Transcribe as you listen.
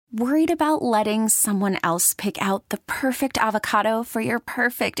Worried about letting someone else pick out the perfect avocado for your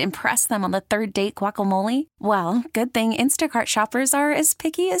perfect impress them on the third date guacamole? Well, good thing Instacart shoppers are as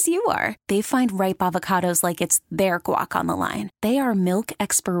picky as you are. They find ripe avocados like it's their guac on the line. They are milk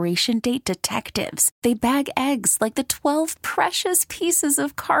expiration date detectives. They bag eggs like the 12 precious pieces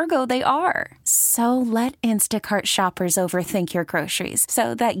of cargo they are. So let Instacart shoppers overthink your groceries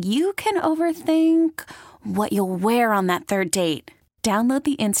so that you can overthink what you'll wear on that third date. Download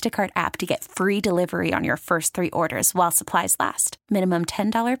the Instacart app to get free delivery on your first 3 orders while supplies last. Minimum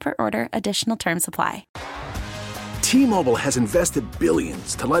 $10 per order. Additional terms apply. T-Mobile has invested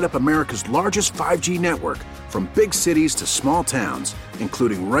billions to light up America's largest 5G network, from big cities to small towns,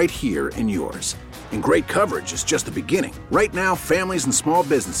 including right here in yours. And great coverage is just the beginning. Right now, families and small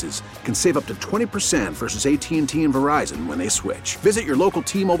businesses can save up to 20% versus AT&T and Verizon when they switch. Visit your local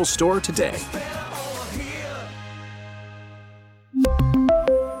T-Mobile store today.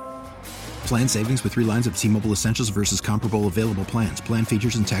 Plan savings with 3 lines of T-Mobile Essentials versus comparable available plans. Plan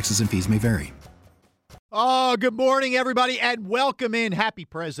features and taxes and fees may vary. Oh, good morning, everybody, and welcome in. Happy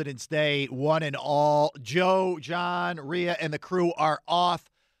President's Day, one and all. Joe, John, Rhea, and the crew are off.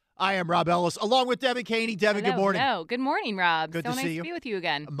 I am Rob Ellis, along with Devan Kaney. Devan, good morning. Hello. Good morning, Rob. Good to see you. So nice to be with you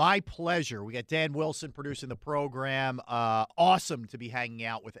again. My pleasure. We got Dan Wilson producing the program. Awesome to be hanging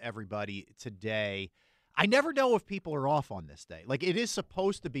out with everybody today. I never know if people are off on this day. Like, it is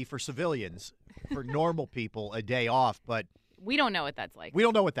supposed to be for civilians, for normal people, a day off, but we don't know what that's like. we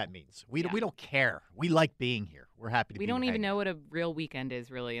don't know what that means. We don't care. We like being here. We're happy to be here. We don't even know what a real weekend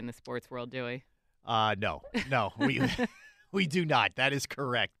is, really, in the sports world, do we? No, we do not. That is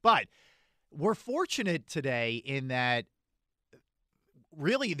correct. But we're fortunate today in that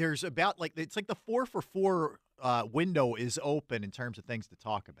really there's about it's like the 4 for 4 window is open in terms of things to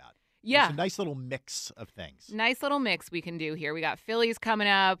talk about. Yeah. It's a nice little mix of things. Nice little mix we can do here. We got Phillies coming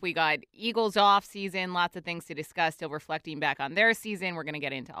up. We got Eagles off season. Lots of things to discuss. Still reflecting back on their season. We're going to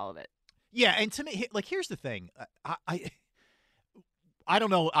get into all of it. Yeah, and to me, here's the thing. I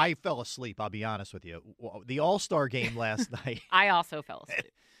don't know. I fell asleep, I'll be honest with you. The All-Star game last night. I also fell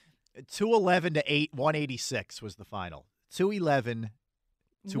asleep. 211 to 186 was the final. 211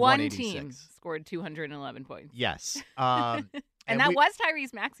 to One 186. team scored 211 points. Yes. And that was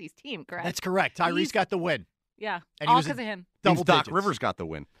Tyrese Maxey's team, correct? That's correct. Tyrese got the win. Yeah, And he all was because of him. Double Doc digits. Rivers got the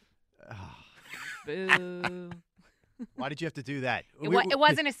win. Boo. Why did you have to do that? It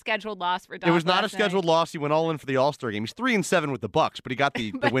wasn't a scheduled loss for Doc. It was not a last scheduled night. loss. He went all in for the All-Star game. He's 3-7 with the Bucks, but he got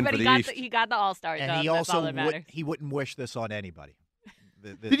the win but for he the got East. he got the All-Star. And he that's all also that matters. he wouldn't wish this on anybody.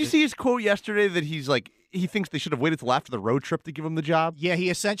 Did you see his quote yesterday that he's like, he thinks they should have waited till after the road trip to give him the job? Yeah,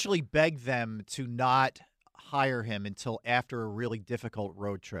 he essentially begged them to not hire him until after a really difficult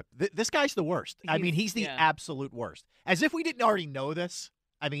road trip. This guy's the worst. I mean, he's the absolute worst. As if we didn't already know this.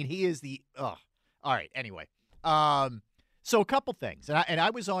 I mean, he is the All right, anyway. So a couple things. And I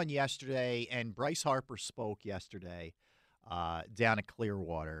was on yesterday, and Bryce Harper spoke yesterday down at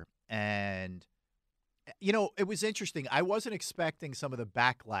Clearwater. And, you know, it was interesting. I wasn't expecting some of the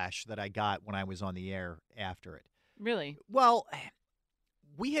backlash that I got when I was on the air after it. Really? Well,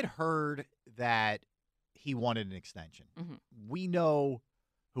 we had heard that he wanted an extension. Mm-hmm. We know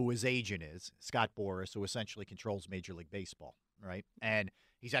who his agent is, Scott Boras, who essentially controls Major League Baseball, right? And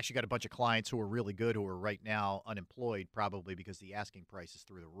he's actually got a bunch of clients who are really good who are right now unemployed, probably because the asking price is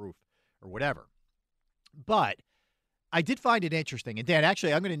through the roof or whatever. But I did find it interesting. And, Dan,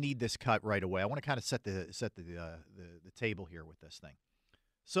 actually, I'm going to need this cut right away. I want to kind of set the table here with this thing.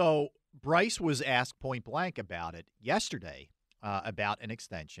 So Bryce was asked point blank about it yesterday, about an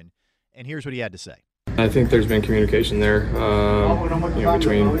extension, and here's what he had to say. I think there's been communication there,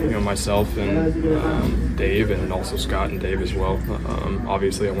 between myself and Dave, and also Scott and Dave as well.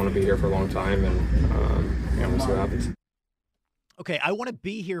 Obviously, I want to be here for a long time, and we'll see what happens. Okay, I want to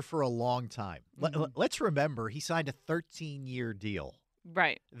be here for a long time. Let's remember he signed a 13-year deal.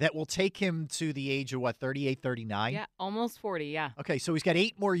 Right. That will take him to the age of, 38, 39? Yeah, almost 40, yeah. Okay, so he's got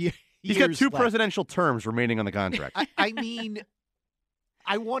 8 more years. He's got 2 left. presidential terms remaining on the contract. I mean,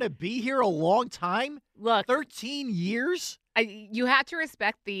 I want to be here a long time? Look. 13 years? You have to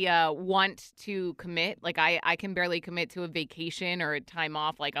respect the want to commit. Like, I can barely commit to a vacation or a time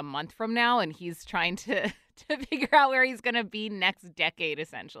off like a month from now, and he's trying to figure out where he's going to be next decade,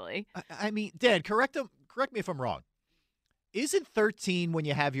 essentially. I mean, Dad, correct me if I'm wrong. Isn't 13 when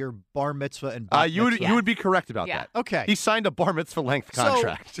you have your bar mitzvah and bat mitzvah? You would be correct about that. Okay. He signed a bar mitzvah length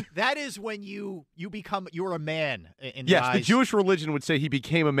contract. So that is when you're a man in yes, eyes. the Jewish religion would say he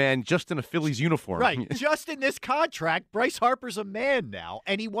became a man just in a Phillies uniform. Right. Just in this contract, Bryce Harper's a man now,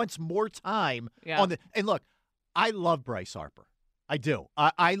 and he wants more time on the. And look, I love Bryce Harper. I do.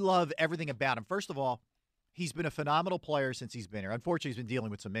 I love everything about him. First of all, he's been a phenomenal player since he's been here. Unfortunately, he's been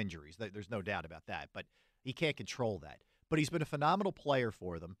dealing with some injuries. There's no doubt about that, but he can't control that. But he's been a phenomenal player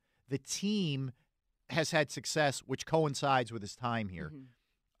for them. The team has had success, which coincides with his time here. Mm-hmm.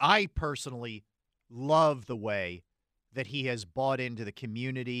 I personally love the way that he has bought into the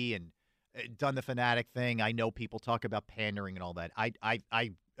community and done the fanatic thing. I know people talk about pandering and all that.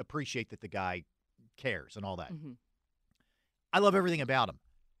 I appreciate that the guy cares and all that. Mm-hmm. I love everything about him.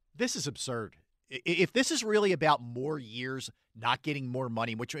 This is absurd. If this is really about more years not getting more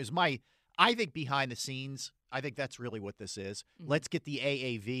money, which is I think behind the scenes, I think that's really what this is. Mm-hmm. Let's get the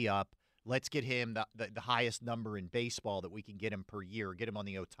AAV up. Let's get him the highest number in baseball that we can get him per year. Get him on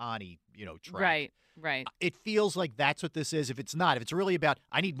the Ohtani, track. Right. It feels like that's what this is. If it's not, if it's really about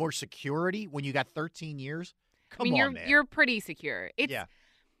I need more security when you got 13 years, come on, man. You're pretty secure.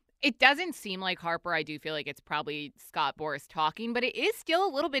 It doesn't seem like Harper. I do feel like it's probably Scott Boras talking, but it is still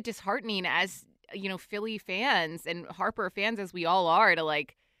a little bit disheartening as Philly fans and Harper fans as we all are to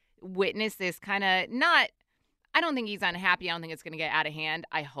witness this kind of not. I don't think he's unhappy. I don't think it's going to get out of hand.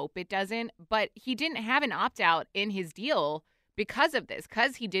 I hope it doesn't. But he didn't have an opt-out in his deal because of this,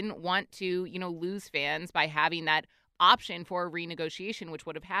 because he didn't want to, lose fans by having that option for a renegotiation, which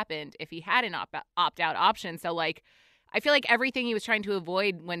would have happened if he had an opt-out option. So, I feel like everything he was trying to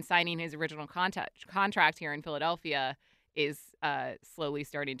avoid when signing his original contract here in Philadelphia is slowly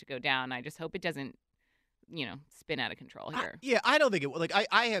starting to go down. I just hope it doesn't spin out of control here. I don't think it will.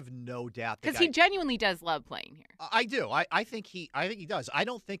 I have no doubt because he genuinely does love playing here. I do. I think he does. I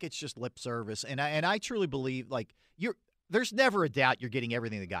don't think it's just lip service, and I truly believe there's never a doubt you're getting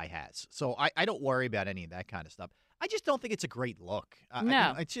everything the guy has. So I don't worry about any of that kind of stuff. I just don't think it's a great look.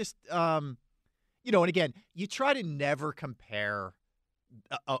 No, it's just and again, you try to never compare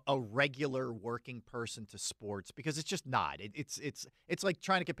a regular working person to sports because it's just not. It's like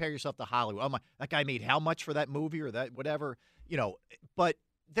trying to compare yourself to Hollywood. Oh my, that guy made how much for that movie or that whatever, But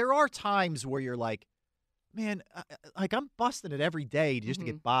there are times where you're like, man, I'm busting it every day just to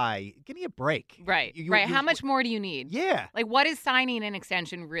get by. Give me a break. Right. Right. How much more do you need? Yeah. What is signing an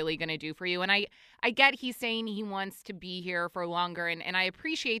extension really going to do for you? And I get he's saying he wants to be here for longer, and I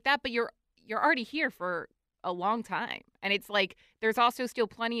appreciate that, but you're already here for a long time. And it's there's also still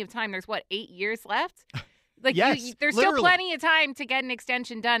plenty of time. There's 8 years left? Yes, there's literally. still plenty of time to get an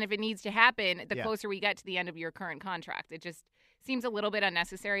extension done if it needs to happen the closer we get to the end of your current contract. It just seems a little bit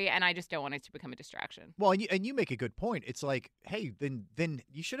unnecessary, and I just don't want it to become a distraction. Well, and you make a good point. It's hey, then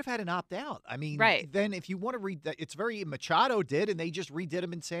you should have had an opt-out. I mean, right. Then if you want to read that, it's very Machado did, and they just redid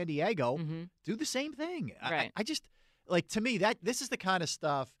him in San Diego. Mm-hmm. Do the same thing. Right. I just, to me, this is the kind of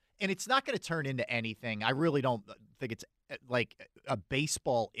stuff, and it's not going to turn into anything. I really don't think it's a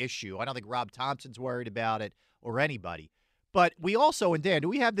baseball issue. I don't think Rob Thompson's worried about it or anybody. But we also, and Dan, do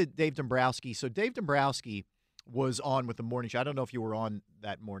we have the Dave Dombrowski? So Dave Dombrowski was on with the morning show. I don't know if you were on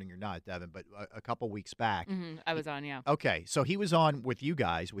that morning or not, Devin, but a couple weeks back. Mm-hmm. I was on, yeah. Okay, so he was on with you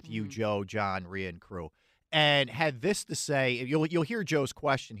guys, with you, Joe, John, Rhea, and crew, and had this to say. You'll hear Joe's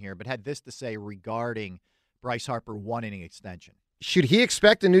question here, but had this to say regarding Bryce Harper one-inning extension. Should he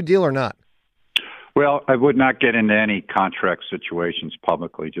expect a new deal or not? Well, I would not get into any contract situations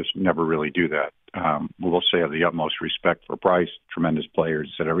publicly, just never really do that. We'll say I have the utmost respect for Bryce, tremendous player,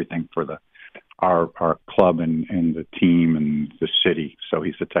 said everything for our club and the team and the city. So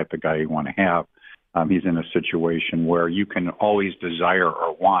he's the type of guy you want to have. He's in a situation where you can always desire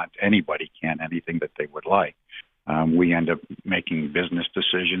or want, anybody can, anything that they would like. We end up making business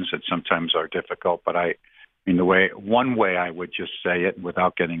decisions that sometimes are difficult, but one way I would just say it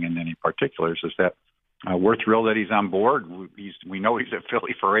without getting into any particulars is that we're thrilled that he's on board. We know he's at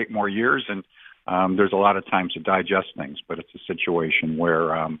Philly for 8 more years, and there's a lot of time to digest things, but it's a situation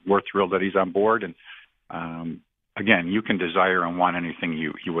where we're thrilled that he's on board. And again, you can desire and want anything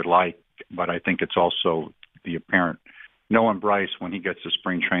you would like, but I think it's also the apparent, knowing Bryce, when he gets to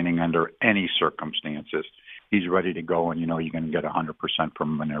spring training under any circumstances, he's ready to go, and you're going to get 100%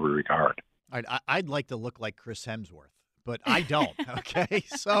 from him in every regard. I'd like to look like Chris Hemsworth, but I don't, okay?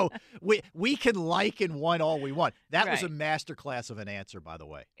 So we can like and want all we want. That was a masterclass of an answer, by the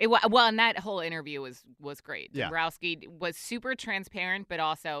way. Well, and that whole interview was great. Yeah. Dombrowski was super transparent, but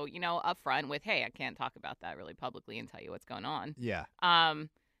also, upfront with, hey, I can't talk about that really publicly and tell you what's going on. Yeah.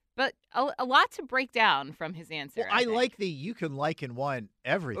 But a lot to break down from his answer. Well, I like the you can like and want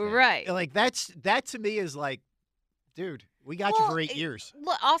everything. Right. That to me is dude, we got you for 8 years.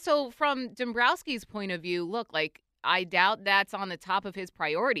 Also, from Dombrowski's point of view, I doubt that's on the top of his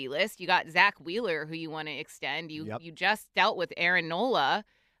priority list. You got Zach Wheeler, who you want to extend. You just dealt with Aaron Nola.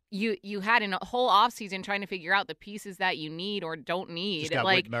 you had a whole offseason trying to figure out the pieces that you need or don't need. Just got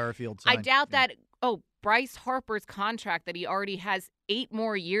like Whit Merrifield I signed. doubt that. Oh, Bryce Harper's contract that he already has 8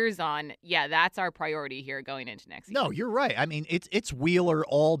 more years on. Yeah, that's our priority here going into next season. No, you're right. I mean, it's Wheeler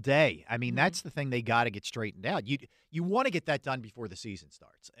all day. I mean, Mhm. that's the thing they got to get straightened out. You want to get that done before the season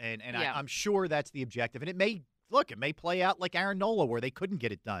starts, and Yeah. I'm sure that's the objective. And it may play out like Aaron Nola, where they couldn't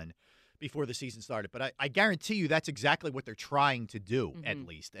get it done before the season started. But I guarantee you that's exactly what they're trying to do, at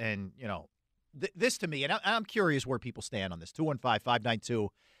least. And this to me, and I'm curious where people stand on this.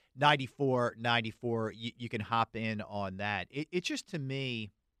 215-592-9494. You can hop in on that. It just, to me,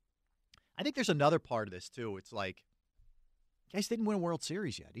 I think there's another part of this too. It's like, guys didn't win a World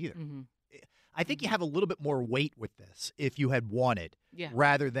Series yet either. Mhm. I think you have a little bit more weight with this if you had won it,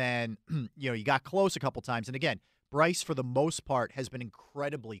 rather than you got close a couple times. And again, Bryce, for the most part, has been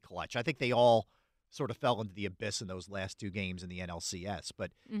incredibly clutch. I think they all sort of fell into the abyss in those last 2 games in the NLCS,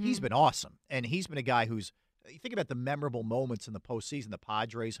 but he's been awesome. And he's been a guy who's, you think about the memorable moments in the postseason, the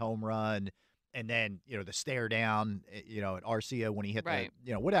Padres home run, and then, the stare down, at Arcia when he hit Right.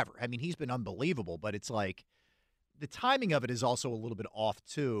 the, whatever. I mean, he's been unbelievable, but it's like the timing of it is also a little bit off,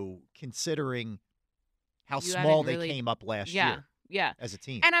 too, considering how You small haven't they really- came up last Yeah. year Yeah. as a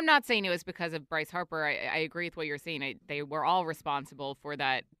team. And I'm not saying it was because of Bryce Harper. I agree with what you're saying. They were all responsible for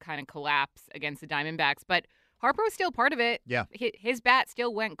that kind of collapse against the Diamondbacks. But Harper was still part of it. Yeah. His bat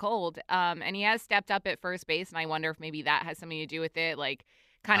still went cold. And he has stepped up at first base. And I wonder if maybe that has something to do with it. Like,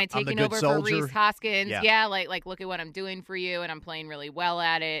 kind of I'm the taking good over soldier. for Rhys Hoskins. Yeah. Yeah, like look at what I'm doing for you. And I'm playing really well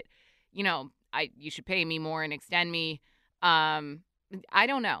at it. You should pay me more and extend me. I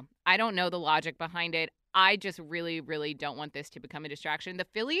don't know. I don't know the logic behind it. I just really, really don't want this to become a distraction. The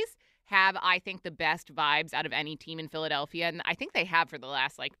Phillies have, I think, the best vibes out of any team in Philadelphia, and I think they have for the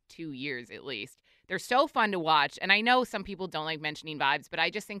last, 2 years at least. They're so fun to watch, and I know some people don't like mentioning vibes, but I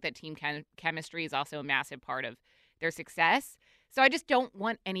just think that team chemistry is also a massive part of their success. So I just don't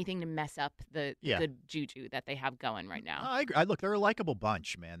want anything to mess up the good juju that they have going right now. I agree. Look, they're a likable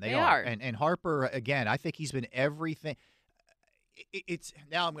bunch, man. They are. And Harper, again, I think he's been everything. It's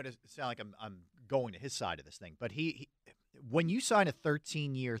now I'm going to sound like I'm going to his side of this thing, but he when you sign a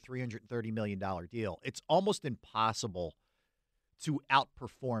 13-year, $330 million deal, it's almost impossible to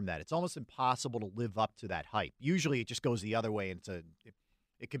outperform that. It's almost impossible to live up to that hype. Usually, it just goes the other way, and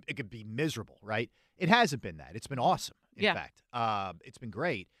it could be miserable, right? It hasn't been that. It's been awesome. In fact, it's been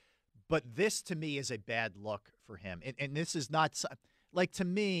great. But this, to me, is a bad look for him. And this is not like, to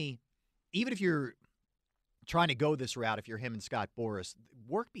me, even if you're trying to go this route, if you're him and Scott Boras,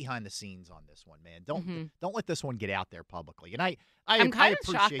 work behind the scenes on this one, man. Don't let this one get out there publicly. And I'm kind of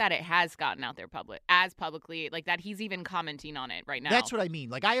shocked that it has gotten out there publicly, like that he's even commenting on it right now. That's what I mean.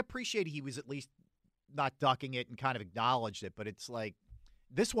 Like, I appreciate he was at least not ducking it and kind of acknowledged it, but it's like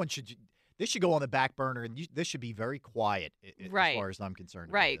this should go on the back burner, and this should be very quiet as far as I'm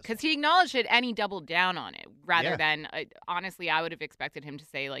concerned. Right, because he acknowledged it and he doubled down on it rather than, honestly, I would have expected him to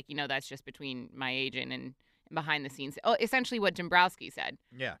say, that's just between my agent and behind the scenes. Oh, essentially what Dombrowski said.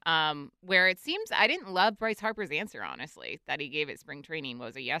 Yeah. Where it seems I didn't love Bryce Harper's answer, honestly, that he gave at spring training.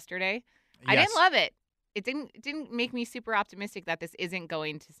 Was it yesterday? Yes. I didn't love it. It didn't make me super optimistic that this isn't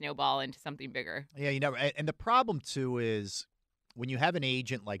going to snowball into something bigger. Yeah, and the problem too is when you have an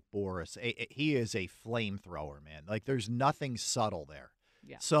agent like Boras, he is a flamethrower, man. Like, there's nothing subtle there.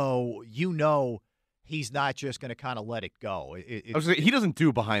 Yeah. So he's not just going to kind of let it go. He doesn't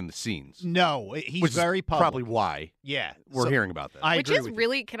do behind the scenes. No, he's which very is public. probably why we're hearing about that. Which is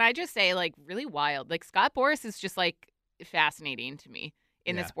really, can I just say, really wild. Like, Scott Boras is just, fascinating to me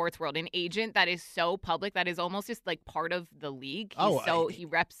in the sports world. An agent that is so public, that is almost just, part of the league. He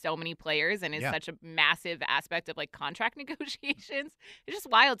reps so many players and is such a massive aspect of, contract negotiations. It's just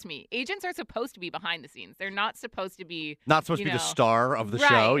wild to me. Agents are supposed to be behind the scenes. They're not supposed to be the star of the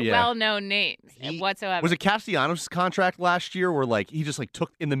show. Yeah, well-known names whatsoever. Was it Castellanos' contract last year where he just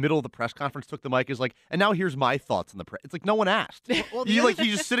took in the middle of the press conference, took the mic, is and now here's my thoughts on the press. It's no one asked. He's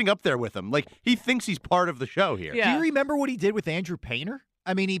just sitting up there with him. He thinks he's part of the show here. Yeah. Do you remember what he did with Andrew Painter?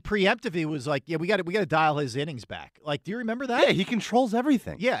 I mean, he preemptively was like, "Yeah, we got to dial his innings back." Do you remember that? Yeah, he controls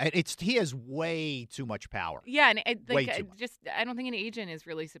everything. Yeah, he has way too much power. Yeah, and I don't think an agent is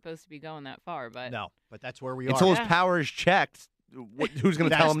really supposed to be going that far. But no, but that's where we are until his power is checked. who's going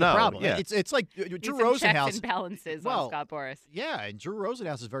to tell him no? Problem. Yeah. It's like Drew Rosenhaus. Checks and balances on Scott Boras. Yeah, and Drew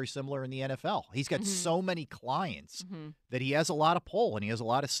Rosenhaus is very similar in the NFL. He's got so many clients that he has a lot of pull and he has a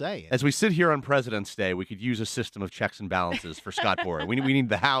lot of say. As we sit here on President's Day, we could use a system of checks and balances for Scott Boras. We need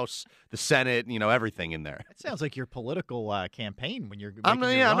the House, the Senate, everything in there. It sounds like your political campaign when you're. I'm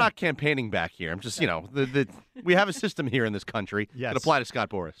not campaigning back here. I'm just we have a system here in this country that apply to Scott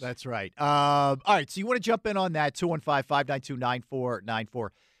Boras. That's right. All right, so you want to jump in on that 215-592-9494.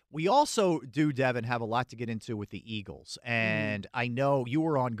 We also do, Devin, have a lot to get into with the Eagles. And I know you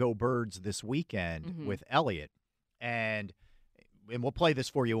were on Go Birds this weekend with Elliot. And we'll play this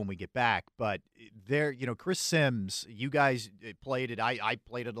for you when we get back. But there, Chris Sims, you guys played it. I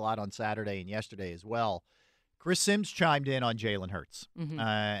played it a lot on Saturday and yesterday as well. Chris Sims chimed in on Jalen Hurts.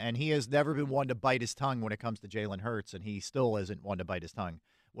 And he has never been one to bite his tongue when it comes to Jalen Hurts. And he still isn't one to bite his tongue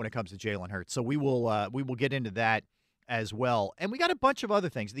when it comes to Jalen Hurts. So we will get into that as well. And we got a bunch of other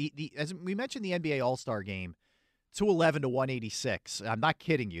things. As we mentioned, the NBA All-Star Game, 211 to 186. I'm not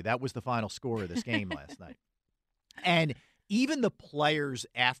kidding you. That was the final score of this game last night. And even the players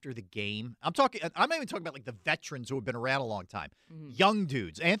after the game, I'm not even talking about like the veterans who have been around a long time. Young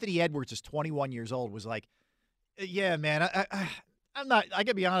dudes. Anthony Edwards is 21 years old, was like, yeah, man, I'm not, I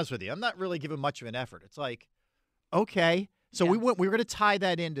gotta be honest with you, I'm not really giving much of an effort. It's like, okay. So we were going to tie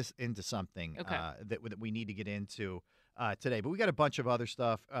that into something that we need to get into today. But we got a bunch of other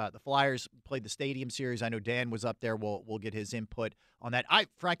stuff. The Flyers played the Stadium Series. I know Dan was up there. We'll get his input on that.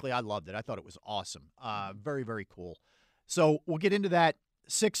 Frankly, I loved it. I thought it was awesome. Very, very cool. So we'll get into that.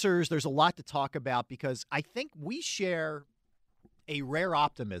 Sixers, there's a lot to talk about because I think we share a rare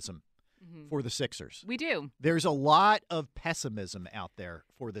optimism for the Sixers. We do. There's a lot of pessimism out there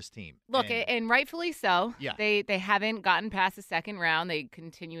for this team. Look, and rightfully so. Yeah. They haven't gotten past the second round. They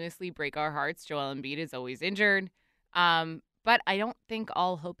continuously break our hearts. Joel Embiid is always injured. But I don't think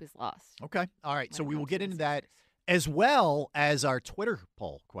all hope is lost. Okay. All right. So we will get into that as well as our Twitter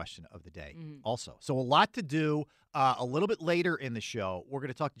poll question of the day also. So a lot to do. A little bit later in the show, we're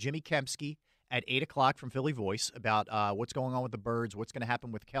going to talk to Jimmy Kempski at 8 o'clock from Philly Voice about what's going on with the Birds, what's going to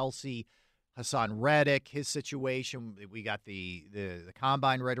happen with Kelsey, Hassan Reddick, his situation. We got the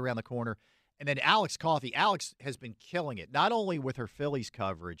Combine right around the corner. And then Alex Coffey. Alex has been killing it, not only with her Phillies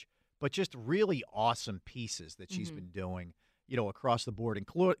coverage, but just really awesome pieces that she's been doing, across the board,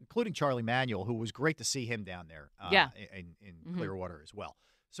 including Charlie Manuel, who was great to see him down there in Clearwater as well.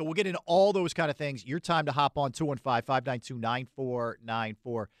 So we'll get into all those kind of things. Your time to hop on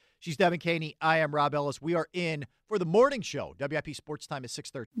 215-592-9494. She's Devan Kaney. I am Rob Ellis. We are in for the morning show. WIP Sports Time is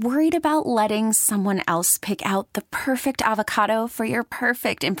 6:30. Worried about letting someone else pick out the perfect avocado for your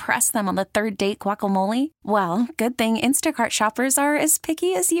perfect impress them on the third date guacamole? Well, good thing Instacart shoppers are as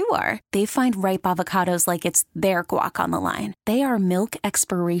picky as you are. They find ripe avocados like it's their guac on the line. They are milk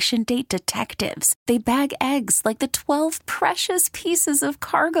expiration date detectives. They bag eggs like the 12 precious pieces of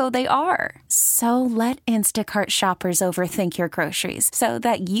cargo they are. So let Instacart shoppers overthink your groceries so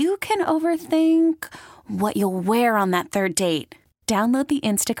that you can overthink what you'll wear on that third date. Download the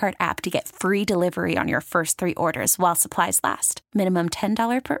Instacart app to get free delivery on your first 3 orders while supplies last. Minimum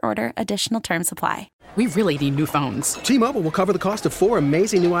 $10 per order. Additional terms apply. We really need new phones. T-Mobile will cover the cost of 4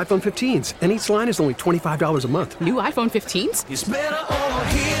 amazing new iPhone 15s, and each line is only $25 a month. New iPhone 15s? It's better over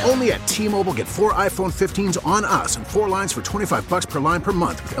here. Only at T-Mobile, get 4 iPhone 15s on us and 4 lines for $25 per line per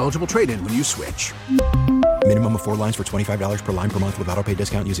month with eligible trade-in when you switch. Minimum of 4 lines for $25 per line per month with autopay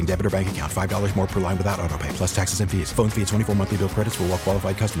discount using debit or bank account. $5 more per line without autopay, plus taxes and fees. Phone fee at 24 monthly bill credits for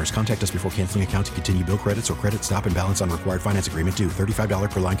well-qualified customers. Contact us before canceling account to continue bill credits or credit stop and balance on required finance agreement due.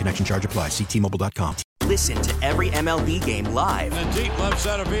 $35 per line connection charge applies. See T-Mobile.com. Listen to every MLB game live. In the deep left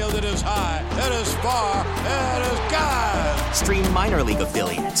center field, it is high, it is far, it is gone. Stream minor league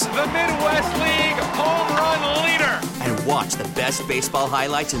affiliates. The Midwest League home run leader. And watch the best baseball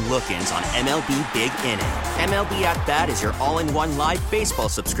highlights and look-ins on MLB Big Inning. MLB At Bat is your all-in-one live baseball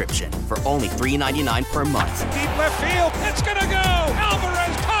subscription for only $3.99 per month. Deep left field, it's gonna go.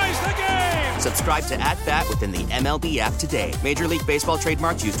 Alvarez ties the game. Subscribe to At Bat within the MLB app today. Major League Baseball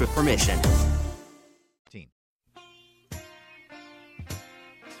trademarks used with permission.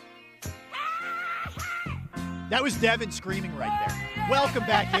 That was Devin screaming right there. Welcome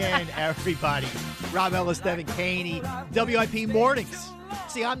back in, everybody. Rob Ellis, Devan Kaney, WIP Mornings.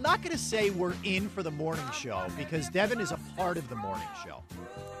 See, I'm not going to say we're in for the morning show because Devin is a part of the morning show.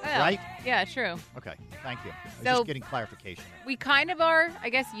 Oh, right? Yeah, true. Okay, thank you. I was So, just getting clarification. We kind of are. I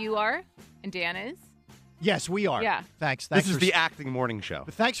guess you are, and Dan is. Yes, we are. Yeah. Thanks This is for the acting morning show.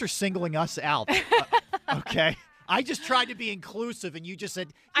 But thanks for singling us out. Okay. I just tried to be inclusive, and you just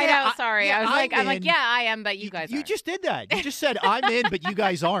said, I know, sorry. Yeah, I'm like, yeah, I am, but you guys aren't. You just did that. You just said, I'm in, but you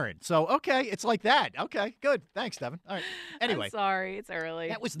guys aren't. So, okay, it's like that. Okay, good. Thanks, Devin. All right. Anyway. I'm sorry. It's early.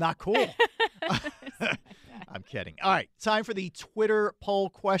 That was not cool. I'm kidding. All right, time for the Twitter poll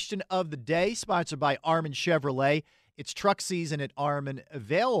question of the day, sponsored by Armin Chevrolet. It's truck season at Armin.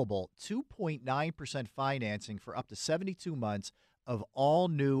 Available 2.9% financing for up to 72 months of all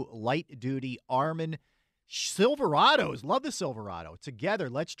new light-duty Armin Silverados. Love the Silverado. Together,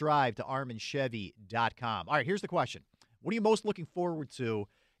 let's drive to ArminChevy.com. All right, here's the question. What are you most looking forward to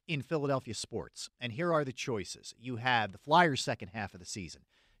in Philadelphia sports? And here are the choices. You have the Flyers' second half of the season,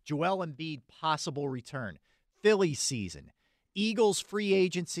 Joel Embiid possible return, Phillies season, Eagles free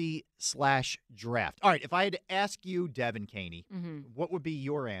agency / draft. All right, if I had to ask you, Devan Kaney, what would be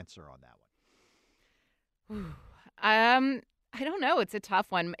your answer on that one? I don't know. It's a tough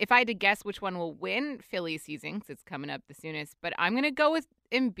one. If I had to guess which one will win Phillies season, because it's coming up the soonest, but I'm going to go with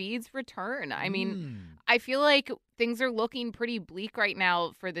Embiid's return. I mean, I feel like things are looking pretty bleak right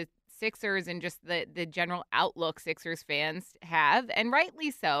now for the Sixers and just the general outlook Sixers fans have, and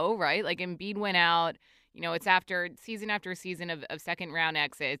rightly so, right? Like Embiid went out, it's after season of second-round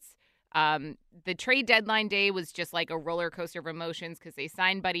exits. The trade deadline day was just like a roller coaster of emotions because they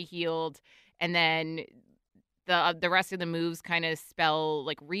signed Buddy Hield, and then the rest of the moves kind of spell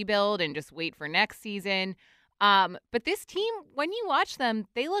like rebuild and just wait for next season. But this team, when you watch them,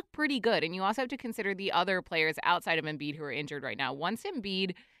 they look pretty good. And you also have to consider the other players outside of Embiid who are injured right now. Once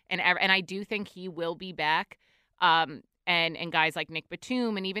Embiid, and I do think he will be back, and guys like Nick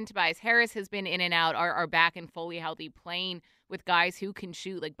Batum and even Tobias Harris has been in and out, are back and fully healthy, playing with guys who can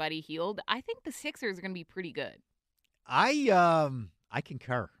shoot like Buddy Hield. I think the Sixers are going to be pretty good. I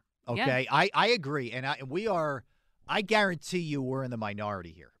concur. Okay, yeah. I agree, and I guarantee you we're in the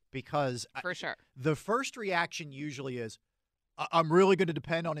minority here because for sure the first reaction usually is, I'm really going to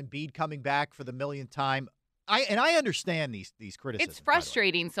depend on Embiid coming back for the millionth time. I understand these criticisms. It's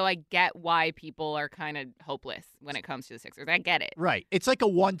frustrating, so I get why people are kind of hopeless when it comes to the Sixers. I get it. Right, it's like a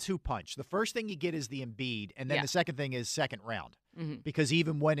 1-2 punch. The first thing you get is the Embiid, and then the second thing is second round, because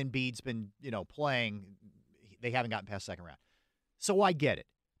even when Embiid's been playing, they haven't gotten past second round. So I get it.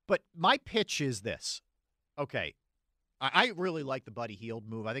 But my pitch is this. Okay, I really like the Buddy Hield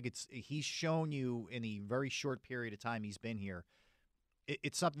move. I think he's shown you in the very short period of time he's been here,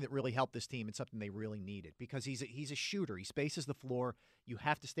 it's something that really helped this team and something they really needed because he's a shooter. He spaces the floor. You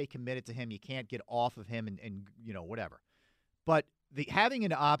have to stay committed to him. You can't get off of him and whatever. But having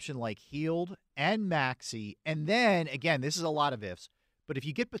an option like Hield and Maxey, and then, again, this is a lot of ifs, but if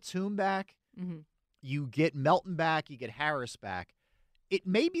you get Batum back, you get Melton back, you get Harris back, it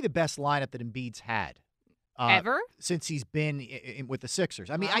may be the best lineup that Embiid's had. Ever? Since he's been with the Sixers.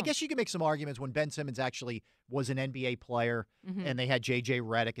 I mean, I guess you can make some arguments when Ben Simmons actually was an NBA player and they had J.J.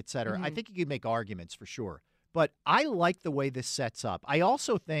 Redick, et cetera. I think you could make arguments for sure. But I like the way this sets up. I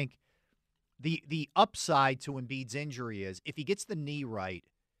also think the upside to Embiid's injury is if he gets the knee right,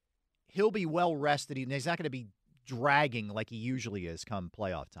 he'll be well rested. He's not going to be dragging like he usually is come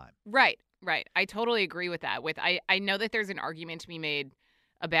playoff time. Right. I totally agree with that. I know that there's an argument to be made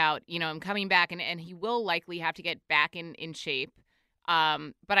about, him coming back, and he will likely have to get back in shape.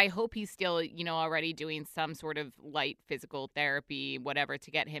 But I hope he's still, already doing some sort of light physical therapy, whatever,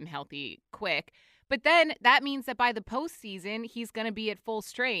 to get him healthy quick. But then that means that by the postseason, he's going to be at full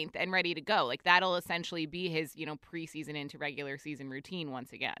strength and ready to go. Like, that'll essentially be his, preseason into regular season routine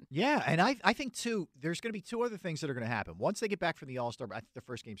once again. Yeah, and I think, too, there's going to be two other things that are going to happen. Once they get back from the All-Star break, I think the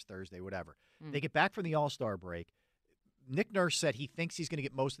first game's Thursday, whatever. They get back from the All-Star break. Nick Nurse said he thinks he's going to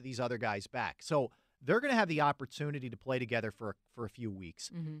get most of these other guys back. So they're going to have the opportunity to play together for a few weeks.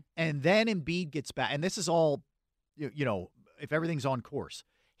 And then Embiid gets back. And this is all, if everything's on course.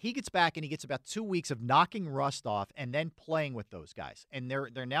 He gets back and he gets about 2 weeks of knocking rust off and then playing with those guys. And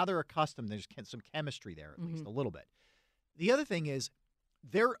they're accustomed. There's some chemistry there, at least a little bit. The other thing is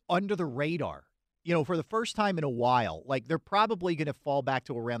they're under the radar. For the first time in a while, like they're probably going to fall back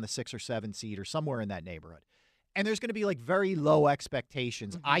to around the 6 or 7 seed or somewhere in that neighborhood. And there's going to be like very low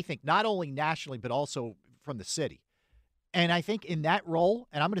expectations, I think, not only nationally, but also from the city. And I think in that role,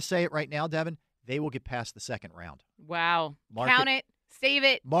 and I'm going to say it right now, Devin, they will get past the second round. Wow. Count it. Save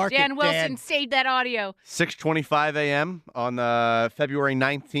it. Mark Dan it, Wilson, Dan. save that audio. 6:25 a.m. on February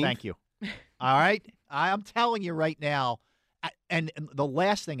 19th. Thank you. All right. I'm telling you right now, and the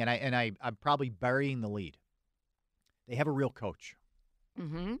last thing, and I'm probably burying the lead, they have a real coach.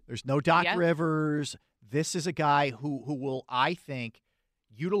 There's no Doc Rivers. This is a guy who will, I think,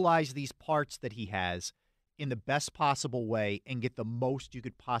 utilize these parts that he has in the best possible way and get the most you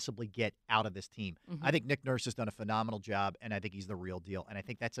could possibly get out of this team. Mm-hmm. I think Nick Nurse has done a phenomenal job, and I think he's the real deal, and I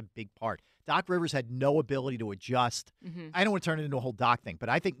think that's a big part. Doc Rivers had no ability to adjust. Mm-hmm. I don't want to turn it into a whole Doc thing, but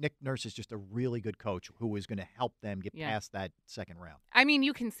I think Nick Nurse is just a really good coach who is going to help them get past that second round. I mean,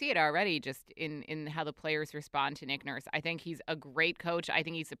 you can see it already just in how the players respond to Nick Nurse. I think he's a great coach. I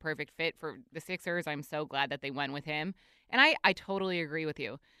think he's the perfect fit for the Sixers. I'm so glad that they went with him, and I totally agree with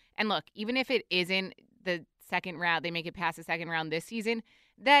you. And look, even if it isn't the second round, they make it past the second round this season,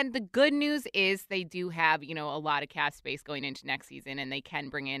 then the good news is they do have, a lot of cap space going into next season, and they can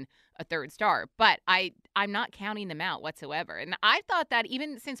bring in a third star. But I'm not counting them out whatsoever. And I thought that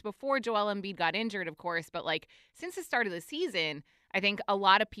even since before Joel Embiid got injured, of course, but since the start of the season, I think a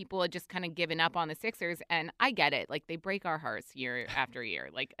lot of people had just kind of given up on the Sixers, and I get it. They break our hearts year after year.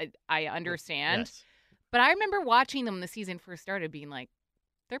 I understand. Yes. But I remember watching them when the season first started being like,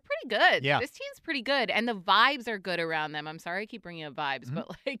 they're pretty good. Yeah. This team's pretty good. And the vibes are good around them. I'm sorry I keep bringing up vibes, but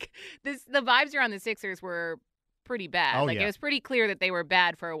the vibes around the Sixers were pretty bad. It was pretty clear that they were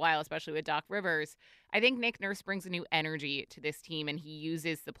bad for a while, especially with Doc Rivers. I think Nick Nurse brings a new energy to this team, and he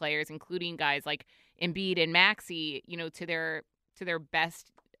uses the players, including guys like Embiid and Maxey, to their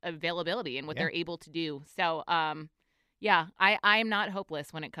best availability and what they're able to do. So, I am not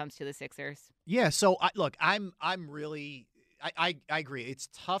hopeless when it comes to the Sixers. Yeah, so I'm really I agree. It's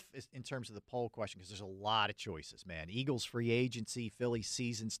tough in terms of the poll question because there's a lot of choices, man. Eagles free agency, Phillies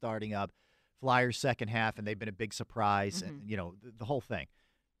season starting up, Flyers second half, and they've been a big surprise, and the whole thing.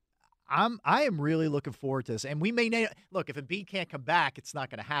 I am really looking forward to this, and we may look if Embiid can't come back, it's not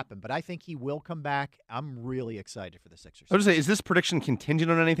going to happen, but I think he will come back. I'm really excited for the Sixers. I was going to say, is this prediction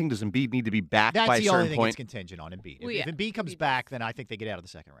contingent on anything? Does Embiid need to be back by a certain point? That's the only thing that's contingent on Embiid. If Embiid comes back, then I think they get out of the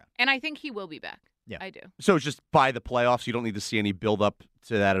second round. And I think he will be back. Yeah, I do. So it's just by the playoffs, you don't need to see any build up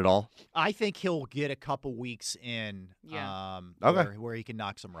to that at all? I think he'll get a couple weeks in where he can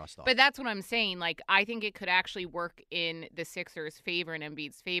knock some rust off. But that's what I'm saying. I think it could actually work in the Sixers' favor and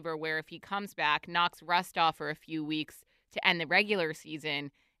Embiid's favor, where if he comes back, knocks rust off for a few weeks to end the regular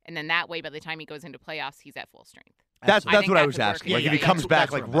season, and then that way, by the time he goes into playoffs, he's at full strength. That's what I was asking. If he comes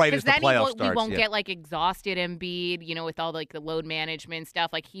back right as the playoffs starts. He won't get exhausted Embiid, with all the load management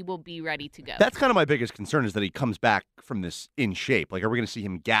stuff. He will be ready to go. That's kind of my biggest concern is that he comes back from this in shape. Are we going to see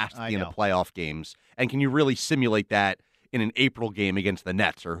him gassed in the playoff games? And can you really simulate that in an April game against the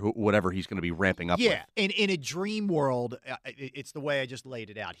Nets or whatever he's going to be ramping up with? Yeah, in a dream world, it's the way I just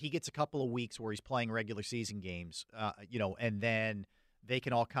laid it out. He gets a couple of weeks where he's playing regular season games, and then they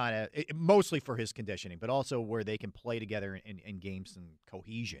can all kind of, mostly for his conditioning, but also where they can play together in games and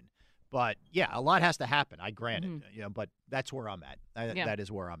cohesion. But, yeah, a lot has to happen, I grant it, but that's where I'm at. That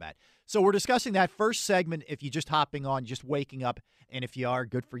is where I'm at. So we're discussing that first segment. If you're just hopping on, just waking up, and if you are,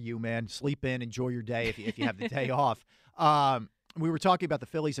 good for you, man. Sleep in, enjoy your day if you have the day off. We were talking about the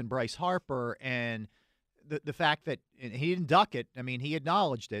Phillies and Bryce Harper and the fact that he didn't duck it. I mean, he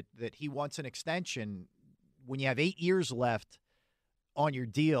acknowledged it, that he wants an extension when you have 8 years left on your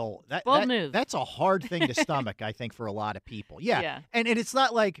deal. That's a hard thing to stomach, I think, for a lot of people. Yeah. And it's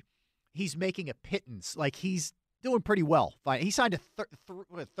not like he's making a pittance. He's doing pretty well. He signed a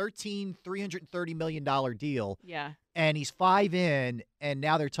 $330 million deal. Yeah. And he's 5 in, and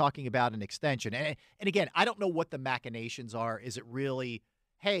now they're talking about an extension. And again, I don't know what the machinations are. Is it really,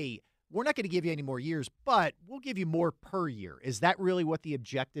 hey, we're not going to give you any more years, but we'll give you more per year? Is that really what the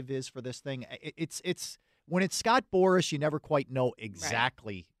objective is for this thing? It's when it's Scott Boras, you never quite know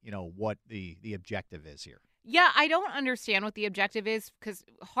exactly, what the objective is here. Yeah, I don't understand what the objective is because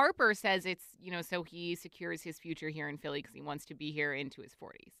Harper says it's, so he secures his future here in Philly because he wants to be here into his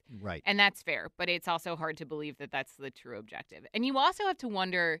 40s. Right. And that's fair, but it's also hard to believe that that's the true objective. And you also have to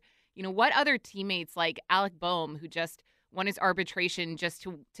wonder, what other teammates like Alec Boehm, who just won his arbitration just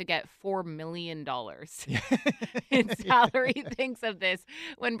to get $4 million in salary, thinks of this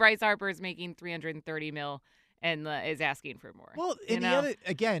when Bryce Harper is making $330 million. And is asking for more. Well, and the other,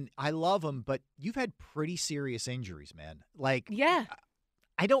 again, I love him, but you've had pretty serious injuries, man.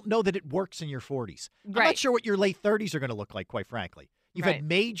 I don't know that it works in your 40s. I'm not sure what your late 30s are going to look like, quite frankly. You've had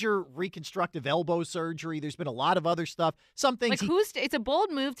major reconstructive elbow surgery. There's been a lot of other stuff. Some things. It's a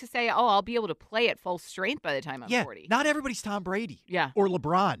bold move to say, I'll be able to play at full strength by the time I'm 40. Not everybody's Tom Brady. Yeah. Or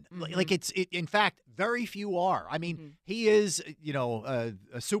LeBron. Mm-hmm. In fact, very few are. I mean, he is, a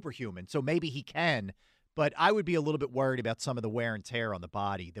superhuman, so maybe he can. But I would be a little bit worried about some of the wear and tear on the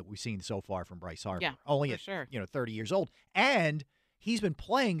body that we've seen so far from Bryce Harper. Yeah, only at 30 years old. And he's been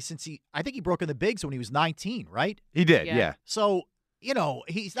playing since I think he broke in the bigs when he was 19, right? He did, yeah. So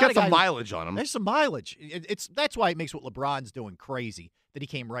he's got some mileage on him. There's some mileage. That's why it makes what LeBron's doing crazy that he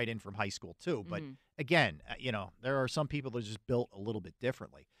came right in from high school too. But again, there are some people that are just built a little bit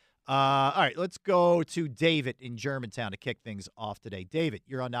differently. All right, let's go to David in Germantown to kick things off today. David,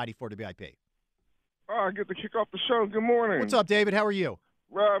 you're on 94 WIP. I get to kick off the show. Good morning. What's up, David? How are you?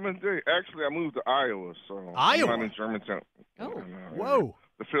 Robin Day. Actually, I moved to Iowa, so Iowa? I'm not in Germantown. Oh, whoa.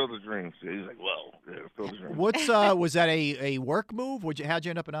 The Field of Dreams. Yeah, he's like, whoa. Yeah, the Field of Dreams. What's was that a work move? How'd you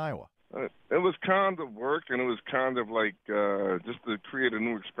end up in Iowa? It was kind of work, and it was kind of like just to create a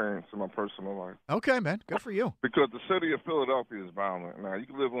new experience in my personal life. Okay, man. Good for you. Because the city of Philadelphia is violent. Now, you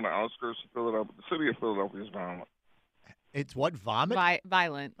can live on the outskirts of Philadelphia, but the city of Philadelphia is violent. It's what? Vomit?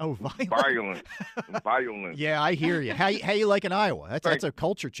 Violent. Oh, violent. Violent. Yeah, I hear you. How you like in Iowa? That's a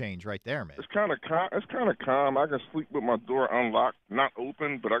culture change right there, man. It's kind of calm. I can sleep with my door unlocked, not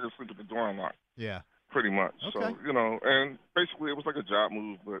open, but I can sleep with the door unlocked. Yeah. Pretty much. Okay. So, and basically it was like a job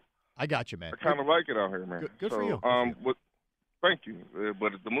move, but I got you, man. I kind of like it out here, man. Good for you. Thank you.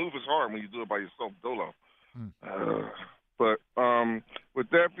 But the move is hard when you do it by yourself, dolo. But with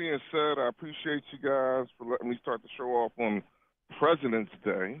that being said, I appreciate you guys for letting me start the show off on President's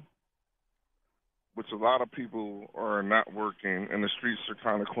Day, which a lot of people are not working, and the streets are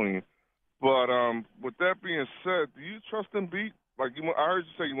kind of clean. But with that being said, do you trust Embiid? Like I heard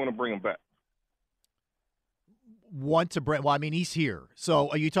you say you want to bring him back. Want to bring? Well, I mean, he's here. So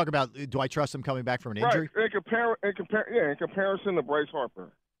are you talking about? Do I trust him coming back from an injury? Right. In comparison to Bryce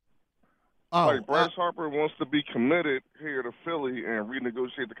Harper. Oh, Bryce Harper wants to be committed here to Philly and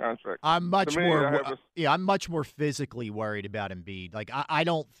renegotiate the contract. I'm much more physically worried about Embiid. Like I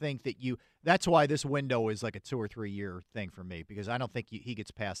don't think that that's why this window is like a 2 or 3 year thing for me, because I don't think he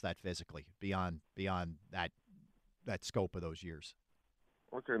gets past that physically beyond that scope of those years.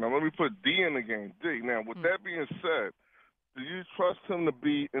 Okay, now let me put D in the game. D. Now, with that being said, do you trust him to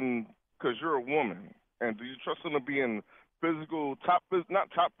be in, because you're a woman, and do you trust him to be in not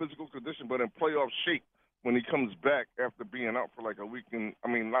top physical condition, but in playoff shape when he comes back after being out for like a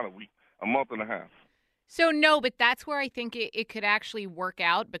month and a half? So, no, but that's where I think it could actually work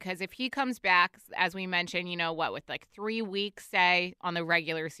out, because if he comes back, as we mentioned, with like 3 weeks, say, on the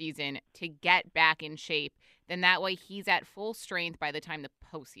regular season to get back in shape, then that way he's at full strength by the time the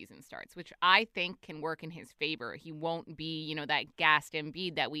postseason starts, which I think can work in his favor. He won't be, that gassed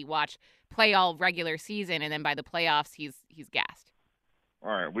Embiid that we watch play all regular season, and then by the playoffs he's gassed.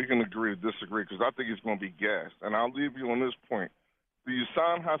 All right, we can agree to disagree, because I think he's going to be gassed. And I'll leave you on this point. Do you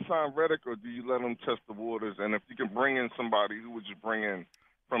sign Hassan Reddick, or do you let him test the waters? And if you can bring in somebody, who would you bring in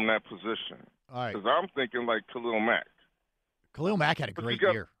from that position? All right. Because I'm thinking like Khalil Mack. Khalil Mack had a great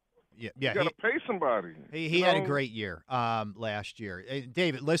year. Yeah, you got to pay somebody. He had a great year last year. Hey,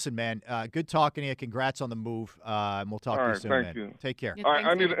 David, listen, man, good talking to you. Congrats on the move. And we'll talk to you soon, man. Thank you. Take care. All right,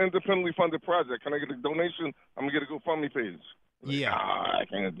 I need an independently funded project. Can I get a donation? I'm going to get a GoFundMe page. Yeah. I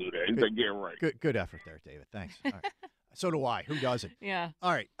can't do that. He's like, get right. Good effort there, David. Thanks. All right. So do I. Who doesn't? Yeah.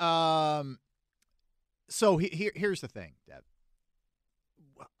 All right. So here's the thing, Deb.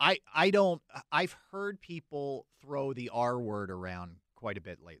 I've heard people throw the R word around quite a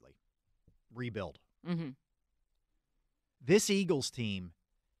bit lately. Rebuild. Mm-hmm. This Eagles team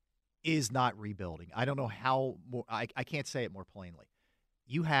is not rebuilding. I don't know how more. I can't say it more plainly.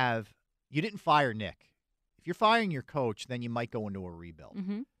 You didn't fire Nick. If you're firing your coach, then you might go into a rebuild.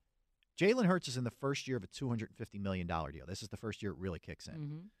 Mm-hmm. Jalen Hurts is in the first year of a $250 million deal. This is the first year it really kicks in.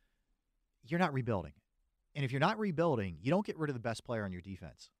 Mm-hmm. You're not rebuilding. And if you're not rebuilding, you don't get rid of the best player on your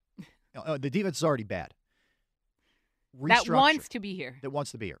defense. The defense is already bad. That wants to be here.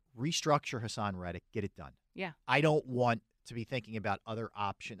 Restructure Hassan Reddick. Get it done. Yeah. I don't want to be thinking about other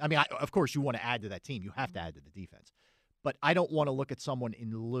options. I mean, of course, you want to add to that team. You have to add to the defense. But I don't want to look at someone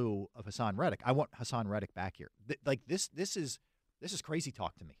in lieu of Hassan Reddick. I want Hassan Reddick back here. This is crazy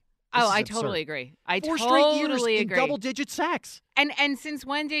talk to me. I totally agree. Four straight years in double-digit sacks. And since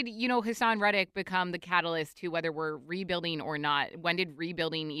when did, Hassan Reddick become the catalyst to whether we're rebuilding or not? When did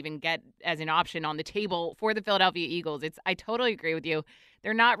rebuilding even get as an option on the table for the Philadelphia Eagles? I totally agree with you.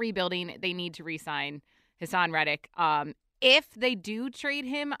 They're not rebuilding. They need to re-sign Hassan Reddick. If they do trade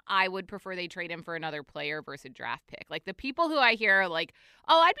him, I would prefer they trade him for another player versus a draft pick. Like, the people who I hear are like,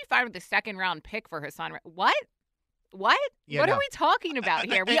 oh, I'd be fine with the second-round pick for Hassan Reddick. What? Yeah, what no. are we talking about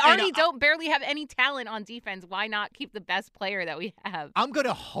here? We already barely have any talent on defense. Why not keep the best player that we have? I'm going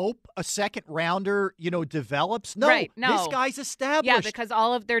to hope a second rounder, develops. No, right, no. This guy's established. Yeah, because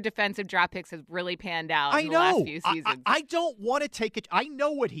all of their defensive draft picks have really panned out in the last few seasons. I don't want to take it. I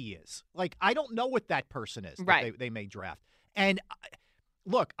know what he is. Like, I don't know what that person is that they may draft. And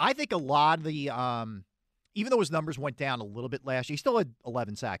look, I think a lot of the even though his numbers went down a little bit last year, he still had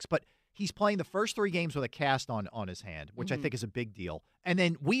 11 sacks, but he's playing the first 3 games with a cast on his hand, which I think is a big deal. And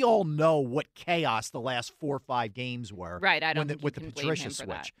then we all know what chaos the last 4 or 5 games were. Right, I don't think with you the can blame Patricia him for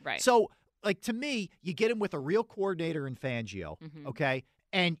that. switch. Right. So, like, to me, you get him with a real coordinator in Fangio, okay,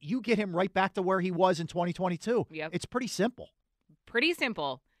 and you get him right back to where he was in 2022. Yep. It's pretty simple. Pretty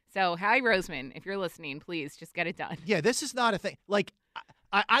simple. So, Howie Roseman, if you're listening, please just get it done. Yeah, this is not a thing. Like,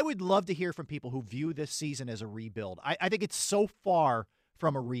 I would love to hear from people who view this season as a rebuild. I think it's so far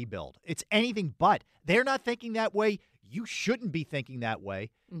from a rebuild. It's anything but. They're not thinking that way. You shouldn't be thinking that way.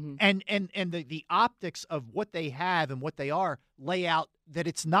 And the optics of what they have and what they are lay out that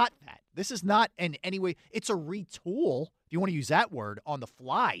it's not that. This is not in any way. It's a retool, if you want to use that word, on the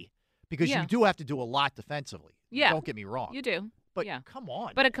fly, because you do have to do a lot defensively. Yeah. Don't get me wrong. You do. But come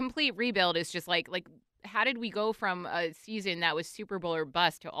on. But a complete rebuild is just like how did we go from a season that was Super Bowl or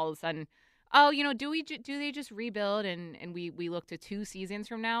bust to all of a sudden, do they just rebuild and we look to 2 seasons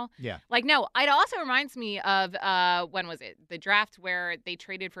from now? Yeah. Like, no, it also reminds me of, when was it? The draft where they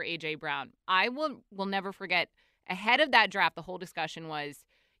traded for A.J. Brown. I will never forget, ahead of that draft, the whole discussion was,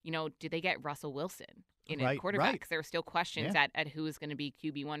 did they get Russell Wilson in a quarterback? Because there were still questions at who is going to be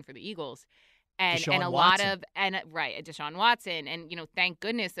QB1 for the Eagles. And Deshaun Watson. Deshaun Watson. And, thank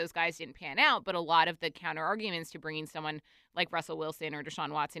goodness those guys didn't pan out. But a lot of the counter arguments to bringing someone like Russell Wilson or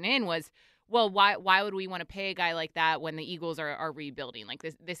Deshaun Watson in was, well, why would we want to pay a guy like that when the Eagles are rebuilding? Like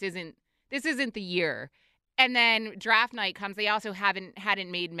this isn't the year. And then draft night comes. They also hadn't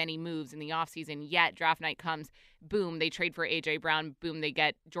made many moves in the offseason yet. Draft night comes. Boom, they trade for A.J. Brown. Boom, they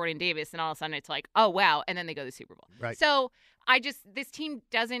get Jordan Davis. And all of a sudden it's like, oh, wow. And then they go to the Super Bowl. Right. So this team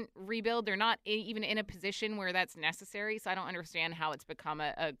doesn't rebuild. They're not even in a position where that's necessary. So I don't understand how it's become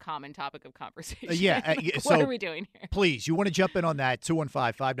a common topic of conversation. What so are we doing here? Please, you want to jump in on that,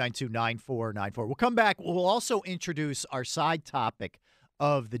 215-592-9494. We'll come back. We'll also introduce our side topic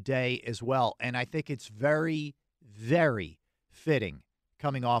of the day as well. And I think it's very, very fitting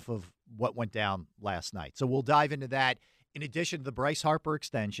coming off of what went down last night. So we'll dive into that. In addition to the Bryce Harper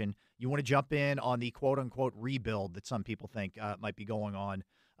extension, you want to jump in on the quote-unquote rebuild that some people think might be going on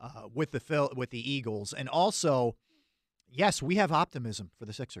with the Eagles. And also, yes, we have optimism for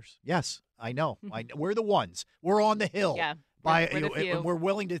the Sixers. Yes, I know. We're the ones. We're on the hill. Yeah, we're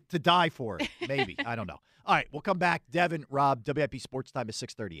willing to die for it, maybe. I don't know. All right, we'll come back. Devin, Rob, WIP Sports Time is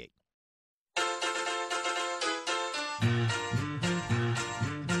 6:38.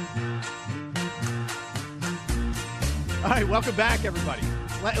 All right, welcome back, everybody.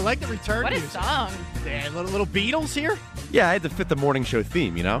 Like the return What a music. song. Yeah, little Beatles here? Yeah, I had to fit the morning show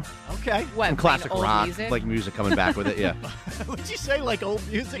theme, Okay. What, Some classic old rock, music? like music coming back with it, yeah. What'd you say, like old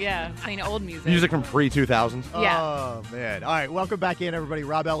music? Yeah, playing old music. Music from pre-2000s. Yeah. Oh, man. All right, welcome back in, everybody.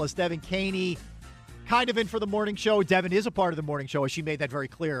 Rob Ellis, Devan Kaney, kind of in for the morning show. Devin is a part of the morning show, as she made that very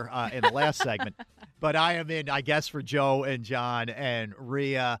clear in the last segment. But I am in, I guess, for Joe and John and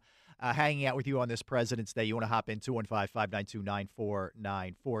Rhea. Hanging out with you on this President's Day. You want to hop in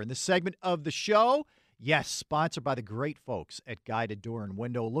 215-592-9494. In this segment of the show, yes, sponsored by the great folks at Guided Door and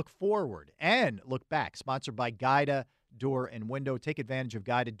Window. Look forward and look back. Sponsored by Guida Door and Window. Take advantage of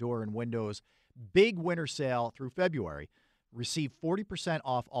Guided Door and Windows' big winter sale through February. Receive 40%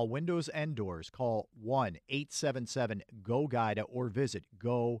 off all windows and doors. Call 1-877-GO-GUIDA or visit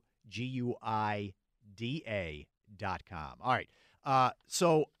GoGuida.com. All right.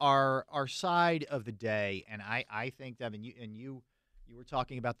 So our side of the day, and I think, Devin, you were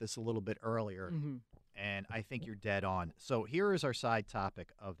talking about this a little bit earlier, and I think you're dead on. So here is our side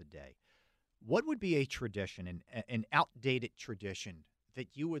topic of the day. What would be a tradition, an outdated tradition, that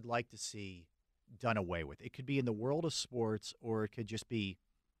you would like to see done away with? It could be in the world of sports, or it could just be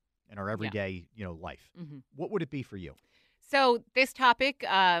in our everyday, life. What would it be for you? So this topic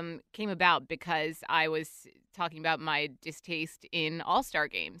came about because I was talking about my distaste in All-Star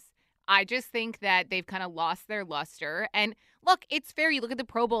games. I just think that they've kind of lost their luster. And look, it's fair. You look at the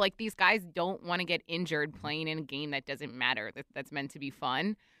Pro Bowl, like these guys don't want to get injured playing in a game that doesn't matter, that's meant to be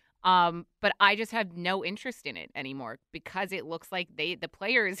fun. But I just have no interest in it anymore because it looks like the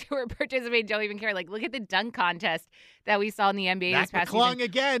players who are participating don't even care. Like, look at the dunk contest that we saw in the NBA this past season. Mac McClung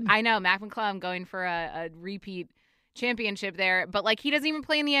again. I know, Mac McClung going for a repeat championship there, but like he doesn't even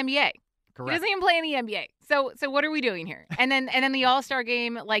play in the NBA. Correct. He doesn't even play in the NBA. So what are we doing here? And then the All-Star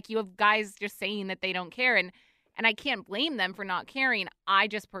game, like you have guys just saying that they don't care, and I can't blame them for not caring. I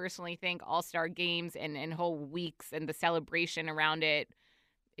just personally think All-Star games and whole weeks and the celebration around it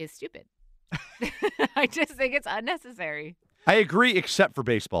is stupid. I just think it's unnecessary. I agree, except for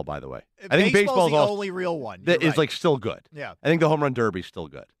baseball, by the way. I think baseball's baseball's the only real one. That is like still good. Yeah. I think the home run derby's still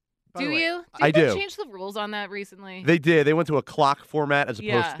good. Do you? I Did do. they change the rules on that recently? They did. They went to a clock format as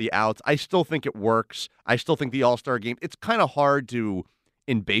opposed to the outs. I still think it works. I still think the All-Star game, it's kind of hard to,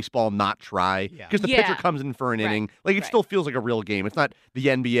 in baseball, not try. Because the pitcher comes in for an inning. Like, it still feels like a real game. It's not the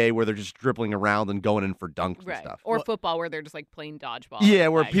NBA where they're just dribbling around and going in for dunks and stuff. Or football where they're just, like, playing dodgeball. Yeah,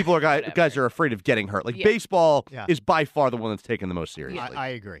 where people are guys are afraid of getting hurt. Like, baseball is by far the one that's taken the most seriously. I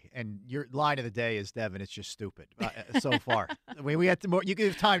agree. And your line of the day is, Devin, it's just stupid so far. I mean, we have to you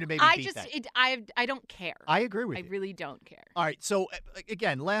give time to maybe beat that. I don't care. I agree with you. I really don't care. All right, so,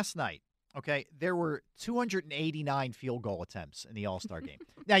 again, last night, okay, there were 289 field goal attempts in the All-Star game.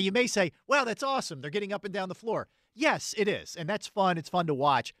 Now, you may say, well, that's awesome. They're getting up and down the floor. Yes, it is, and that's fun. It's fun to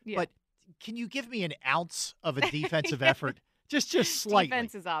watch. Yeah. But can you give me an ounce of a defensive effort? Just slightly.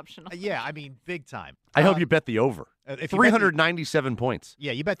 Defense is optional. Yeah, I mean, big time. I hope you bet the over. 397 points.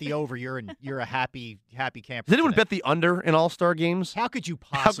 Yeah, you bet the over. You're a happy camper. Does anyone bet the under in All-Star games? How could you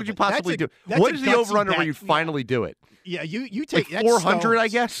possibly do it? What is the over-under where you finally do it? Yeah, you take like 400, I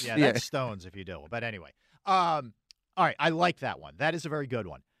guess. Yeah, that's stones if you do. But anyway, all right, I like that one. That is a very good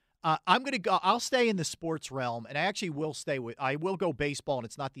one. I'm gonna go. I'll stay in the sports realm, and I actually will stay with. I will go baseball, and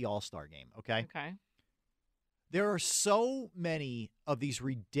it's not the All-Star game. Okay. Okay. There are so many of these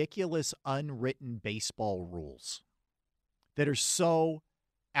ridiculous unwritten baseball rules that are so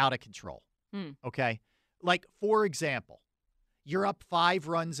out of control. Okay? Like, for example, you're up 5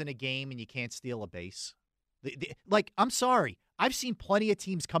 runs in a game and you can't steal a base. Like, I'm sorry. I've seen plenty of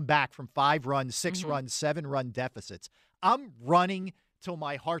teams come back from 5 runs, 6 runs, 7-run deficits. I'm running till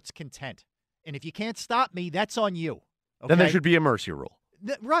my heart's content. And if you can't stop me, that's on you. Okay? Then there should be a mercy rule.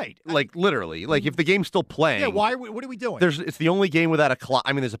 Right. Like, literally. Like, if the game's still playing. Yeah, what are we doing? It's the only game without a clock.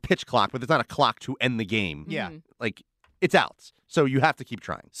 I mean, there's a pitch clock, but there's not a clock to end the game. Yeah. Like, it's outs. So you have to keep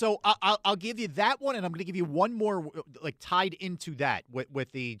trying. So I'll give you that one, and I'm going to give you one more, like, tied into that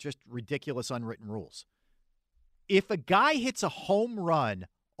with the just ridiculous unwritten rules. If a guy hits a home run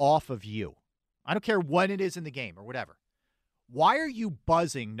off of you, I don't care when it is in the game or whatever, why are you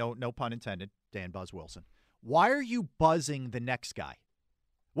buzzing, no pun intended, Dan Buzz Wilson, why are you buzzing the next guy?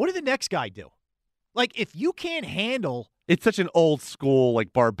 What did the next guy do? Like, if you can't handle... It's such an old school,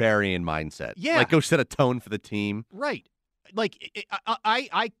 like, barbarian mindset. Yeah. Like, go set a tone for the team. Right. Like,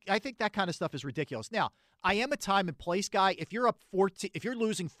 I think that kind of stuff is ridiculous. Now, I am a time and place guy. If you're up 14, if you're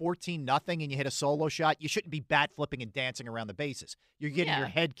losing 14-0 and you hit a solo shot, you shouldn't be bat flipping and dancing around the bases. You're getting your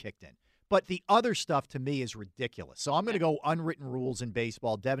head kicked in. But the other stuff, to me, is ridiculous. So I'm going to go unwritten rules in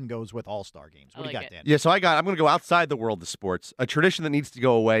baseball. Devin goes with all-star games. What do you got, Dan? Yeah, so I'm going to go outside the world of sports. A tradition that needs to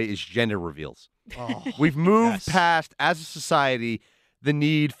go away is gender reveals. Oh, We've moved past, as a society, the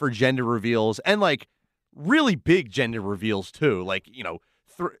need for gender reveals and, like, really big gender reveals, too. Like, you know,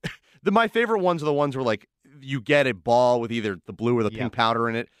 my favorite ones are the ones where, like, you get a ball with either the blue or the pink powder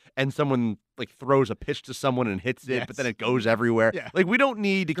in it, and someone like throws a pitch to someone and hits it, but then it goes everywhere. Yeah. Like, we don't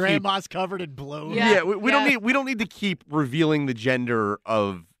need to Grandma's covered in blue. We don't need to keep revealing the gender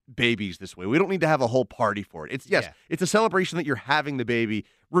of babies this way. We don't need to have a whole party for it. It's a celebration that you're having the baby.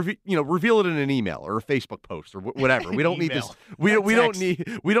 Reveal it in an email or a Facebook post or whatever. We don't need this. We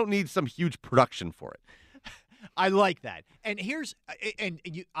don't need some huge production for it. I like that. And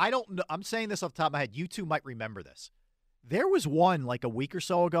I'm saying this off the top of my head. You two might remember this. There was one like a week or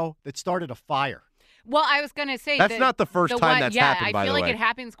so ago that started a fire. Well, I was going to say that's not the first time that's happened, by the way. I feel like it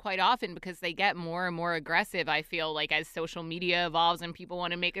happens quite often because they get more and more aggressive. I feel like as social media evolves and people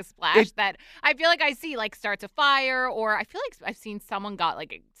want to make a splash, that I feel like I see like starts a fire, or I feel like I've seen someone got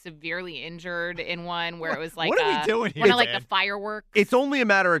like severely injured in one where it was like what are we doing here, one of like the fireworks. It's only a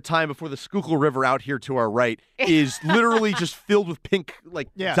matter of time before the Schuylkill River out here to our right is literally just filled with pink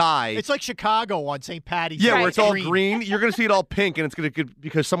dye. It's like Chicago on St. Patty's. Yeah, where it's all green. You're going to see it all pink, and it's going to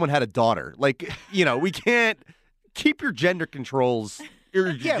because someone had a daughter. Like, you know, we can't keep your gender controls.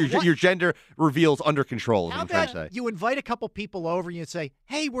 Your gender reveals under control. How about you invite a couple people over and you say,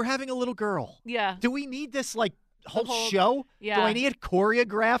 "Hey, we're having a little girl. Yeah. Do we need this like whole show? Yeah. Do I need it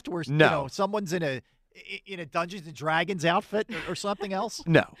choreographed where someone's in a Dungeons and Dragons outfit or something else?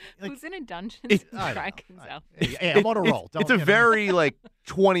 No. Like, who's in a Dungeons and Dragons outfit? Yeah, I'm on a roll. It's a very like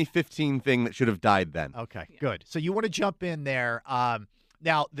 2015 thing that should have died then. Okay, good. So you want to jump in there.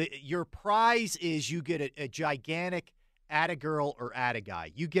 Now, your prize is you get a gigantic atta girl or atta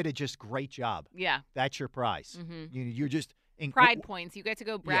guy. You get a just great job. Yeah. That's your prize. Mm-hmm. You're just pride points. You get to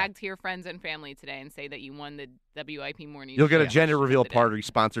go brag to your friends and family today and say that you won the WIP morning. You'll get a gender reveal party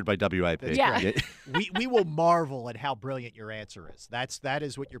sponsored by WIP. Yeah. we will marvel at how brilliant your answer is. That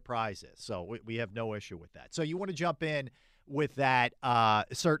is what your prize is. So we have no issue with that. So you want to jump in with that,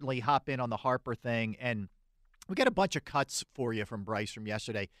 certainly hop in on the Harper thing. And we got a bunch of cuts for you from Bryce from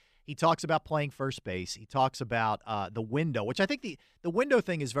yesterday. He talks about playing first base. He talks about the window, which I think the window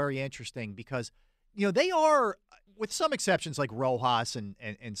thing is very interesting because, they are, with some exceptions like Rojas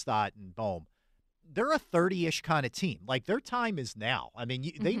and Stott and Bohm, they're a 30-ish kind of team. Like, their time is now. I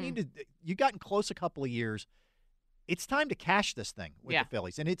mean, they need to – you gotten close a couple of years. It's time to cash this thing with the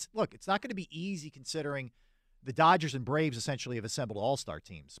Phillies. And it's not going to be easy considering the Dodgers and Braves essentially have assembled all-star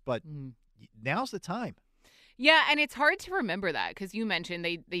teams. But now's the time. Yeah, and it's hard to remember that because you mentioned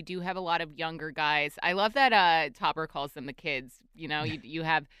they do have a lot of younger guys. I love that Topper calls them the kids. You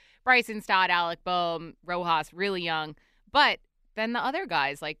have Bryson Stott, Alec Bohm, Rojas, really young. But then the other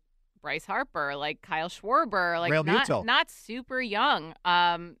guys like Bryce Harper, like Kyle Schwarber, like not super young.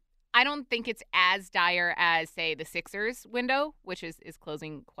 I don't think it's as dire as, say, the Sixers window, which is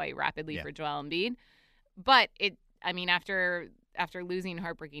closing quite rapidly for Joel Embiid. But after losing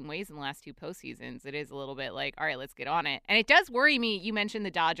heartbreaking ways in the last two postseasons, it is a little bit like, all right, let's get on it. And it does worry me. You mentioned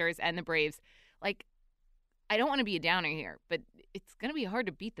the Dodgers and the Braves. Like, I don't want to be a downer here, but it's going to be hard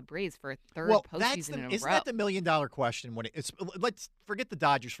to beat the Braves for a third postseason in a row. Isn't that the million-dollar question? Let's forget the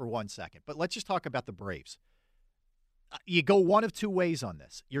Dodgers for 1 second, but let's just talk about the Braves. You go one of two ways on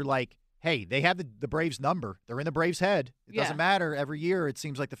this. You're like, hey, they have the Braves number. They're in the Braves' head. It doesn't matter. Every year it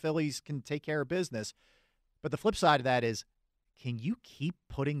seems like the Phillies can take care of business. But the flip side of that is, can you keep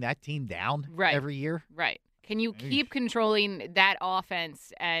putting that team down every year? Right. Can you keep controlling that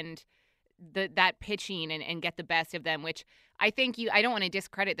offense and that pitching and get the best of them, which I think I don't want to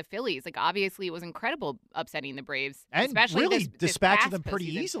discredit the Phillies. Like, obviously, it was incredible upsetting the Braves. And especially really dispatching them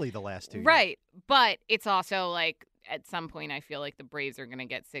pretty postseason. Easily the last 2 years. Right. But it's also like, at some point, I feel like the Braves are going to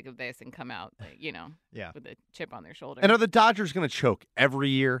get sick of this and come out, with a chip on their shoulder. And are the Dodgers going to choke every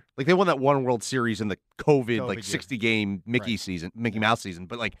year? Like, they won that one World Series in the COVID 60-game Mickey Mouse season.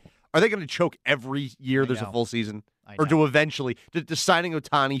 But, like, are they going to choke every year there's a full season? Or do eventually – does signing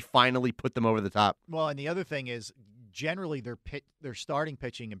Ohtani finally put them over the top? Well, and the other thing is, generally their starting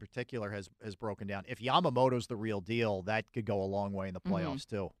pitching in particular has broken down. If Yamamoto's the real deal, that could go a long way in the playoffs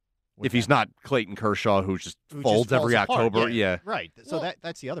too. If he's not Clayton Kershaw, who folds every October, right. So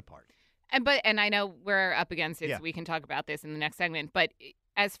that's the other part. And I know we're up against it, so we can talk about this in the next segment. But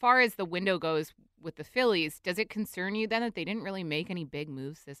as far as the window goes with the Phillies, does it concern you then that they didn't really make any big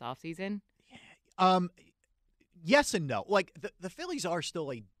moves this offseason? Yes and no. Like, the Phillies are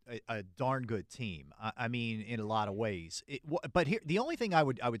still a darn good team. I mean, in a lot of ways. But here, the only thing I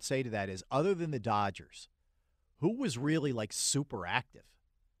would say to that is, other than the Dodgers, who was really like super active?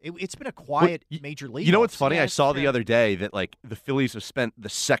 It's been a quiet major league. You know what's funny? I saw the other day that like the Phillies have spent the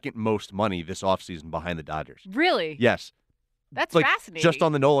second most money this offseason behind the Dodgers. Really? Yes. That's like, fascinating. Just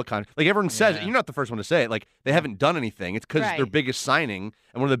on the Nola contract. Like, everyone says it. You're not the first one to say it. Like, they haven't done anything. It's because their biggest signing,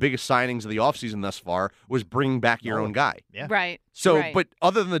 and one of the biggest signings of the offseason thus far, was bringing back your own guy. Yeah. Right. So, but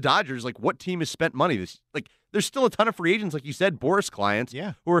other than the Dodgers, like, what team has spent money this? Like, there's still a ton of free agents, like you said, Boris clients,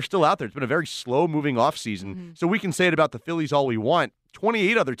 who are still out there. It's been a very slow-moving offseason. So we can say it about the Phillies all we want.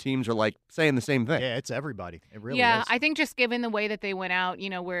 28 other teams are, like, saying the same thing. Yeah, it's everybody. It really is. Yeah, I think just given the way that they went out,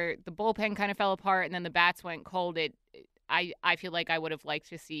 where the bullpen kind of fell apart and then the bats went cold, I feel like I would have liked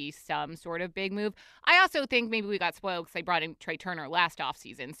to see some sort of big move. I also think maybe we got spoiled because they brought in Trey Turner last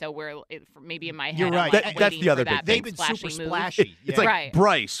offseason, so maybe in my head. You're right. Like, that's the other big thing. They've been super splashy. It's like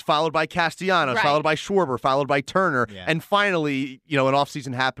Bryce, followed by Castellanos, followed by Schwarber, followed by Turner, and finally, an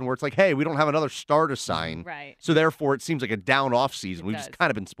offseason happened where it's like, hey, we don't have another star to sign. Right. So therefore, it seems like a down offseason. We've just kind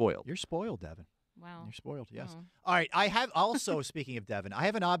of been spoiled. You're spoiled, Devin. Wow. You're spoiled, yes. All right, I have also, speaking of Devin, I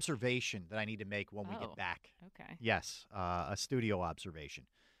have an observation that I need to make when we get back. Okay. Yes, a studio observation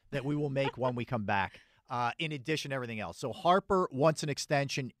that we will make when we come back, in addition to everything else. So Harper wants an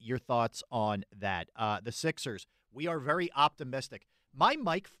extension. Your thoughts on that? The Sixers, we are very optimistic. My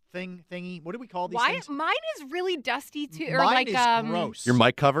mic thingy, what do we call these things? Mine is really dusty, too. Mine is gross. Your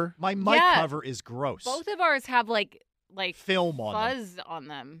mic cover? My mic cover is gross. Both of ours have, like film on fuzz on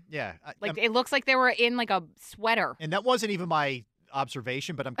them. Yeah. It looks like they were in like a sweater. And that wasn't even my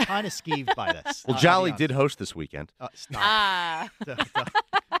observation, but I'm kind of skeeved by this. Well, Jolly did host this weekend. Stop.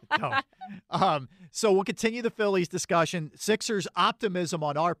 Don't. So we'll continue the Phillies discussion. Sixers optimism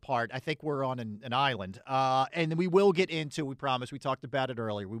on our part. I think we're on an island. And we will get into, we promise, we talked about it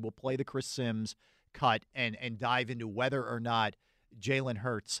earlier, we will play the Chris Sims cut and dive into whether or not Jalen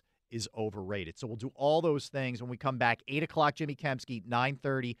Hurts is overrated. So we'll do all those things when we come back. 8 o'clock, Jimmy Kempski,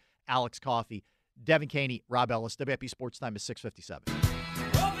 9:30, Alex Coffey, Devan Kaney, Rob Ellis. WIP Sports Time is 6:57.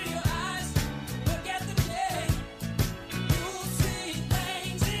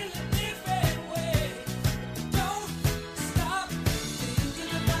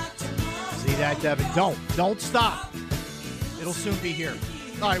 See that, Devin? Don't stop. It'll soon be here.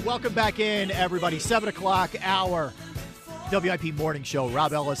 All right, welcome back in, everybody. 7 o'clock hour, WIP Morning Show.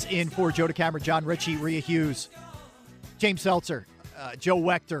 Rob Ellis in for Joe DeCamera, John Ritchie, Rhea Hughes, James Seltzer, Joe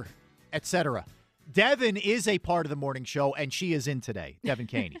Wechter, etc. Devin is a part of the morning show, and she is in today, Devan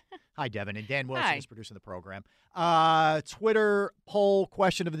Kaney. Hi, Devin. And Dan Wilson is producing the program. Twitter poll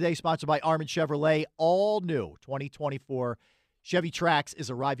question of the day sponsored by Armin Chevrolet. All new 2024 Chevy Trax is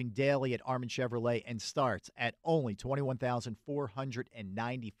arriving daily at Armin Chevrolet and starts at only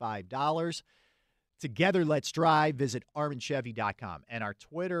 $21,495. Together, let's drive. Visit ArminChevy.com. And our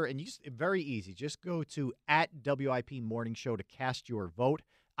Twitter, and very easy. Just go to @WIP Morning Show to cast your vote.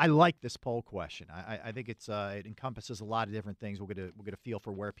 I like this poll question. I think it encompasses a lot of different things. We'll get a feel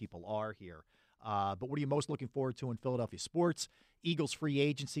for where people are here. But what are you most looking forward to in Philadelphia sports? Eagles free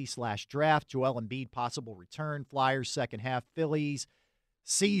agency / draft, Joel Embiid possible return, Flyers second half, Phillies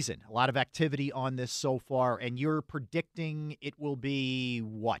season. A lot of activity on this so far, and you're predicting it will be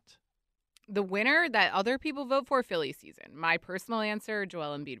what? The winner that other people vote for, Philly season. My personal answer,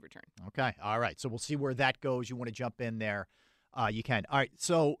 Joel Embiid return. Okay, all right. So we'll see where that goes. You want to jump in there, you can. All right,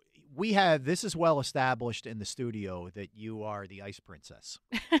 so this is well established in the studio that you are the ice princess.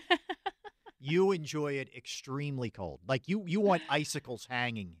 You enjoy it extremely cold. Like you want icicles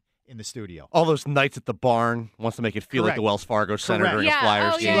hanging in the studio. All those nights at the barn wants to make it feel like the Wells Fargo Center during a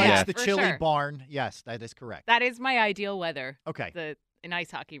Flyers game. Yeah, the chilly barn. Yes, that is correct. That is my ideal weather. Okay. An ice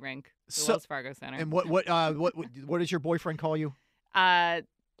hockey rink, the Wells Fargo Center. And what does your boyfriend call you?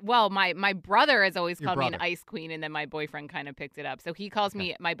 Well, my brother has always called me an ice queen, and then my boyfriend kind of picked it up. So he calls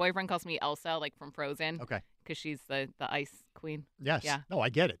me, my boyfriend calls me Elsa, like from Frozen. Okay. Because she's the ice queen. Yes. Yeah. No, I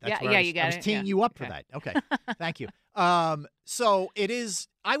get it. That's you get it. I was teeing you up for that. Okay. Thank you. So it is,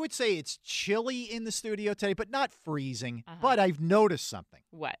 I would say it's chilly in the studio today, but not freezing. But I've noticed something.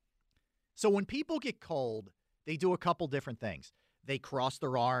 What? So when people get cold, they do a couple different things. They cross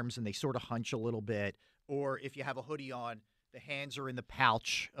their arms and they sort of hunch a little bit. Or if you have a hoodie on, the hands are in the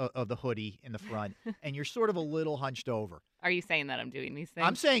pouch of the hoodie in the front, and you're sort of a little hunched over. Are you saying that I'm doing these things?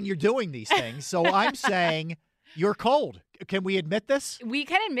 I'm saying you're doing these things, so I'm saying you're cold. Can we admit this? We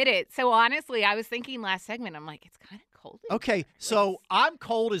can admit it. So honestly, I was thinking last segment, I'm like, it's kind of cold. Okay, so I'm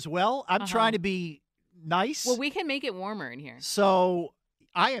cold as well. I'm trying to be nice. Well, we can make it warmer in here. So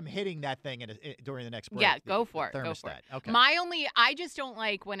I am hitting that thing during the next break. Yeah, go for it. Go for it. Okay. I just don't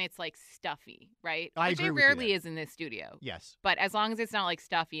like when it's like stuffy, right? I Which agree it with you rarely there. is in this studio. Yes. But as long as it's not like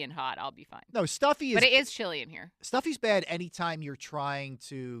stuffy and hot, I'll be fine. No, stuffy is. But it is chilly in here. Stuffy's bad anytime you're trying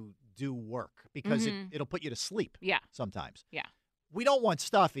to do work because it'll put you to sleep. Yeah. Sometimes. Yeah. We don't want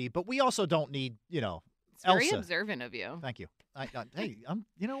stuffy, but we also don't need, It's very Elsa. observant of you. Thank you. Hey,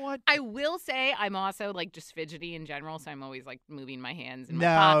 you know what? I will say I'm also like just fidgety in general, so I'm always like moving my hands in my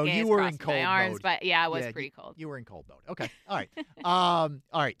pockets, you were in crossing my cold arms, mode. but yeah, it was pretty cold. You were in cold mode. Okay. All right. All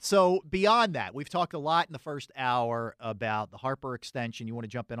right. So beyond that, we've talked a lot in the first hour about the Harper extension. You want to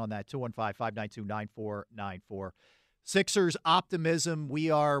jump in on that? 215-592-9494. Sixers optimism.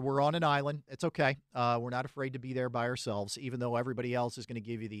 We're on an island. It's okay. We're not afraid to be there by ourselves, even though everybody else is going to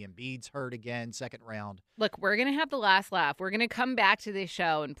give you the Embiid's hurt again, second round. Look, we're going to have the last laugh. We're going to come back to this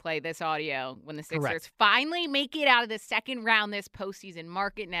show and play this audio when the Sixers finally make it out of the second round this postseason.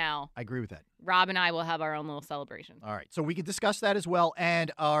 Mark it now. I agree with that. Rob and I will have our own little celebration. All right. So we can discuss that as well. And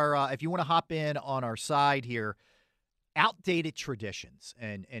our if you want to hop in on our side here, outdated traditions.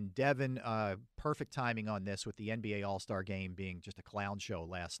 And Devin, perfect timing on this with the NBA All-Star Game being just a clown show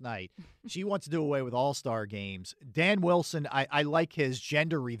last night. She wants to do away with All-Star Games. Dan Wilson, I like his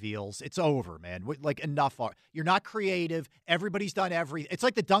gender reveals. It's over, man. Like, enough. You're not creative. Everybody's done It's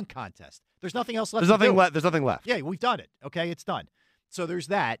like the dunk contest. There's nothing else left. There's nothing left. Yeah, we've done it. Okay, it's done. So there's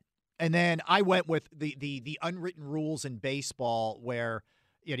that. And then I went with the unwritten rules in baseball where –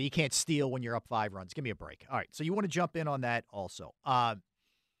 you can't steal when you're up 5 runs. Give me a break. All right, so you want to jump in on that also.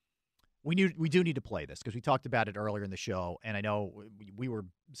 We do need to play this because we talked about it earlier in the show, and I know we were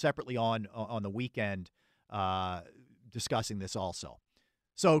separately on the weekend discussing this also.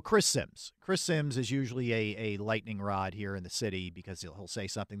 So Chris Sims is usually a lightning rod here in the city because he'll say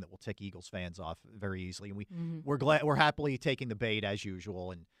something that will tick Eagles fans off very easily, and we're happily taking the bait as usual.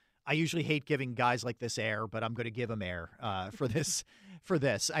 And I usually hate giving guys like this air, but I'm going to give him air for this.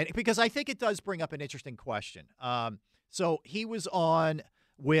 Because I think it does bring up an interesting question. So he was on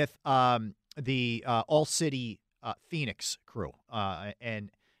with the All-City Phoenix crew,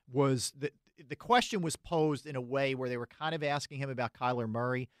 and was the question was posed in a way where they were kind of asking him about Kyler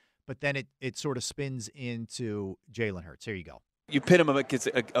Murray, but then it sort of spins into Jalen Hurts. Here you go. you pit him against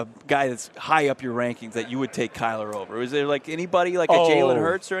a guy that's high up your rankings that you would take Kyler over? Is there like anybody like a Jalen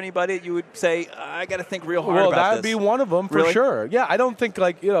Hurts or anybody that you would say, I got to think real hard about this? Well, that would be one of them for sure. Yeah, I don't think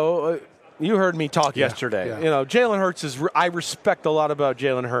you heard me talk yesterday. Yeah. Jalen Hurts I respect a lot about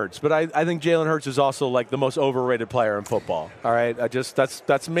Jalen Hurts, but I think Jalen Hurts is also like the most overrated player in football. All right,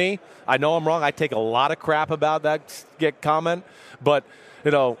 that's me. I know I'm wrong. I take a lot of crap about that comment, but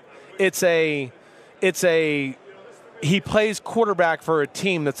he plays quarterback for a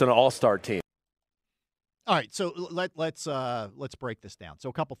team that's an all-star team. All right, so let's break this down. So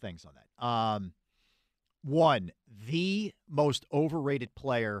a couple things on that. One, the most overrated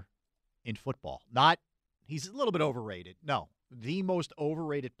player in football. Not he's a little bit overrated. No, the most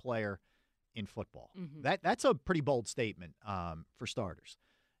overrated player in football. Mm-hmm. That's a pretty bold statement for starters.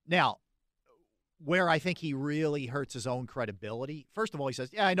 Now, where I think he really hurts his own credibility, first of all, he says,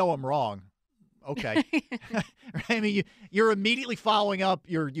 yeah, I know I'm wrong. Okay. I mean, you're immediately following up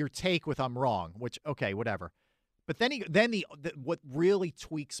your take with I'm wrong, which, okay, whatever. But then what really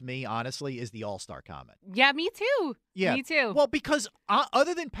tweaks me, honestly, is the all-star comment. Yeah, me too. Yeah. Me too. Well, because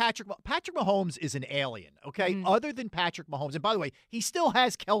other than Patrick Mahomes is an alien, okay? Mm-hmm. Other than Patrick Mahomes, and by the way, he still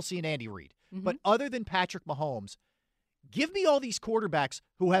has Kelsey and Andy Reid. Mm-hmm. But other than Patrick Mahomes, give me all these quarterbacks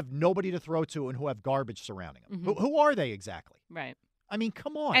who have nobody to throw to and who have garbage surrounding them. Mm-hmm. Who are they exactly? Right. I mean,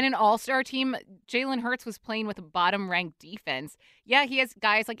 come on. And an all-star team, Jalen Hurts was playing with a bottom-ranked defense. Yeah, he has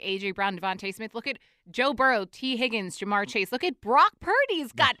guys like A.J. Brown, Devontae Smith. Look at Joe Burrow, T. Higgins, Jamar Chase. Look at Brock Purdy.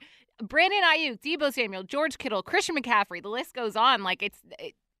 He's got Brandon Ayuk, Deebo Samuel, George Kittle, Christian McCaffrey. The list goes on. Like,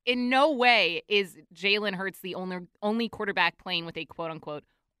 in no way is Jalen Hurts the only quarterback playing with a quote-unquote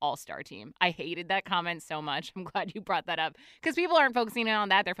all-star team. I hated that comment so much. I'm glad you brought that up because people aren't focusing on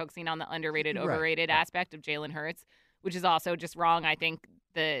that. They're focusing on the underrated, overrated aspect of Jalen Hurts, which is also just wrong. I think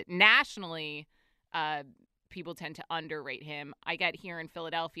nationally, people tend to underrate him. I get here in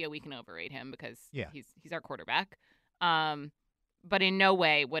Philadelphia, we can overrate him because he's our quarterback. But in no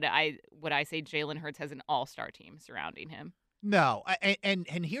way would I say Jalen Hurts has an all-star team surrounding him. No, and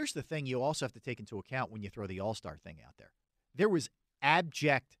here's the thing you also have to take into account when you throw the all-star thing out there. There was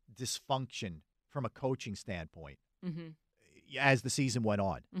abject dysfunction from a coaching standpoint as the season went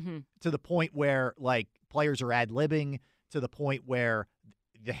on, to the point where, like, players are ad-libbing, to the point where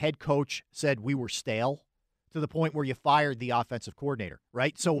the head coach said we were stale, to the point where you fired the offensive coordinator,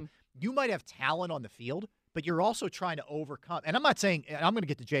 right? So you might have talent on the field, but you're also trying to overcome. And I'm not saying – I'm going to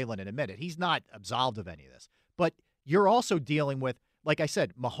get to Jalen in a minute. He's not absolved of any of this. But you're also dealing with – like I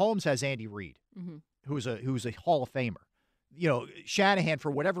said, Mahomes has Andy Reid, who's a Hall of Famer. You know, Shanahan,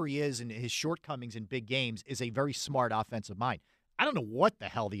 for whatever he is and his shortcomings in big games, is a very smart offensive mind. I don't know what the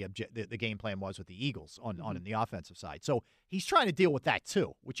hell the game plan was with the Eagles on the offensive side. So he's trying to deal with that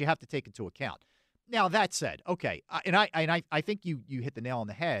too, which you have to take into account. Now, that said, okay, and I think you hit the nail on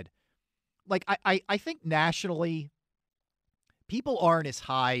the head. Like, I think nationally, people aren't as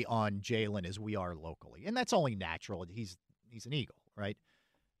high on Jalen as we are locally, and that's only natural. He's an Eagle, right?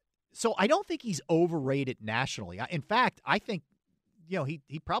 So I don't think he's overrated nationally. In fact, I think,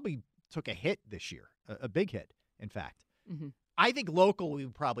 he probably took a hit this year, a big hit, in fact. Mm-hmm. I think locally we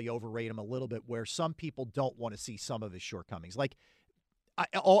would probably overrate him a little bit, where some people don't want to see some of his shortcomings. Like,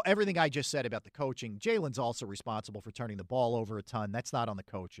 everything I just said about the coaching, Jalen's also responsible for turning the ball over a ton. That's not on the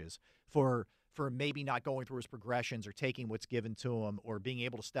coaches. For maybe not going through his progressions or taking what's given to him, or being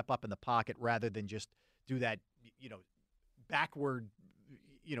able to step up in the pocket rather than just do that, backward,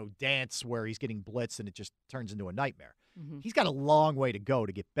 dance where he's getting blitzed and it just turns into a nightmare. Mm-hmm. He's got a long way to go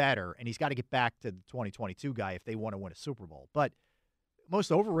to get better, and he's got to get back to the 2022 guy if they want to win a Super Bowl. But most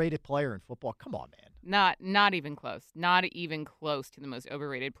overrated player in football, come on, man. Not even close. Not even close to the most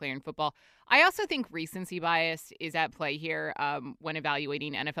overrated player in football. I also think recency bias is at play here when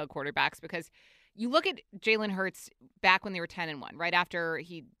evaluating NFL quarterbacks, because you look at Jalen Hurts back when they were 10-1, right after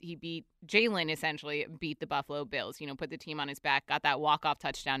he beat Jalen, essentially beat the Buffalo Bills, put the team on his back, got that walk-off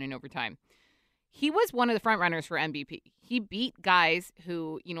touchdown in overtime. He was one of the front runners for MVP. He beat guys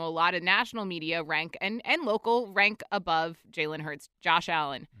who, a lot of national media rank and local rank above Jalen Hurts. Josh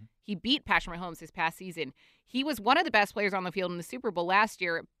Allen. Mm-hmm. He beat Patrick Mahomes this past season. He was one of the best players on the field in the Super Bowl last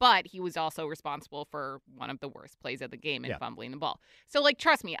year, but he was also responsible for one of the worst plays of the game in fumbling the ball. So,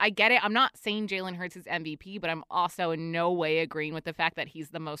 trust me, I get it. I'm not saying Jalen Hurts is MVP, but I'm also in no way agreeing with the fact that he's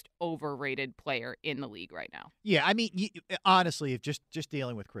the most overrated player in the league right now. Yeah, I mean, honestly, if just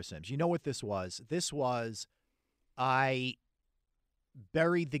dealing with Chris Sims, you know what this was? This was, I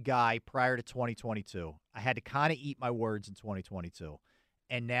buried the guy prior to 2022. I had to kind of eat my words in 2022.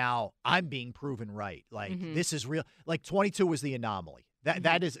 And now I'm being proven right. This is real. 22 was the anomaly.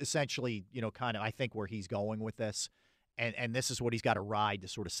 That is essentially, kind of, I think, where he's going with this. and this is what he's got to ride to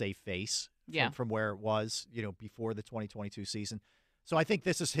sort of save face from where it was, before the 2022 season. So I think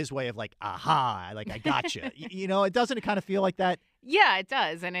this is his way of like, aha, like I got you. It doesn't kind of feel like that? Yeah, it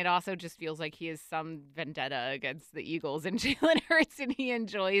does. And it also just feels like he has some vendetta against the Eagles and Jalen Hurts, and he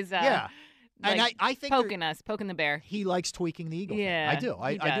enjoys and I think poking the bear. He likes tweaking the Eagle. Yeah, I do.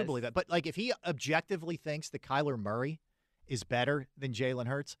 I do believe that. But like if he objectively thinks that Kyler Murray is better than Jalen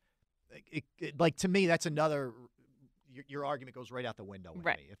Hurts, like to me that's another your argument goes right out the window with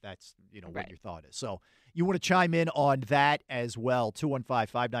me, if that's what your thought is. So you want to chime in on that as well.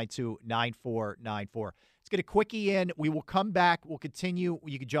 215-592-9494. Let's get a quickie in. We will come back. We'll continue.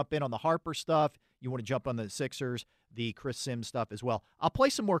 You can jump in on the Harper stuff. You want to jump on the Sixers, the Chris Sims stuff as well. I'll play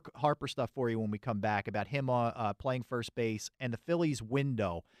some more Harper stuff for you when we come back about him playing first base and the Phillies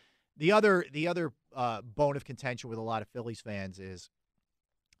window. The other bone of contention with a lot of Phillies fans is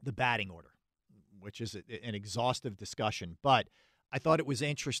the batting order, which is an exhaustive discussion. But I thought it was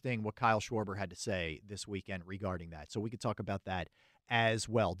interesting what Kyle Schwarber had to say this weekend regarding that. So we could talk about that as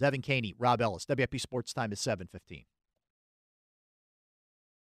well. Devan Kaney, Rob Ellis, WIP Sports Time is 7:15.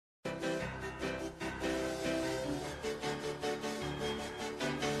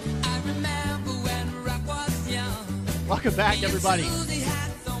 Welcome back, everybody.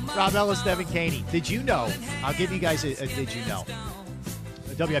 Rob Ellis, Devan Kaney. Did you know? I'll give you guys a did you know?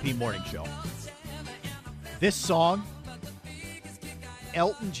 The WIP Morning Show. This song,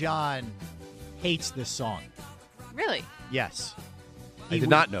 Elton John hates this song. Really? Yes. I did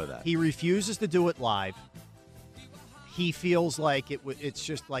not know that. He refuses to do it live. He feels like it's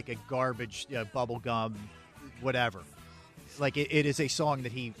just like a garbage bubble gum, whatever. Like it is a song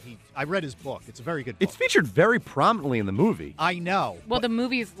that I read his book. It's a very good book. It's featured very prominently in the movie. I know. Well, the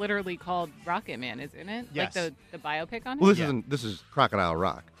movie is literally called Rocket Man, isn't it? Yes. Like the biopic on it? Well, this is Crocodile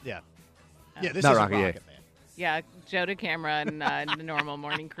Rock. Yeah. Yeah, this Not is Rocket Rocket Man. Yeah, Joe DeCamera and the normal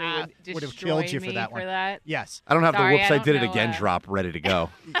morning crew would have killed you for that one. That. Yes. I don't have Sorry, the whoops I did it again drop ready to go.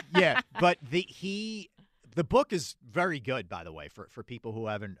 Yeah, but the book is very good, by the way, for people who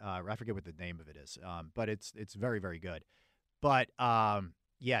haven't. I forget what the name of it is, but it's very, very good. But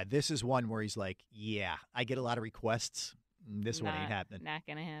this is one where he's like, I get a lot of requests. This one ain't happening. Not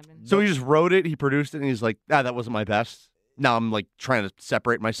gonna happen. So he just wrote it, he produced it, and he's like, that wasn't my best. Now I'm like trying to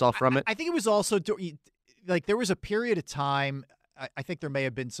separate myself from it. I think it was also like there was a period of time. I think there may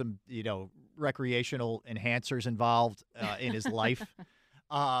have been some recreational enhancers involved in his life,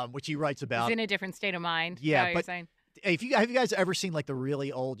 which he writes about. He's in a different state of mind. Yeah, but saying. Have you guys ever seen like the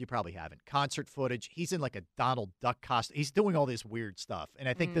really old? You probably haven't. Concert footage. He's in like a Donald Duck costume. He's doing all this weird stuff, and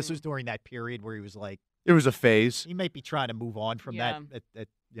I think this was during that period where he was like, it was a phase. He might be trying to move on from that at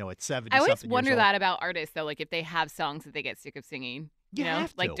 70. I always wonder that about artists though, like if they have songs that they get sick of singing. You know,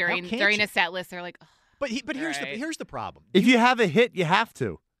 have to. Like during a set list, they're like, oh, but here's the problem. If you have a hit, you have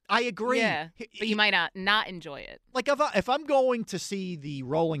to. I agree. Yeah, but you might not enjoy it. Like if I'm going to see the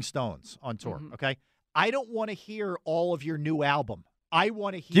Rolling Stones on tour, okay, I don't want to hear all of your new album. I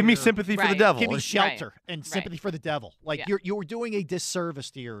want to hear. Give me Sympathy for the Devil. Give me Shelter and Sympathy for the Devil. Like you're doing a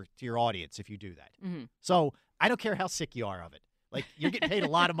disservice to your audience if you do that. Mm-hmm. So I don't care how sick you are of it. Like you're getting paid a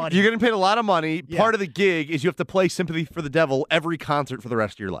lot of money. You're getting paid a lot of money. Yeah. Part of the gig is you have to play Sympathy for the Devil every concert for the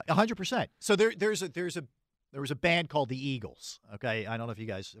rest of your life. 100%. So there's a band called the Eagles. Okay, I don't know if you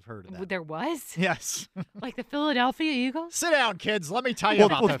guys have heard of that. There was? Yes. Like the Philadelphia Eagles? Sit down, kids. Let me tell you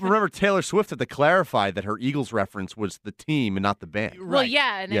about that. Remember, Taylor Swift had to clarify that her Eagles reference was the team and not the band. Right. Well,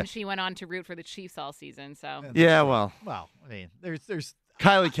 yeah, and then she went on to root for the Chiefs all season. So yeah, well, I mean, there's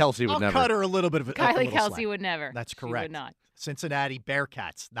Kylie Kelsey would never. I'll cut her a little bit of it. Kylie Kelsey would never. That's correct. She would not. Cincinnati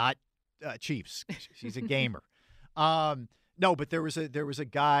Bearcats, not Chiefs. She's a gamer. No, but there was a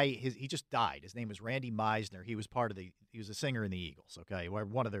guy. He just died. His name was Randy Meisner. He was he was a singer in the Eagles. Okay,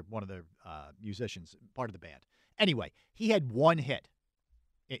 one of their musicians, part of the band. Anyway, he had one hit.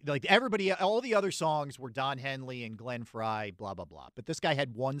 Like everybody, all the other songs were Don Henley and Glenn Frey, blah blah blah. But this guy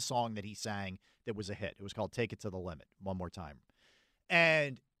had one song that he sang that was a hit. It was called "Take It to the Limit." One more time,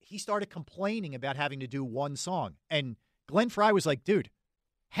 and he started complaining about having to do one song. And Glenn Frey was like, "Dude,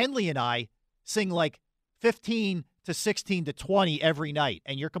 Henley and I sing like 15 to 16 to 20 every night,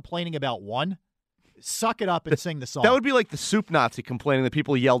 and you're complaining about one? Suck it up and sing the song." That would be like the soup Nazi complaining that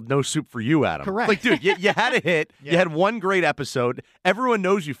people yelled "no soup for you" at him. Correct. Like, dude, you had a hit. Yeah. You had one great episode. Everyone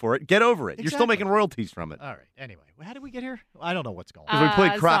knows you for it. Get over it. Exactly. You're still making royalties from it. All right. Anyway, how did we get here? I don't know what's going on. Because we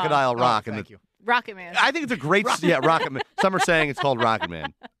played Crocodile Rock. Thank you. Rocket Man. I think it's a great Rocket Man. Some are saying it's called Rocket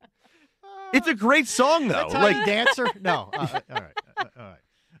Man. It's a great song, though. Like Dancer? No. All right. Is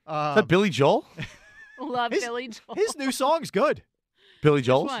that Billy Joel? Love Billy Joel. His new song's good. Billy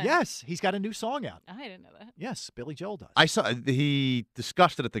Joel's? Yes, he's got a new song out. I didn't know that. Yes, Billy Joel does. I saw he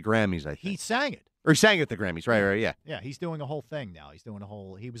discussed it at the Grammys, I think. He sang it. Or he sang it at the Grammys, right, yeah. Yeah, he's doing a whole thing now.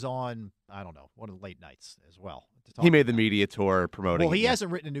 He was on, I don't know, one of the late nights as well. He made the media tour promoting. Well, he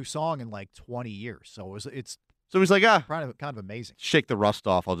hasn't written a new song in like 20 years, so it's so he's like, kind of amazing. Shake the rust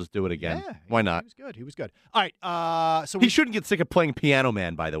off. I'll just do it again. Yeah, why not? He was good. All right, so he shouldn't get sick of playing Piano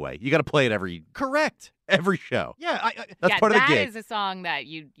Man. By the way, you got to play it every show. Yeah, that's part of the gig. That is a song that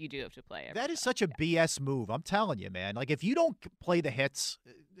you do have to play. That is such a BS move. I'm telling you, man. Like if you don't play the hits,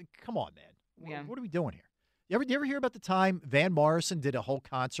 come on, man. Yeah. What are we doing here? You ever hear about the time Van Morrison did a whole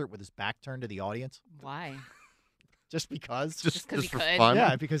concert with his back turned to the audience? Why? Just because? Just because he for could? fun?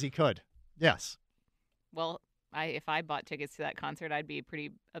 Yeah, because he could. Yes. Well, if I bought tickets to that concert, I'd be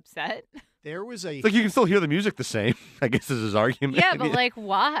pretty upset. There was a... It's like you can still hear the music the same, I guess is his argument. Yeah, but like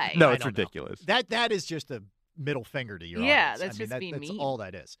why? No, it's ridiculous. That is just a middle finger to your yeah, audience. that's just being that's mean. all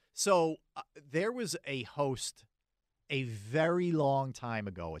that is. So there was a host a very long time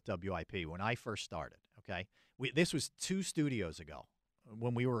ago at WIP when I first started, okay? This was 2 studios ago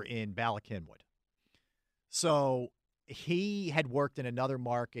when we were in Ballackinwood. So he had worked in another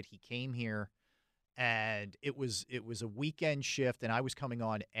market. He came here, and it was a weekend shift, and I was coming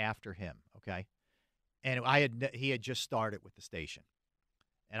on after him, okay? And he had just started with the station.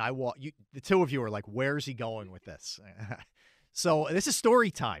 And the two of you are like, where's he going with this? So this is story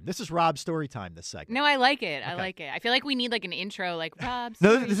time. This is Rob's story time, this segment. No, I like it. Okay. I like it. I feel like we need like an intro, like Rob's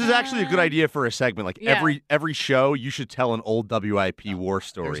No, story this is actually a good time. idea for a segment. Like every show, you should tell an old WIP war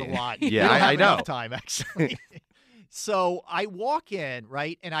story. There's a lot. Yeah, I know. Enough time actually. So I walk in,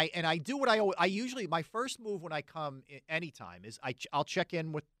 right, and I do what I usually, my first move when I come anytime is I'll check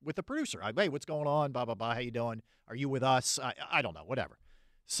in with the producer. Hey, what's going on? Blah blah blah. How you doing? Are you with us? I don't know, whatever.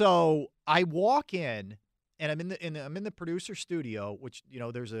 So I walk in, and I'm in the producer studio, which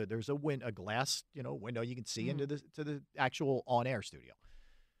there's a glass window you can see into the actual on air studio.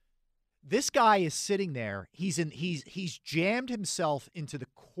 This guy is sitting there. He's jammed himself into the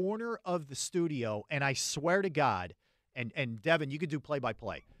corner of the studio, and I swear to God, and Devin, you could do play by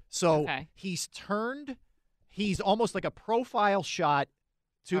play. So he's almost like a profile shot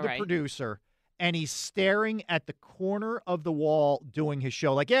to the producer. And he's staring at the corner of the wall doing his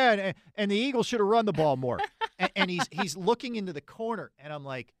show. Like, yeah, and the Eagles should have run the ball more. and he's looking into the corner. And I'm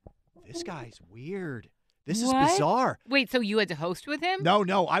like, this guy's weird. This is bizarre. Wait, so you had to host with him?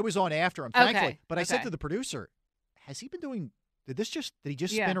 No, I was on after him, thankfully. Okay. But I said to the producer, has he been doing – did he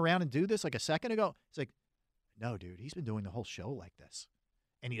just spin around and do this like a second ago? He's like, no, dude, he's been doing the whole show like this.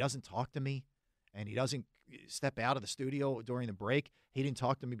 And he doesn't talk to me. And he doesn't step out of the studio during the break. He didn't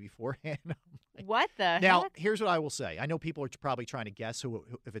talk to me beforehand. What the Now, heck? here's what I will say. I know people are probably trying to guess who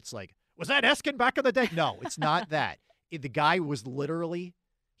if it's like, was that Eskin back in the day? No, it's not that. The guy was literally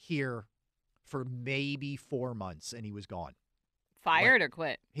here for maybe 4 months, and he was gone. Fired or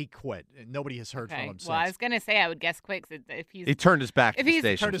quit? He quit. Nobody has heard from him since. Well, I was going to say I would guess quit if he's... He turned his back to the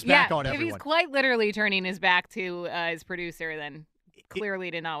station. Turned his back on if everyone. he's quite literally turning his back to his producer, then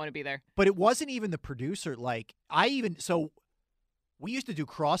clearly did not want to be there. But it wasn't even the producer. Like, so we used to do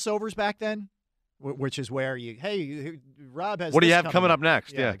crossovers back then, which is where Rob has what do you this have coming up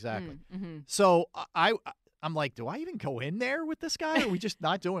next? Yeah, exactly. Mm-hmm. So I'm like, do I even go in there with this guy? Or are we just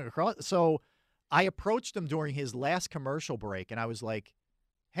not doing a cross? So I approached him during his last commercial break, and I was like,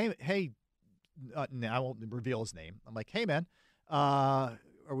 hey, I won't reveal his name. I'm like, hey, man, do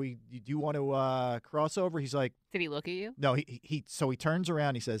you want to cross over? He's like, did he look at you? No, so he turns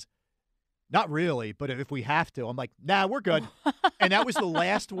around, he says, not really, but if we have to. I'm like, nah, we're good. And that was the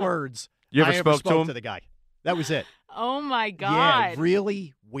last words you ever I spoke to him? To the guy. That was it. Oh, my God. Yeah,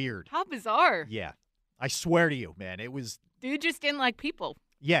 really weird. How bizarre. Yeah. I swear to you, man, it was. Dude just didn't like people.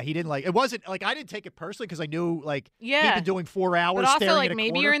 Yeah, he didn't like it. Wasn't like I didn't take it personally because I knew he'd Yeah. been doing 4 hours. But also, staring like, at a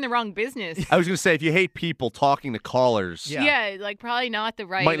maybe corner. you're in the wrong business. I was going to say, if you hate people talking to callers, Yeah, like probably not the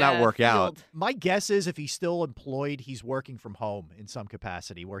right might not work out. field. My guess is if he's still employed, he's working from home in some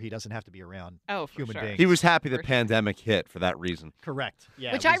capacity where he doesn't have to be around human beings. He was happy the pandemic hit for that reason. Correct.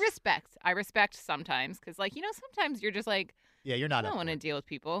 Yeah, Which I respect. I respect sometimes because, like, sometimes you're just like, yeah, you're not. I don't want to deal with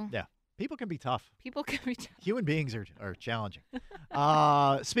people. Yeah. People can be tough. People can be tough. Human beings are challenging.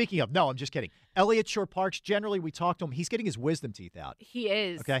 Speaking of, no, I'm just kidding. Elliott Shore Parks, generally we talk to him. He's getting his wisdom teeth out. He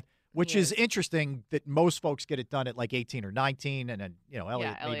is. Okay. Which is interesting that most folks get it done at like 18 or 19, and then,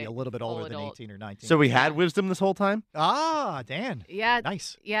 Elliot maybe a little bit older than 18 or 19. So we had wisdom this whole time? Ah, Dan. Yeah.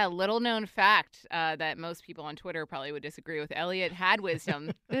 Nice. Yeah, little known fact that most people on Twitter probably would disagree with. Elliot had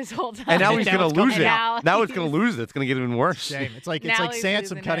wisdom this whole time. And now he's going to lose it. Now it's going to lose it. It's going to get even worse. Shame. It's like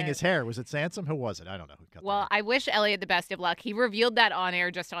Sansom cutting his hair. Was it Sansom? Who was it? I don't know who cut Well, I wish Elliot the best of luck. He revealed that on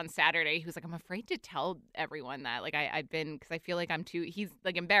air just on Saturday. He was like, I'm afraid to tell everyone that. Like, I've been, because I feel like he's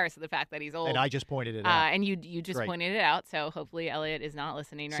like embarrassed of the fact that he's old. And I just pointed it out. And you just pointed it out. So hopefully Elliot is not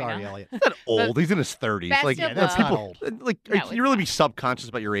listening right now. Sorry, Elliot. He's not old. He's in his 30s. Like, that's not old. Like, can you really be subconscious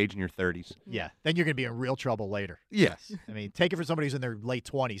about your age in your 30s? Yeah. Then you're going to be in real trouble later. Yes. I mean, take it for somebody who's in their late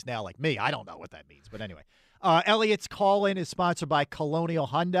 20s now, like me. I don't know what that means. But anyway. Elliot's call-in is sponsored by Colonial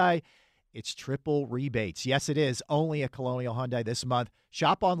Hyundai. It's triple rebates. Yes, it is. Only at Colonial Hyundai this month.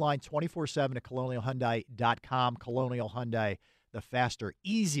 Shop online 24/7 at colonialhyundai.com. Colonial Hyundai, the faster,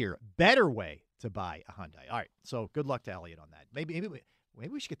 easier, better way to buy a Hyundai. All right, so good luck to Elliot on that. Maybe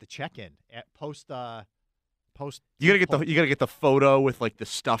we should get the check-in at post. You gotta get the photo with like the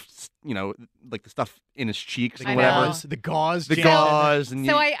stuff, like the stuff in his cheeks, or whatever. The gauze, and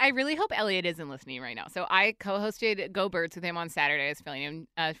I really hope Elliot isn't listening right now. So I co-hosted Go Birds with him on Saturday. I was filling him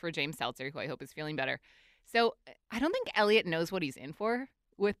for James Seltzer, who I hope is feeling better. So I don't think Elliot knows what he's in for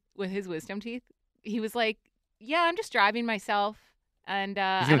with his wisdom teeth. He was like, "Yeah, I'm just driving myself." And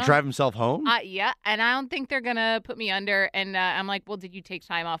he's gonna drive himself home. Yeah, and I don't think they're gonna put me under. And I'm like, "Well, did you take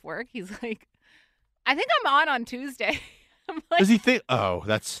time off work?" He's like, I think I'm on Tuesday. I'm like, does he think? Oh,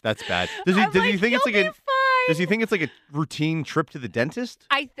 that's bad. Does he think it's like a? Does he think it's like a routine trip to the dentist?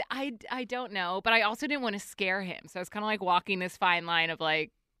 I don't know, but I also didn't want to scare him, so it's kind of like walking this fine line of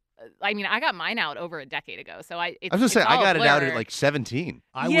like. I mean, I got mine out over a decade ago, so I was gonna say I got it out at like 17.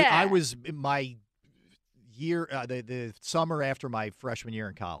 I was in my year, the summer after my freshman year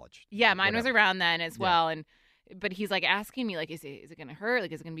in college. Yeah, mine was around then as well, But he's like asking me, like, is it going to hurt?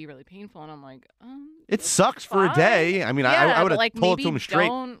 Like, is it going to be really painful? And I'm like, it sucks for a day. I mean, I would have told it to him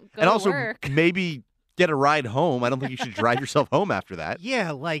straight. And also maybe get a ride home. I don't think you should drive yourself home after that.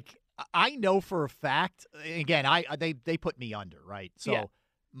 Yeah, like I know for a fact. Again, they put me under, right? So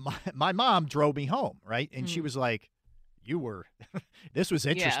my mom drove me home, right? And she was like, this was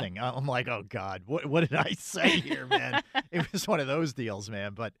interesting. Yeah. I'm like, oh God, what did I say here, man? It was one of those deals,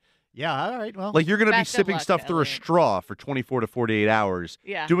 man. But yeah, all right. Well, like you're going to be sipping stuff through a straw for 24 to 48 hours.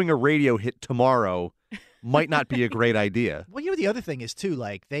 Yeah. Doing a radio hit tomorrow might not be a great idea. Well, the other thing is too,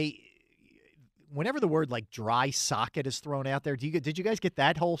 like whenever the word like dry socket is thrown out there, did you guys get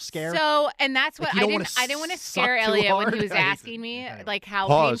that whole scare? So, and that's what like I didn't want to scare Elliot when he was asking me like how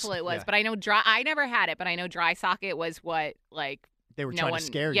painful it was. Yeah. But I know I never had it, but I know dry socket was what like they were trying to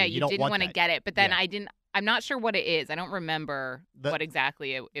scare you. Yeah, you didn't want to get it, but then I'm not sure what it is. I don't remember what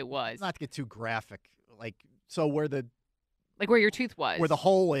exactly it was. Not to get too graphic, like so where your tooth was, where the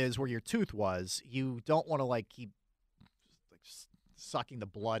hole is, where your tooth was. You don't want to like keep like sucking the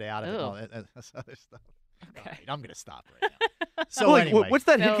blood out of it. All that other stuff. Okay, right, I'm gonna stop right now. So anyway, what's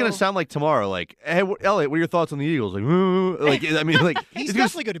that hit gonna sound like tomorrow? Like, hey, Elliot, what are your thoughts on the Eagles? Like, I mean, like he's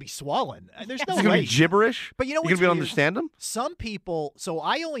definitely going to be swollen. There's no way. It's gonna be gibberish. But you know, you're gonna be able to understand him. Some people. So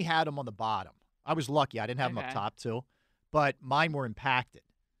I only had him on the bottom. I was lucky. I didn't have them up top, too. But mine were impacted.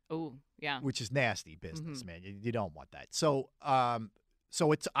 Oh, yeah. Which is nasty business, man. You don't want that. So I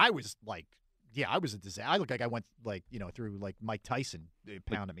was like, I was a disaster. I looked like I went, like, through, like, Mike Tyson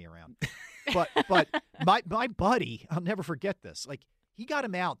pounding me around. But my buddy, I'll never forget this. Like, he got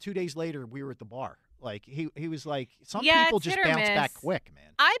him out 2 days later. We were at the bar. Like, he was like, some people just bounce back quick,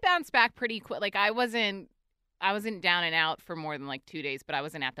 man. I bounced back pretty quick. Like, I wasn't down and out for more than like 2 days, but I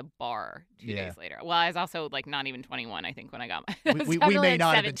wasn't at the bar 2 days later. Well, I was also like not even 21, I think, when I got mine. We may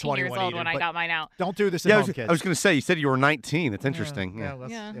not have been 21 years old when I got mine out. Don't do this at home, kids. I was going to say, you said you were 19. That's interesting.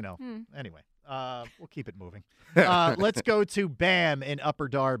 Anyway, we'll keep it moving. Let's go to Bam in Upper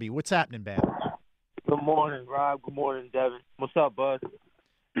Darby. What's happening, Bam? Good morning, Rob. Good morning, Devin. What's up, bud?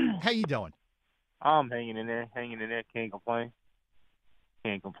 How you doing? I'm hanging in there. Can't complain.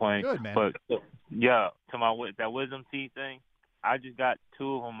 Good, man. But yeah, to that wisdom teeth thing, I just got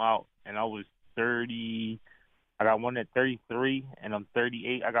 2 of them out, and I was 30. I got one at 33, and I'm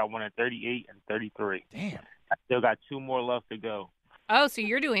 38. I got one at 38 and 33. Damn. I still got 2 more left to go. Oh, so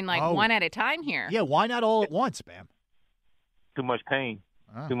you're doing like one at a time here? Yeah. Why not all at once, Bam? Too much pain.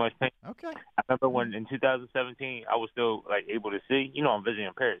 Too much pain. Okay. I remember when in 2017 I was still like able to see. I'm visually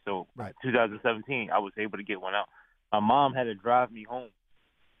impaired, so 2017 I was able to get one out. My mom had to drive me home.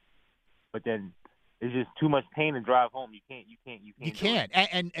 But then it's just too much pain to drive home. You can't.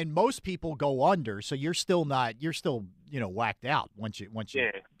 And most people go under, so you're still whacked out once you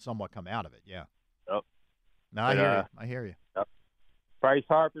somewhat come out of it. Yeah. Yep. No, I hear you. Yep. Bryce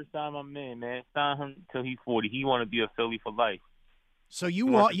Harper, sign my man. Sign him till he's 40. He want to be a Philly for life. So you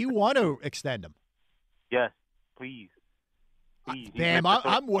want to extend him? Yes, please. Damn,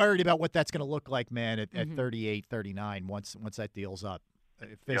 I'm worried about what that's going to look like, man, at 38, 39 once that deal's up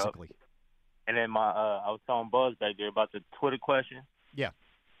physically. Yep. And then I was telling Buzz back there about the Twitter question. Yeah.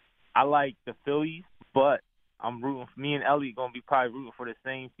 I like the Phillies, but I'm rooting for me and Elliot going to be probably rooting for the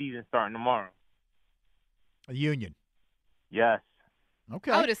same season starting tomorrow. A Union. Yes.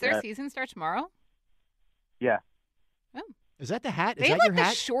 Okay. Oh, does their season start tomorrow? Yeah. Oh. Is that the hat? Is they that have your the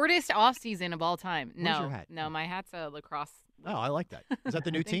hat? shortest off season of all time. Where's your hat? No, my hat's a lacrosse. Oh, I like that. Is that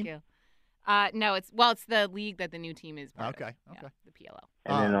the new Thank team? You. No, it's the league that the new team is part of. Okay. Yeah, the PLO.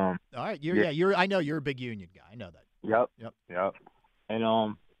 And then all right, I know you're a big Union guy. I know that. Yep.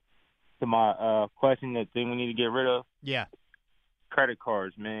 And to my question, that thing we need to get rid of. Yeah. Credit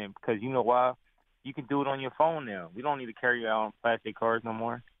cards, man, because you know why? You can do it on your phone now. We don't need to carry out plastic cards no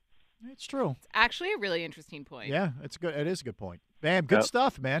more. It's true. It's actually a really interesting point. Yeah, it's good. It is a good point. Bam, good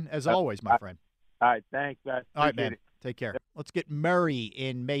stuff, man. As always, my friend. All right, thanks, guys. All right, man. Take care. Let's get Murray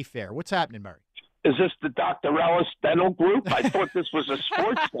in Mayfair. What's happening, Murray? Is this the Dr. Ellis Dental Group? I thought this was a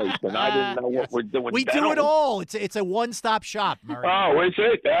sports station. I didn't know what we're doing. We do it all. It's a one-stop shop, Murray. Oh, is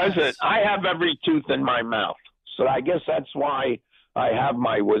it? Is it? I have every tooth in my mouth, so I guess that's why I have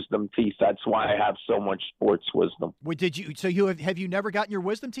my wisdom teeth. That's why I have so much sports wisdom. Wait, have you never gotten your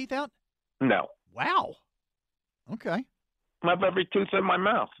wisdom teeth out? No. Wow. Okay. I have every tooth in my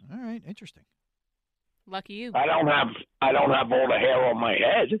mouth. All right, interesting. Lucky you. I don't have all the hair on my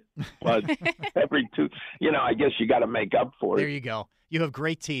head, but every tooth. I guess you got to make up for it. There you go. You have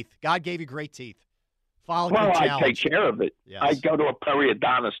great teeth. God gave you great teeth. Follow well, I take care of it. Yes. I go to a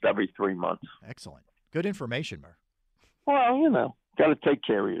periodontist every 3 months. Excellent. Good information, Mur. Well, got to take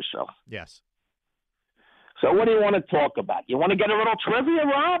care of yourself. Yes. So what do you want to talk about? You want to get a little trivia,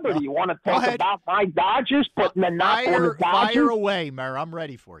 Rob, or do you want to talk about my Dodgers putting the knock on the Dodgers? Fire away, Mur. I'm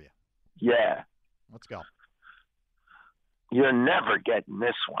ready for you. Yeah. Let's go. You're never getting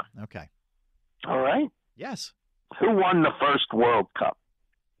this one. Okay. All right? Yes. Who won the first World Cup?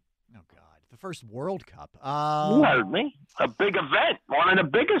 Oh, God. The first World Cup? You heard me. A big event. One of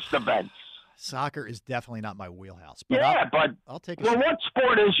the biggest events. Soccer is definitely not my wheelhouse. But but I'll take well, what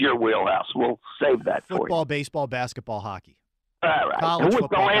sport is your wheelhouse? We'll save that for you. Football, baseball, basketball, hockey. All right. College Who was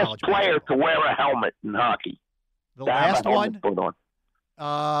football, the last player to wear a helmet in hockey? The last one? Put on.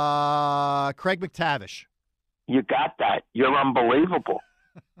 Craig McTavish. You got that. You're unbelievable.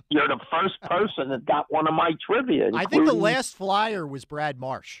 You're the first person that got one of my trivia. I think the last flyer was Brad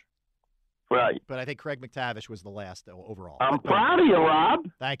Marsh. Right. But I think Craig McTavish was the last overall. I'm proud of you, Rob.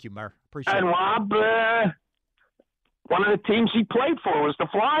 Thank you, Mur. Appreciate it. And Rob, one of the teams he played for was the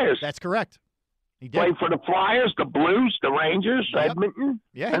Flyers. That's correct. He did. Played for the Flyers, the Blues, the Rangers, Edmonton.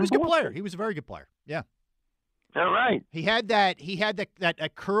 Yeah, he was a good player. He was a very good player. Yeah. All right. He had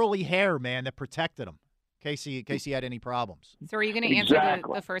that curly hair, man, that protected him in case he had any problems. So are you going to answer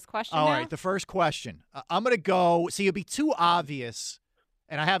the first question All now? right, the first question. I'm going to go. See, it'd be too obvious,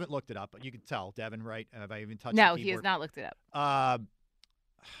 and I haven't looked it up, but you can tell, Devin, right? Have I even touched the No, keyboard? he has not looked it up.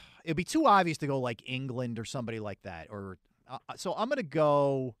 It'd be too obvious to go like England or somebody like that. So I'm going to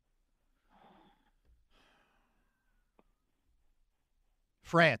go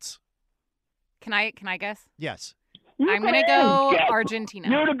France. Can I guess? Yes. I'm going to go Argentina.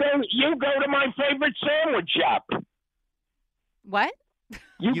 You go to my favorite sandwich shop. What?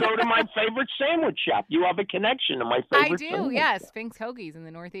 You go to my favorite sandwich shop. You have a connection to my favorite sandwich yes. shop. Sphinx Hoagies in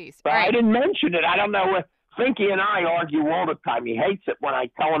the Northeast. But Right. I didn't mention it. I don't know. Finky and I argue all the time. He hates it when I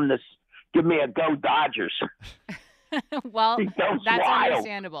tell him this. Give me a go Dodgers. Well, that's wild.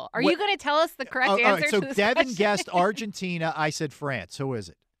 understandable. Are you going to tell us the correct answer All right, so to this Devin question? guessed Argentina. I said France. Who is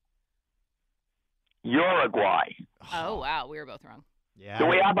it? Uruguay. Oh, wow. We were both wrong. Yeah. Do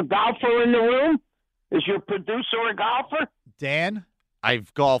we have a golfer in the room? Is your producer a golfer? Dan?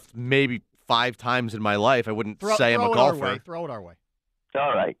 I've golfed maybe 5 times in my life. I wouldn't say I'm a golfer. Throw it our way.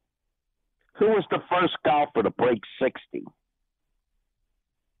 All right. Who was the first golfer to break 60?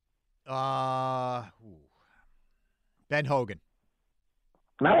 Ben Hogan.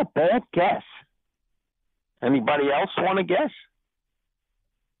 Not a bad guess. Anybody else want to guess?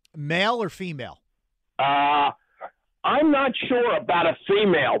 Male or female? I'm not sure about a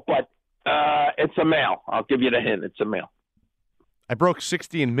female, but it's a male. I'll give you the hint. It's a male. I broke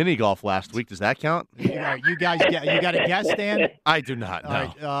 60 in mini golf last week. Does that count? You got a guess, Dan? I do not. No. All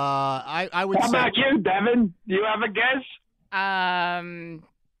right. I would How say. about you, Devin? Do you have a guess?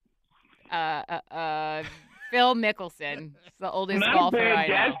 Phil Mickelson. It's the oldest Not golfer a bad I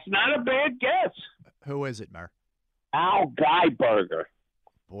guess. know. Not a bad guess. Who is it, Mer? Al Geiberger.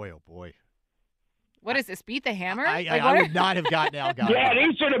 Boy, oh boy. What is this? Beat the Hammer? I would not have gotten Al Geiberger. Yeah,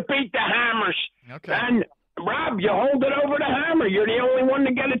 he should have beat the Hammers. Okay. And Rob, you hold it over the Hammer. You're the only one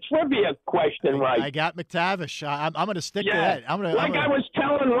to get a trivia question right. I got McTavish. I'm going to stick to Yeah. that. I was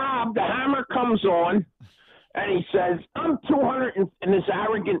telling Rob, the Hammer comes on, and he says, I'm 200, in this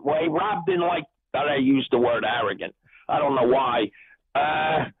arrogant way. Rob didn't like that I used the word arrogant. I don't know why.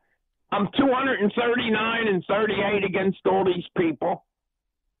 I'm 239 and 38 against all these people.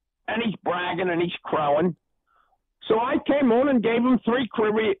 And he's bragging and he's crowing. So I came on and gave him 3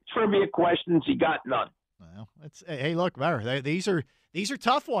 trivia questions. He got none. Well, hey, look, Mer, these are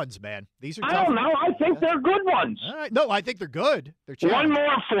tough ones, man. These are tough. I don't know. I think they're good ones. All right. No, I think they're good. They're one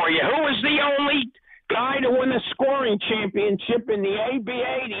more for you. Who was the only guy to win a scoring championship in the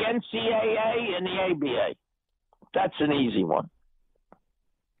ABA, the NCAA, and the ABA? That's an easy one.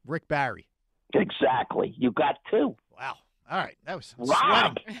 Rick Barry. Exactly. You got 2. Wow. All right. That was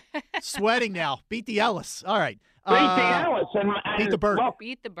Rob. sweating now. Beat the Ellis. All right. Beat the Ellis. And beat the Bird. Look,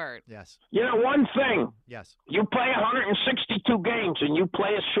 beat the Bird. Yes. You know, one thing. Yes. You play 162 games and you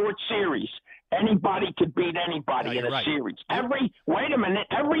play a short series. Anybody could beat anybody in a series. Wait a minute.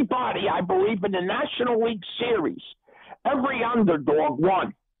 Everybody, I believe, in the National League Series, every underdog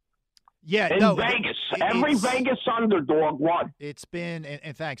won. Yeah, in Vegas. Every Vegas underdog won. It's been,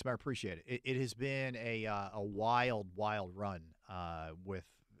 and thanks, Mar, appreciate it. It has been a wild, wild run with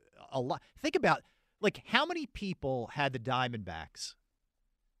a lot. Think about, like, how many people had the Diamondbacks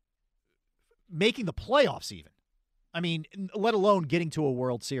making the playoffs even? I mean, let alone getting to a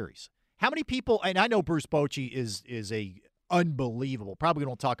World Series. How many people, and I know Bruce Bochy is a unbelievable, probably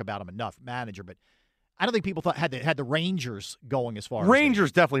don't talk about him enough, manager, but I don't think people thought had the Rangers going as far.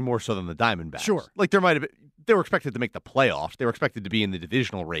 Rangers definitely more so than the Diamondbacks. Sure, like there might have been, they were expected to make the playoffs. They were expected to be in the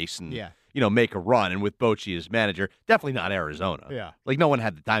divisional race and make a run. And with Bochy as manager, definitely not Arizona. Yeah, like no one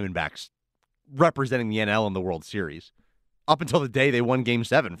had the Diamondbacks representing the NL in the World Series up until the day they won Game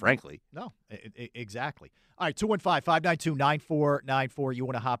 7. Frankly, no, exactly. All right, 215-592-9494. You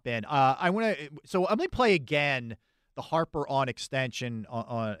want to hop in? I'm going to play again the Harper on extension,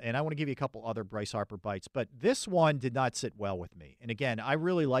 and I want to give you a couple other Bryce Harper bites. But this one did not sit well with me. And again, I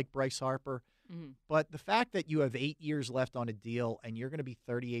really like Bryce Harper, but the fact that you have 8 years left on a deal and you're going to be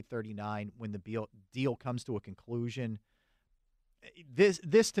 38, 39 when the deal comes to a conclusion,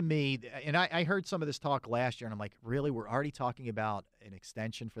 this to me, and I heard some of this talk last year, and I'm like, really? We're already talking about an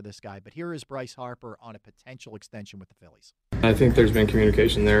extension for this guy. But here is Bryce Harper on a potential extension with the Phillies. I think there's been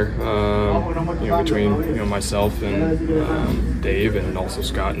communication there, between myself and Dave, and also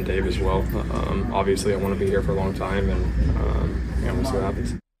Scott and Dave as well. Obviously, I want to be here for a long time, and we'll see what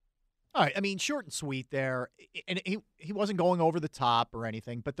happens. All right, I mean, short and sweet there, and he wasn't going over the top or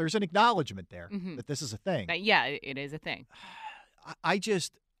anything, but there's an acknowledgement there that this is a thing. Yeah, it is a thing.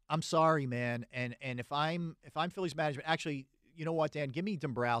 I'm sorry, man, and if I'm Phillies management, actually, you know what, Dan, give me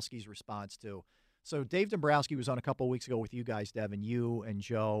Dombrowski's response too. So Dave Dombrowski was on a couple of weeks ago with you guys, Devin, you and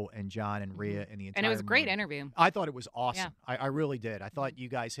Joe and John and Rhea and the entire. And it was a great morning. interview. I thought it was awesome. Yeah. I really did. I thought you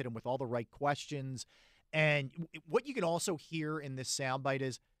guys hit him with all the right questions. And what you can also hear in this soundbite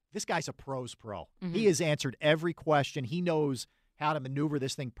is this guy's a pro's pro. He has answered every question. He knows how to maneuver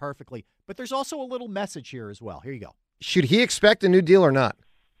this thing perfectly. But there's also a little message here as well. Here you go. Should he expect a new deal or not?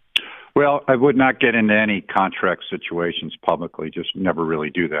 Well, I would not get into any contract situations publicly, just never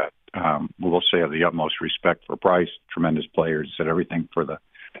really do that. We'll say I have the utmost respect for Bryce, tremendous player, said everything for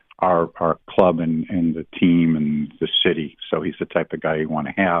our club and the team and the city. So he's the type of guy you want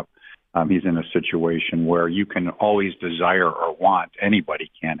to have. He's in a situation where you can always desire or want,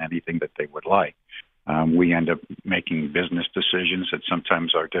 anybody can, anything that they would like. We end up making business decisions that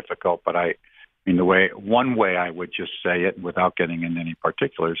sometimes are difficult, but one way I would just say it without getting into any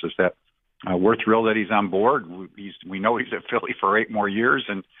particulars is that we're thrilled that he's on board. We know he's at Philly for 8 more years,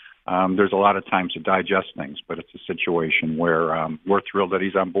 and there's a lot of time to digest things, but it's a situation where we're thrilled that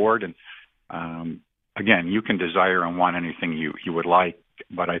he's on board. And again, you can desire and want anything you would like,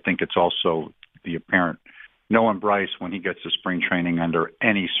 but I think it's also the apparent, knowing Bryce, when he gets to spring training under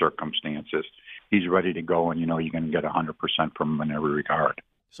any circumstances, he's ready to go, and you're going to get 100% from him in every regard.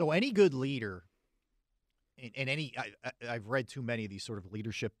 So any good leader in any, I've read too many of these sort of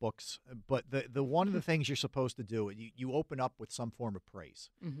leadership books, but the one of the things you're supposed to do, you open up with some form of praise,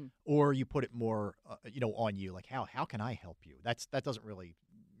 or you put it more, on you, like how can I help you? That doesn't really,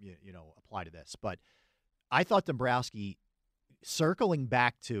 apply to this. But I thought Dombrowski, circling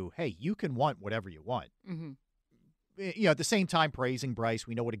back to, hey, you can want whatever you want. At the same time praising Bryce.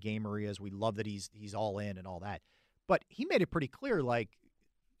 We know what a gamer he is. We love that he's all in and all that. But he made it pretty clear, like,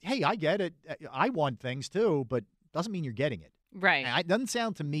 hey, I get it. I want things too, but doesn't mean you're getting it. Right. And it doesn't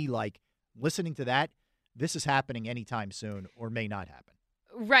sound to me like, listening to that, this is happening anytime soon or may not happen.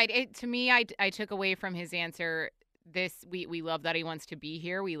 Right. To me, I took away from his answer this, we love that he wants to be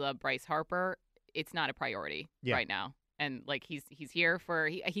here. We love Bryce Harper. It's not a priority right now. And, like, he's here for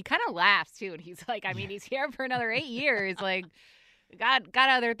 – he kind of laughs, too. And he's like, he's here for another 8 years. Like, got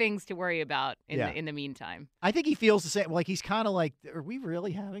other things to worry about in the meantime. I think he feels the same. Like, he's kind of like, are we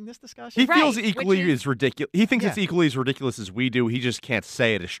really having this discussion? He feels equally as ridiculous. He thinks it's equally as ridiculous as we do. He just can't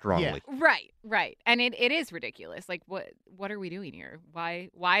say it as strongly. Yeah. Right. And it is ridiculous. Like, what are we doing here? Why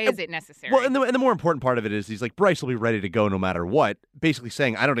is it necessary? Well, and the more important part of it is he's like, Bryce will be ready to go no matter what, basically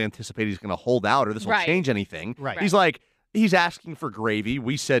saying, I don't anticipate he's going to hold out or this will change anything. Right. He's like, he's asking for gravy.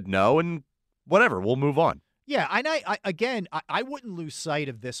 We said no, and whatever. We'll move on. Yeah, and I wouldn't lose sight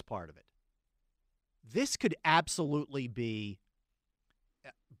of this part of it. This could absolutely be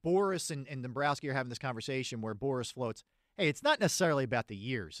Boris and Dombrowski are having this conversation where Boris floats, hey, it's not necessarily about the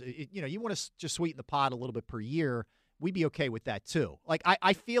years. You want to just sweeten the pot a little bit per year. We'd be okay with that too. Like,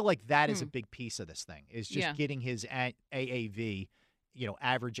 I feel like that is a big piece of this thing, is just getting his AAV,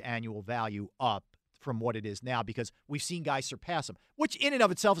 average annual value up from what it is now, because we've seen guys surpass him, which in and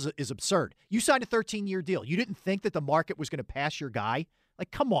of itself is absurd. You signed a 13-year deal. You didn't think that the market was going to pass your guy? Like,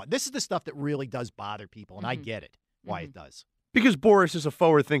 come on. This is the stuff that really does bother people, and I get it, why it does. Because Boris is a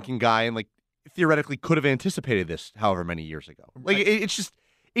forward-thinking guy and, like, theoretically could have anticipated this however many years ago. Like,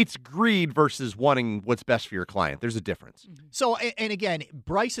 it's greed versus wanting what's best for your client. There's a difference. So, and again,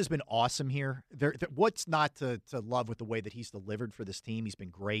 Bryce has been awesome here. What's not to love with the way that he's delivered for this team? He's been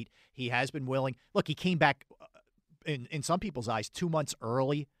great. He has been willing. Look, he came back, in some people's eyes, 2 months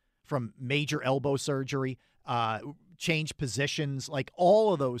early from major elbow surgery, changed positions, like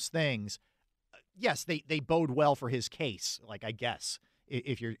all of those things. Yes, they bode well for his case, like, I guess,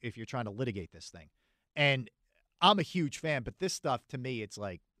 if you're trying to litigate this thing. And I'm a huge fan, but this stuff, to me, it's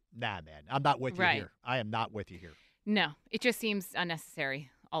like, nah, man, I'm not with you here. I am not with you here. No, it just seems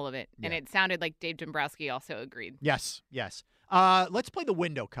unnecessary, all of it. Yeah. And it sounded like Dave Dombrowski also agreed. Yes. Let's play the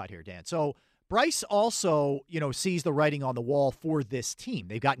window cut here, Dan. So Bryce also, sees the writing on the wall for this team.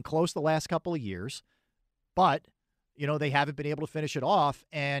 They've gotten close the last couple of years, but, they haven't been able to finish it off.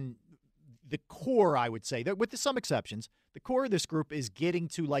 And the core, I would say, with some exceptions, the core of this group is getting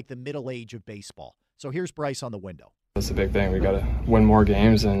to, like, the middle age of baseball. So here's Bryce on the window. That's the big thing. We got to win more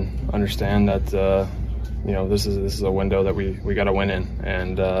games and understand that this is a window that we got to win in,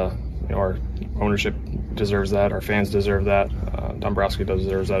 and our ownership deserves that. Our fans deserve that. Dombrowski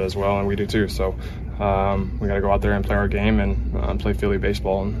deserves that as well, and we do too. So we got to go out there and play our game and play Philly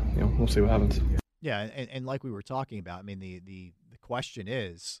baseball, and we'll see what happens. Yeah, and like we were talking about, I mean, the question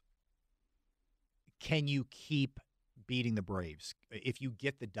is, can you keep beating the Braves if you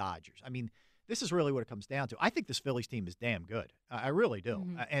get the Dodgers? I mean, this is really what it comes down to. I think this Phillies team is damn good. I really do.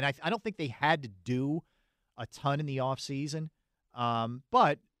 And I don't think they had to do a ton in the offseason.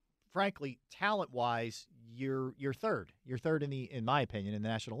 But, frankly, talent-wise, you're third. You're third, in my opinion, in the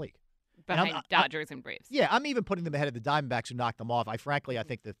National League. Behind Dodgers and Braves. Yeah, I'm even putting them ahead of the Diamondbacks who knocked them off. I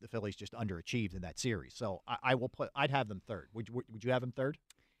think that the Phillies just underachieved in that series. So I'd have them third. Would you have them third?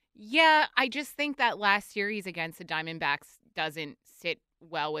 Yeah, I just think that last series against the Diamondbacks doesn't sit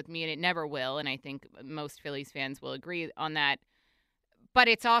well with me, and it never will, and I think most Phillies fans will agree on that. But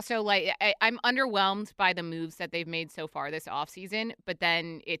it's also like I'm underwhelmed by the moves that they've made so far this offseason, but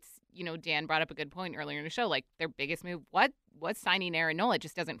then it's, Dan brought up a good point earlier in the show, like their biggest move, what's signing Aaron Nola? It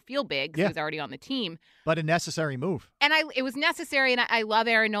just doesn't feel big because he's already on the team. But a necessary move. And it was necessary, and I love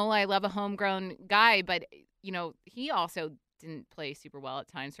Aaron Nola. I love a homegrown guy, but, he also didn't play super well at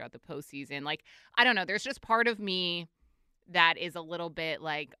times throughout the postseason. Like, I don't know. There's just part of me that is a little bit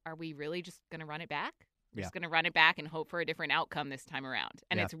like, are we really just going to run it back? We're just going to run it back and hope for a different outcome this time around.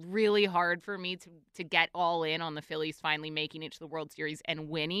 And it's really hard for me to get all in on the Phillies finally making it to the World Series and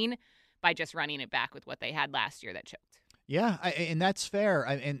winning by just running it back with what they had last year that choked. Yeah, and that's fair.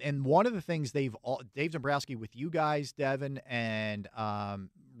 And one of the things Dave Dombrowski with you guys, Devin, and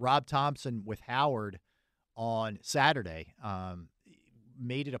Rob Thompson with Howard on Saturday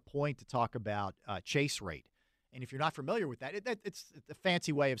made it a point to talk about chase rate. And if you're not familiar with that, it's a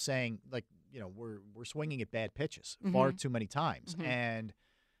fancy way of saying, like, we're swinging at bad pitches far too many times. And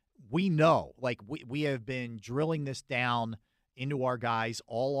we know, like, we have been drilling this down into our guys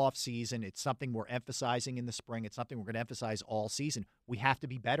all off season. It's something we're emphasizing in the spring. It's something we're going to emphasize all season. We have to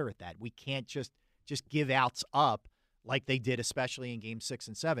be better at that. We can't just give outs up like they did, especially in Game 6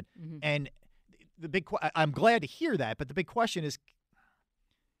 and 7. And I'm glad to hear that, but the big question is,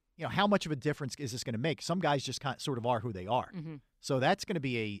 how much of a difference is this going to make? Some guys just sort of are who they are. So that's going to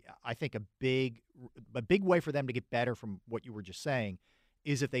be I think a big way for them to get better from what you were just saying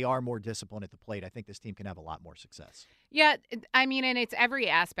is if they are more disciplined at the plate. I think this team can have a lot more success. Yeah, I mean, and it's every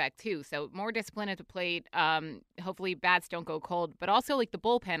aspect, too. So more discipline at the plate. Hopefully bats don't go cold. But also, like, the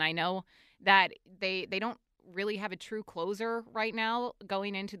bullpen, I know that they don't really have a true closer right now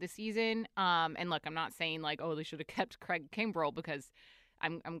going into the season. And, look, I'm not saying, like, they should have kept Craig Kimbrell because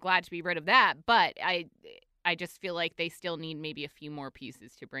I'm glad to be rid of that. But I just feel like they still need maybe a few more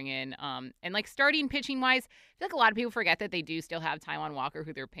pieces to bring in. And, like, starting pitching-wise, I feel like a lot of people forget that they do still have Taijuan Walker,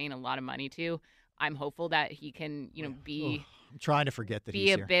 who they're paying a lot of money to. I'm hopeful that he can, be I'm trying to forget that be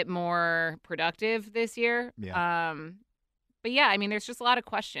he's a here. bit more productive this year. Yeah. But, yeah, I mean, there's just a lot of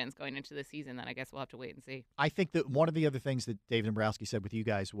questions going into the season that I guess we'll have to wait and see. I think that one of the other things that David Dombrowski said with you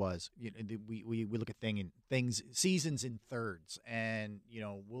guys was we look at seasons in thirds, and,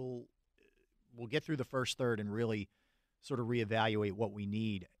 we'll get through the first third and really sort of reevaluate what we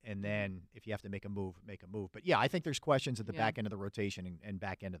need, and then if you have to make a move, make a move. But, yeah, I think there's questions at the back end of the rotation and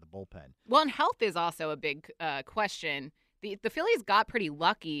back end of the bullpen. Well, and health is also a big question. The Phillies got pretty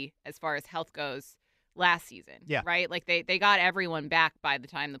lucky as far as health goes last season, right? Like, they got everyone back by the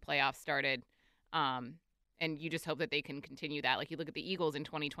time the playoffs started, and you just hope that they can continue that. Like, you look at the Eagles in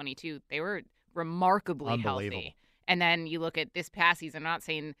 2022, they were remarkably healthy. And then you look at this past season, I'm not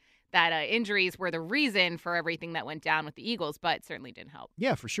saying that injuries were the reason for everything that went down with the Eagles, but certainly didn't help.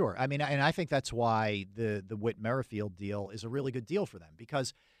 Yeah, for sure. I mean, and I think that's why the Whit Merrifield deal is a really good deal for them,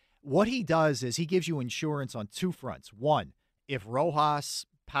 because what he does is he gives you insurance on two fronts. One, if Rojas,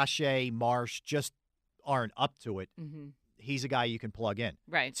 Pache, Marsh just aren't up to it, he's a guy you can plug in.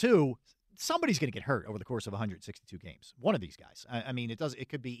 Right. Two, somebody's going to get hurt over the course of 162 games. One of these guys. I mean, it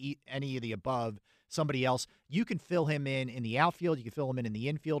could be any of the above. Somebody else. You can fill him in the outfield. You can fill him in the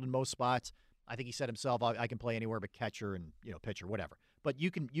infield in most spots. I think he said himself, I can play anywhere but catcher and pitcher, whatever. But you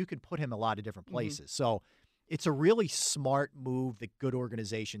can put him a lot of different places. So it's a really smart move that good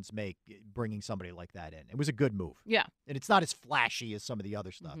organizations make, bringing somebody like that in. It was a good move. Yeah. And it's not as flashy as some of the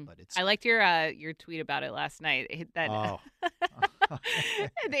other stuff, but it's. I liked your tweet about it last night.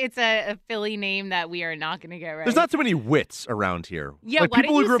 It's a Philly name that we are not going to get right. There's not too many Whits around here. Yeah, like, why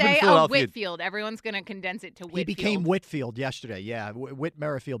people did who grew you up in say Philadelphia. Whitfield? Everyone's going to condense it to Whitfield. He became Whitfield yesterday. Yeah, Whit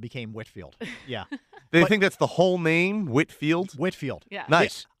Merrifield became Whitfield. Yeah. They think that's the whole name, Whitfield? Whitfield. Yeah.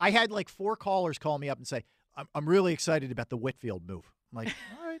 Nice. I had like 4 callers call me up and say, I'm really excited about the Whitfield move. I'm like,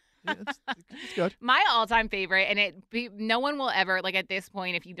 all right. Yeah, it's good. My all-time favorite, and no one will ever, like, at this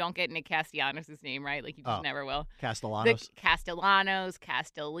point, if you don't get Nick Castellanos' name right, like, you just never will. Castellanos? Castellanos,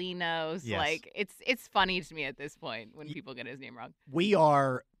 Castellinos. Yes. Like, it's funny to me at this point when people get his name wrong. We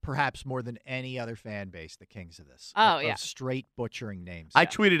are, perhaps more than any other fan base, the kings of this. Of straight butchering names. I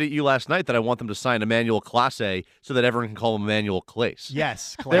tweeted at you last night that I want them to sign Emmanuel Clase so that everyone can call him Emmanuel Clase.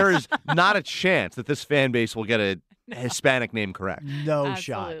 Yes. Clase. There is not a chance that this fan base will get a Hispanic name correct. No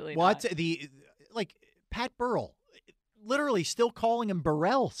shot. What? Not. Pat Burrell, literally still calling him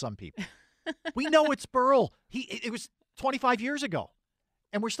Burrell, some people. We know it's Burrell. It was 25 years ago,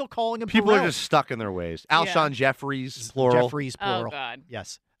 and we're still calling him People Burrell. are just stuck in their ways. Alshon Jeffries, plural. Jeffries, plural. Oh, God.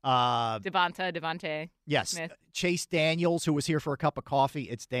 Yes. Devontae. Yes. Smith. Chase Daniels, who was here for a cup of coffee.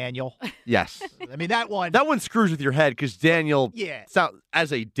 It's Daniel. Yes. I mean, that one. That one screws with your head because Daniel, Yeah.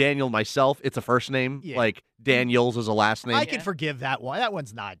 as a Daniel myself, it's a first name. Yeah. Like Daniels is a last name. I can forgive that one. That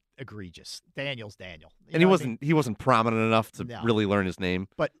one's not egregious. Daniel's Daniel. You And know what I mean? he wasn't prominent enough to No. really learn his name.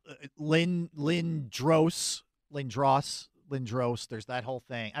 But Lindros, there's that whole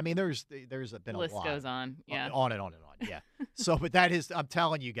thing. I mean, there's been a List lot. goes on. Yeah. On and on and on. Yeah. So, but that is, I'm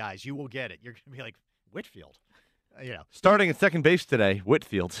telling you guys, you will get it. You're going to be like, Whitfield. Starting at second base today,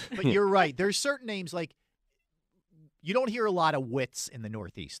 Whitfield. But you're right. There's certain names, like, you don't hear a lot of Wits in the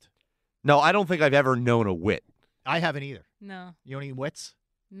Northeast. No, I don't think I've ever known a Whit. I haven't either. No. You don't need Wits?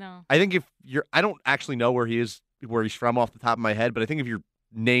 No. I think I don't actually know where he's from off the top of my head, but I think if you're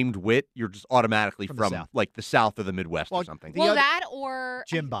named Whit, you're just automatically from like the South or the Midwest or something. Well, that or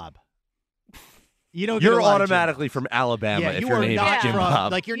Jim Bob. You're automatically from Alabama if you're named Jim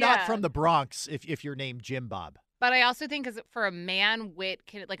Bob. Like, you're not from the Bronx if you're named Jim Bob. But I also think, for a man, Whit,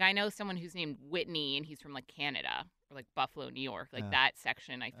 like, I know someone who's named Whitney, and he's from, like, Canada, or like Buffalo, New York, like that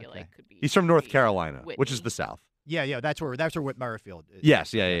section. I feel like could be. He's from North Carolina, which is the South. Yeah, that's where Whit Merrifield is.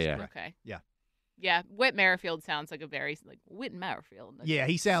 Yes, yeah. Okay. Yeah. Yeah, Whit Merrifield sounds like a very Whit Merrifield. Yeah,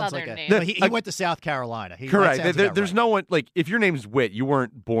 he sounds Southern like name. he went to South Carolina. Correct. There's no one if your name's Whit, you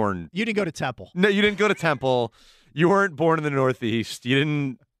weren't born. You didn't go to Temple. No, you didn't go to Temple. You weren't born in the Northeast. You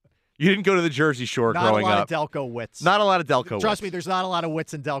didn't go to the Jersey Shore growing up. Not a lot of Delco Wits. Not a lot of Delco Wits. Trust me, there's not a lot of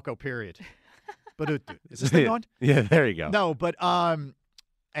Wits in Delco. Period. But is this thing on? Yeah, there you go. No, but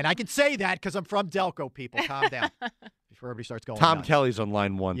and I can say that because I'm from Delco. People, calm down. Before everybody starts going Tom nuts. Kelly's on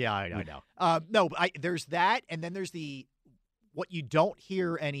line 1. Yeah, I know. No, but there's that, and then there's what you don't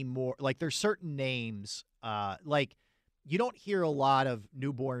hear anymore. Like there's certain names, like you don't hear a lot of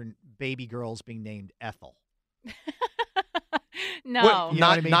newborn baby girls being named Ethel. No, well,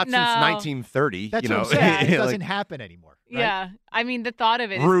 not I mean? since 1930. That's what I'm saying. It doesn't happen anymore. Right? Yeah, I mean the thought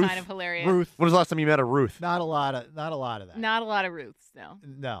of it Ruth, is kind of hilarious. Ruth. When was the last time you met a Ruth? Not a lot of that. Not a lot of Ruths. No.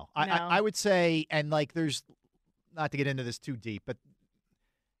 No. I would say, and like there's. Not to get into this too deep, but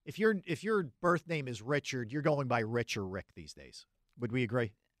if your birth name is Richard, you're going by Rich or Rick these days. Would we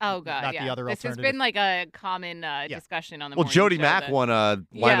agree? Oh God, Not yeah. the other this has alternative. been like a common discussion on the. Well, morning Jody show Mack won a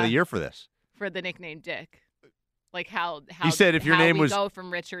line of the year for this. For the nickname Dick, like how he said if your how name we was go from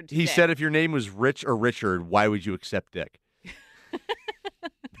Richard to he Dick. said if your name was Rich or Richard, why would you accept Dick?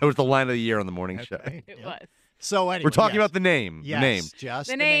 That was the line of the year on the morning show. It was. So anyway, we're talking about the name. Yes, the name. Just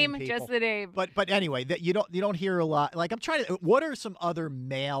the name, people. just the name. But anyway, that you don't hear a lot. Like I'm trying to. What are some other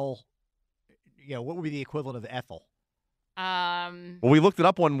male? What would be the equivalent of Ethel? Well, we looked it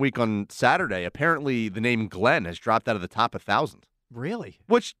up one week on Saturday. Apparently, the name Glenn has dropped out of the top 1,000. Really?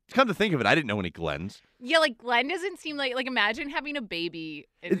 Which, come to think of it, I didn't know any Glens. Yeah, like Glenn doesn't seem like imagine having a baby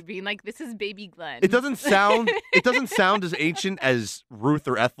and being like, this is baby Glenn. It doesn't sound as ancient as Ruth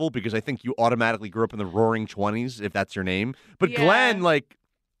or Ethel because I think you automatically grew up in the Roaring 20s if that's your name. But Yeah. Glenn,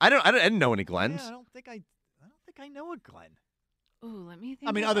 I didn't know any Glens. Yeah, I don't think I know a Glenn. Ooh, let me think.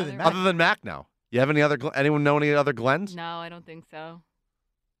 I mean, of other than Mac now. You have anyone know any other Glens? No, I don't think so.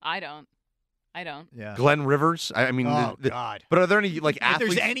 I don't. Yeah. Glenn Rivers? I mean, oh God. But are there any If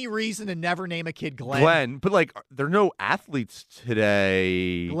athletes? there's any reason to never name a kid Glenn. But there are no athletes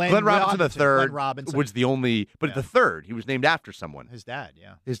today. Glenn Robinson the third Glenn Robinson. was the only, but the third, he was named after someone. His dad,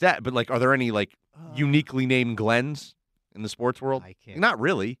 yeah. His dad. But are there any uniquely named Glens in the sports world? I can't. Not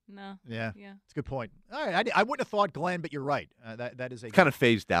really. No. Yeah. It's a good point. All right, I wouldn't have thought Glenn, but you're right. That is a Kind of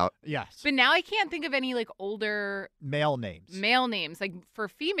phased out. Yes. But now I can't think of any older male names. Male names. Like for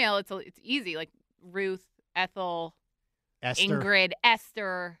female, it's easy. Like Ruth, Ethel, Esther. Ingrid,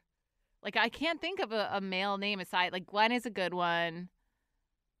 Esther. I can't think of a male name aside. Glenn is a good one.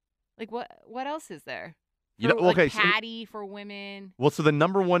 What else is there? Patty for women. Well, so the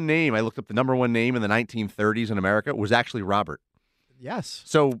number one name, I looked up the number one name in the 1930s in America was actually Robert. Yes.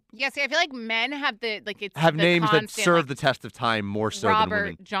 So yeah, see, I feel like men have have names constant, that serve the test of time more so Robert, than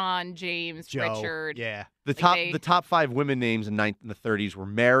women. John, James, Joe. Richard. Yeah. The top 5 women names in the 30s were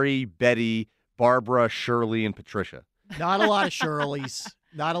Mary, Betty, Barbara, Shirley, and Patricia. Not a lot of Shirleys.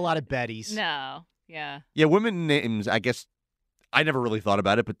 Not a lot of Bettys. No. Yeah. Yeah, women names, I guess, I never really thought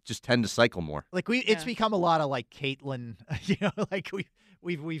about it, but just tend to cycle more. It's become a lot of Caitlin.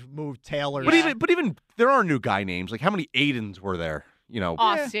 We've moved Taylor. But even there are new guy names. How many Aidens were there?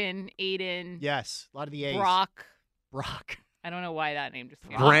 Austin, Aiden. Yes, a lot of the A's. Brock. I don't know why that name just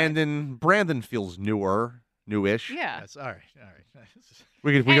came Brandon. Brandon feels newish. Yeah. Yes. All right.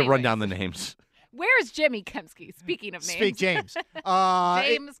 We could run down the names. Where's Jimmy Kempski? Speaking of names. Speak James.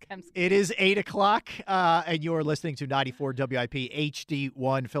 James Kempski. It is 8 o'clock, and you're listening to 94 WIP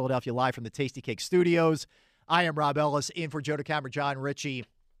HD1 Philadelphia live from the Tasty Cake Studios. I am Rob Ellis, in for Joe DeCamera, John Ritchie,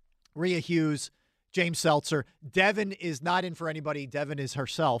 Rhea Hughes, James Seltzer. Devin is not in for anybody. Devin is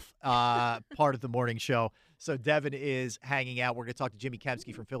herself part of the morning show. So Devin is hanging out. We're going to talk to Jimmy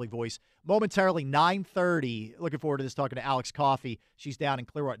Kempski from Philly Voice momentarily. 9:30. Looking forward to this. Talking to Alex Coffey. She's down in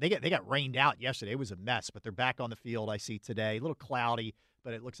Clearwater. They got rained out yesterday. It was a mess, but they're back on the field. I see today. A little cloudy,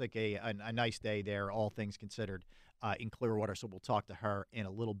 but it looks like a nice day there. All things considered in Clearwater. So we'll talk to her in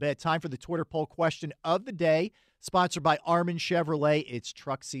a little bit. Time for the Twitter poll question of the day, sponsored by Armin Chevrolet. It's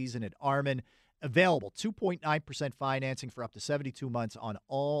truck season at Armin. Available 2.9% financing for up to 72 months on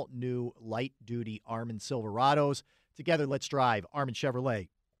all new light-duty Armin Silverados. Together, let's drive.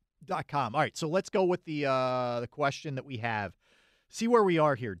 ArminChevrolet.com. All right, so let's go with the question that we have. See where we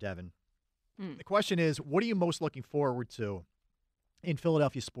are here, Devin. The question is, what are you most looking forward to in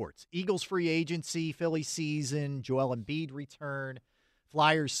Philadelphia sports? Eagles free agency, Philly season, Joel Embiid return,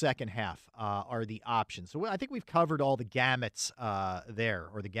 Flyers second half are the options. So I think we've covered all the gamuts there,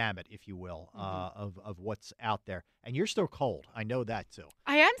 or the gamut, if you will, of what's out there. And you're still cold. I know that, too.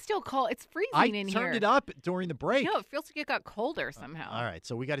 I am still cold. It's freezing in here. I turned it up during the break. No, it feels like it got colder somehow. All right,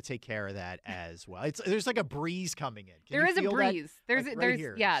 so we got to take care of that as well. There's like a breeze coming in. There is a breeze. There's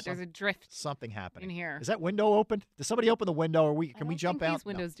a drift. Something happening in here. Is that window open? Does somebody open the window, or can we jump out? These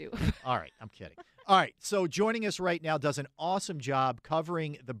windows do. All right, I'm kidding. All right, so joining us right now does an awesome job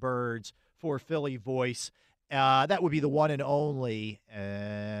covering the Birds for Philly Voice. That would be the one and only.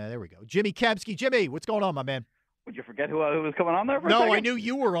 There we go. Jimmy Kempski. Jimmy, what's going on, my man? Would you forget who was coming on there for a No, second? I knew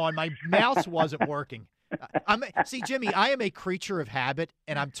you were on. My mouse wasn't working. See, Jimmy, I am a creature of habit,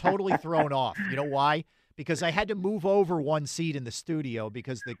 and I'm totally thrown off. You know why? Because I had to move over one seat in the studio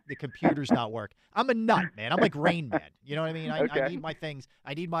because the computer's not working. I'm a nut, man. I'm like Rain Man. You know what I mean? I need my things.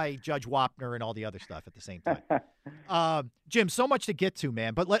 I need my Judge Wapner and all the other stuff at the same time. Jim, so much to get to,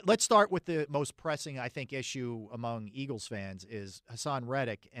 man. But let's start with the most pressing, I think, issue among Eagles fans is Hassan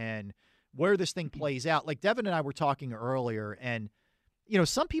Reddick and where this thing plays out. Like Devin and I were talking earlier, and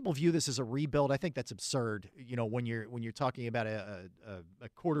some people view this as a rebuild. I think that's absurd. When you're talking about a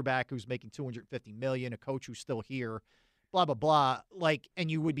quarterback who's making $250 million, a coach who's still here, blah blah blah.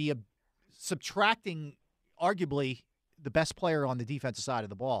 And you would be subtracting arguably the best player on the defensive side of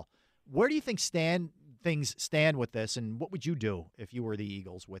the ball. Where do you think things stand with this, and what would you do if you were the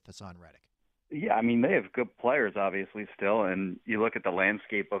Eagles with Hassan Reddick? Yeah, I mean, they have good players, obviously, still, and you look at the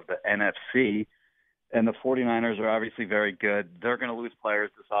landscape of the NFC. And the 49ers are obviously very good. They're going to lose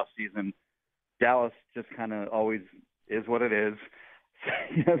players this offseason. Dallas just kind of always is what it is.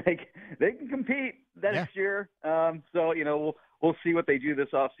 They can compete next year. So we'll see what they do this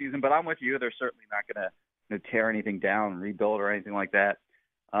offseason. But I'm with you. They're certainly not going to tear anything down, rebuild, or anything like that.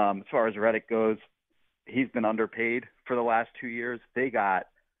 As far as Reddick goes, he's been underpaid for the last 2 years. They got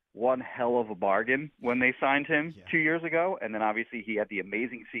one hell of a bargain when they signed him 2 years ago. And then obviously he had the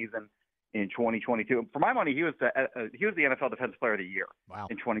amazing season in 2022. For my money, he was the NFL Defensive Player of the Year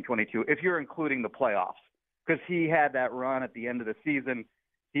in 2022, if you're including the playoffs, because he had that run at the end of the season.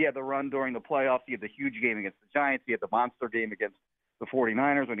 He had the run during the playoffs. He had the huge game against the Giants. He had the monster game against the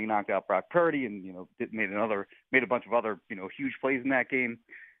 49ers when he knocked out Brock Purdy and made a bunch of other huge plays in that game.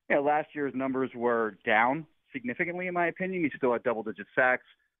 Last year's numbers were down significantly, in my opinion. He still had double-digit sacks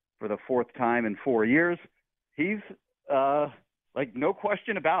for the fourth time in 4 years. He's no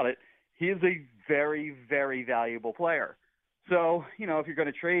question about it. He is a very, very valuable player. So, if you're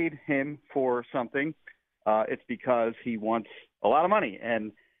going to trade him for something, it's because he wants a lot of money.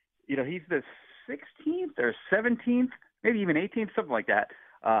 And, he's the 16th or 17th, maybe even 18th, something like that,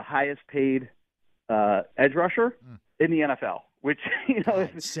 highest paid edge rusher in the NFL, which,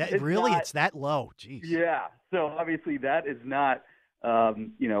 it's that low. Jeez. Yeah. So, obviously, that is not,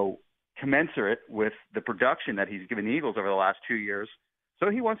 commensurate with the production that he's given the Eagles over the last 2 years. So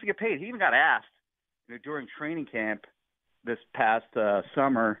he wants to get paid. He even got asked during training camp this past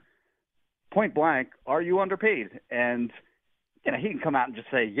summer, point blank, are you underpaid? And, he can come out and just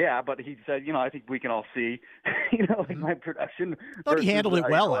say, yeah, but he said, I think we can all see, my production. I thought he handled it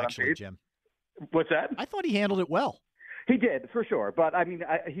well, actually, Jim. What's that? I thought he handled it well. He did, for sure. But, I mean,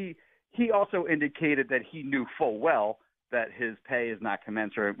 he also indicated that he knew full well that his pay is not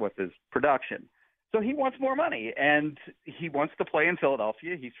commensurate with his production. So he wants more money, and he wants to play in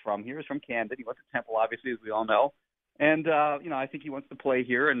Philadelphia. He's from here. He's from Camden. He went to Temple, obviously, as we all know. And, I think he wants to play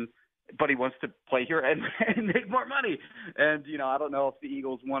here, but he wants to play here and make more money. And, I don't know if the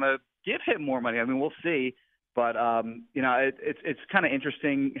Eagles want to give him more money. I mean, we'll see. But, it's kind of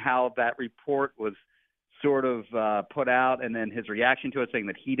interesting how that report was sort of put out, and then his reaction to it saying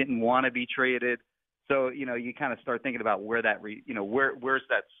that he didn't want to be traded. So, you kind of start thinking about where that, where's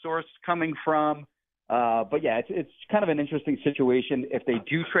that source coming from? But yeah, it's kind of an interesting situation. If they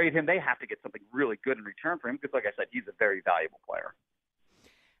do trade him, they have to get something really good in return for him because, like I said, he's a very valuable player.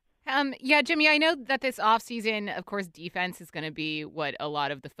 Yeah, Jimmy, I know that this offseason, of course, defense is going to be what a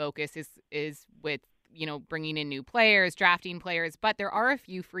lot of the focus is with, bringing in new players, drafting players. But there are a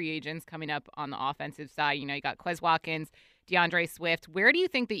few free agents coming up on the offensive side. You got Quez Watkins, DeAndre Swift. Where do you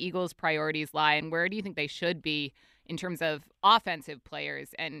think the Eagles' priorities lie, and where do you think they should be in terms of offensive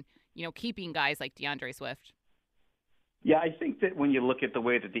players and keeping guys like DeAndre Swift? Yeah, I think that when you look at the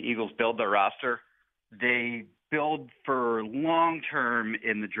way that the Eagles build their roster, they build for long-term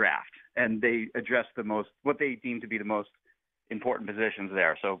in the draft, and they address what they deem to be the most important positions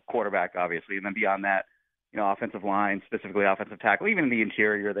there. So quarterback, obviously, and then beyond that, offensive line, specifically offensive tackle, even in the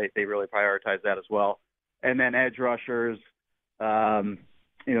interior, they really prioritize that as well. And then edge rushers,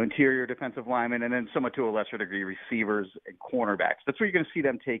 interior defensive linemen, and then somewhat to a lesser degree receivers and cornerbacks. That's where you're going to see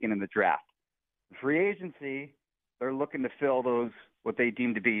them taken in the draft. Free agency, they're looking to fill those, what they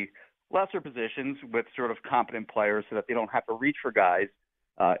deem to be lesser positions with sort of competent players so that they don't have to reach for guys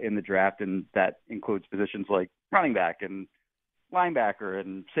in the draft, and that includes positions like running back and linebacker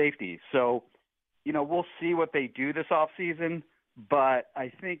and safety. So, we'll see what they do this offseason, but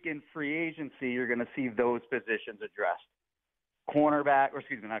I think in free agency you're going to see those positions addressed.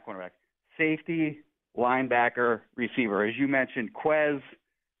 Safety, linebacker, receiver. As you mentioned, Quez,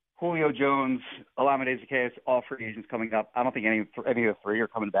 Julio Jones, Olamide Zaccheaus, all free agents coming up. I don't think any of the three are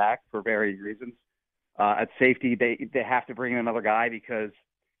coming back for various reasons. At safety, they have to bring in another guy because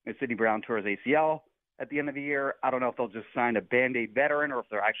Sidney Brown tore his ACL at the end of the year. I don't know if they'll just sign a Band-Aid veteran or if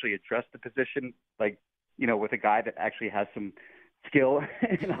they'll actually address the position, with a guy that actually has some skill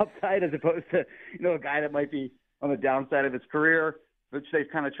and upside as opposed to, a guy that might be on the downside of his career, which they've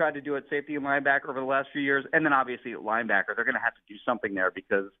kind of tried to do at safety and linebacker over the last few years. And then obviously at linebacker, they're going to have to do something there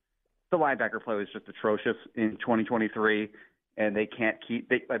because the linebacker play was just atrocious in 2023, and they can't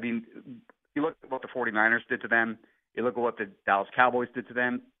keep – you look at what the 49ers did to them. You look at what the Dallas Cowboys did to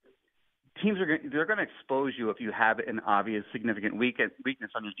them. Teams they're going to expose you if you have an obvious significant weakness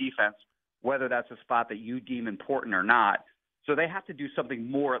on your defense, whether that's a spot that you deem important or not. So they have to do something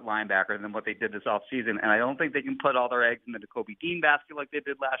more at linebacker than what they did this offseason, and I don't think they can put all their eggs in the Nakobe Dean basket like they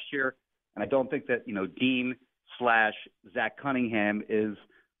did last year. And I don't think that Dean/Zach Cunningham is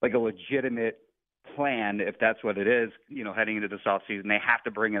like a legitimate plan if that's what it is. Heading into this offseason, they have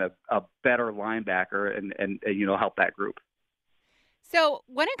to bring in a better linebacker and help that group. So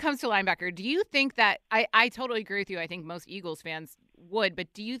when it comes to linebacker, do you think that I totally agree with you. I think most Eagles fans would,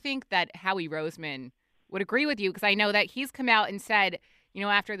 but do you think that Howie Roseman would agree with you? Because I know that he's come out and said,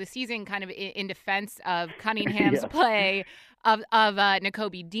 after the season, kind of in defense of Cunningham's play of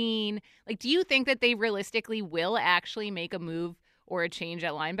Nakobe Dean, do you think that they realistically will actually make a move or a change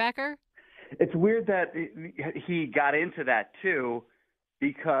at linebacker? It's weird that he got into that too,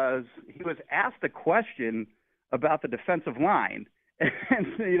 because he was asked a question about the defensive line. And,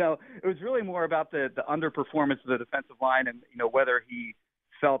 it was really more about the underperformance of the defensive line and, whether he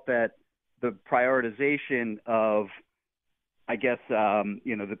felt that the prioritization of,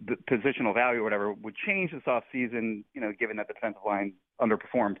 the positional value or whatever would change this offseason, given that the defensive line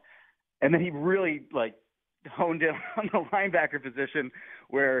underperformed. And then he really, honed in on the linebacker position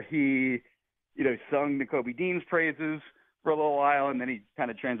where he, sung Nakobe Dean's praises for a little while, and then he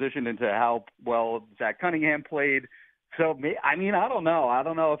kind of transitioned into how well Zach Cunningham played. So, I don't know. I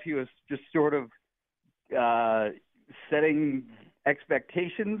don't know if he was just sort of setting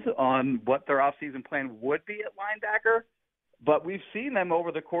expectations on what their offseason plan would be at linebacker. But we've seen them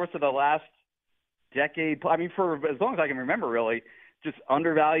over the course of the last decade, for as long as I can remember, really, just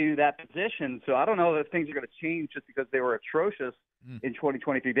undervalue that position. So I don't know that things are going to change just because they were atrocious in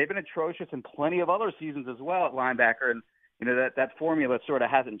 2023. They've been atrocious in plenty of other seasons as well at linebacker. And, that formula sort of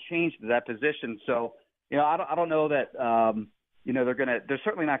hasn't changed to that position. So, I don't know that, they're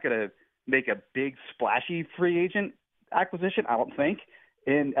certainly not going to make a big splashy free agent acquisition, I don't think.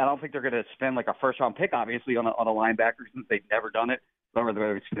 And I don't think they're going to spend a first-round pick, obviously, on a linebacker since they've never done it.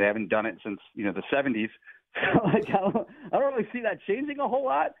 They haven't done it since, the 70s. So, I don't really see that changing a whole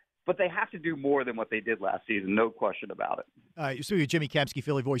lot, but they have to do more than what they did last season, no question about it. You're speaking with Jimmy Kempski,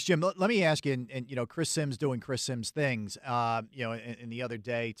 Philly Voice. Jim, let me ask you, and Chris Sims doing Chris Sims things, and the other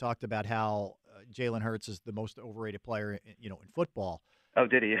day talked about how Jalen Hurts is the most overrated player, in football. Oh,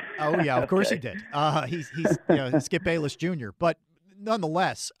 did he? Oh, yeah, of course he did. He's Skip Bayless Jr. But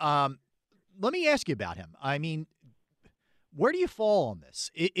nonetheless, let me ask you about him. Where do you fall on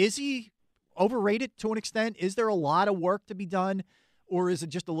this? Is he overrated to an extent? Is there a lot of work to be done? Or is it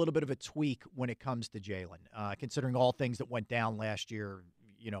just a little bit of a tweak when it comes to Jalen, considering all things that went down last year,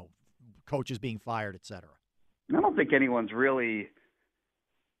 coaches being fired, et cetera? I don't think anyone's really,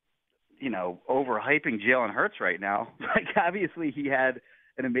 overhyping Jalen Hurts right now. Obviously he had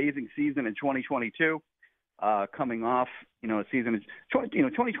an amazing season in 2022, coming off, a season in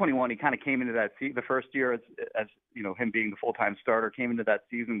 2021. He kind of came into that the first year as him being the full-time starter, came into that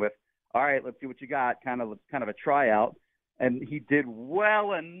season with, all right, let's see what you got, kind of a tryout. And he did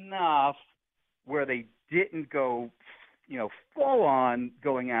well enough where they didn't go, full on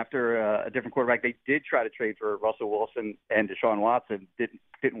going after a different quarterback. They did try to trade for Russell Wilson and Deshaun Watson.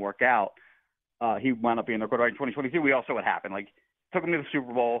 Didn't work out. He wound up being their quarterback in 2022. We all saw what happened. Took him to the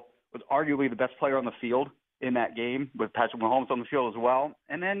Super Bowl, was arguably the best player on the field in that game with Patrick Mahomes on the field as well.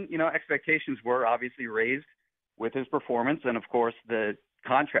 And then, expectations were obviously raised with his performance. And of course the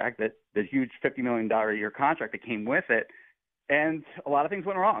contract, the huge $50 million a year contract that came with it. And a lot of things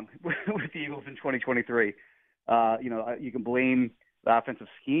went wrong with the Eagles in 2023. You can blame the offensive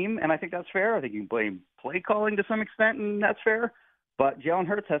scheme, and I think that's fair. I think you can blame play calling to some extent, and that's fair. But Jalen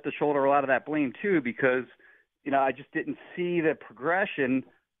Hurts has to shoulder a lot of that blame too, because I just didn't see the progression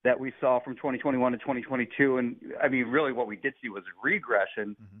that we saw from 2021 to 2022. And I mean, really what we did see was a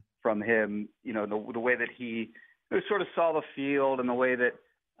regression from him, the way that he sort of saw the field and the way that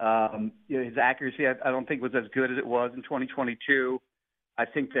his accuracy, I don't think was as good as it was in 2022. I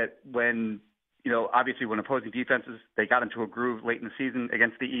think that when, obviously when opposing defenses, they got into a groove late in the season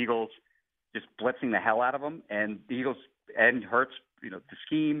against the Eagles, just blitzing the hell out of them. And the Eagles and Hurts, the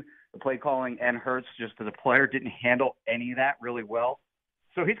scheme, the play calling, and Hurts just as a player didn't handle any of that really well.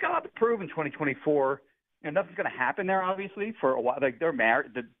 So he's got a lot to prove in 2024. Nothing's going to happen there, obviously, for a while. Like, they're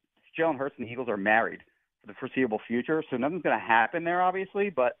married. Jalen Hurts and the Eagles are married for the foreseeable future, so nothing's going to happen there, obviously.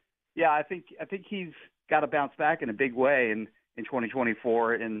 But yeah, I think he's got to bounce back in a big way in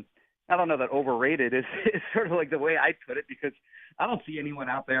 2024. And I don't know that overrated is sort of like the way I put it, because I don't see anyone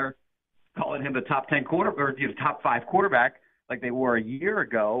out there calling him the top 10 or top 5 quarterback like they were a year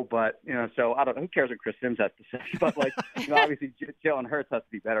ago. But so I don't know. Who cares what Chris Sims has to say? But obviously Jalen Hurts has to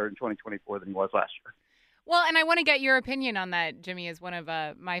be better in 2024 than he was last year. Well, and I want to get your opinion on that, Jimmy, as one of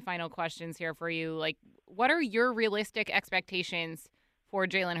my final questions here for you. Like, what are your realistic expectations for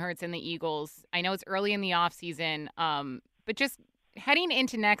Jalen Hurts and the Eagles? I know it's early in the offseason, but just heading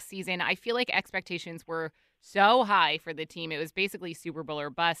into next season, I feel like expectations were so high for the team. It was basically Super Bowl or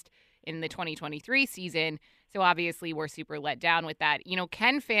bust in the 2023 season. So obviously we're super let down with that.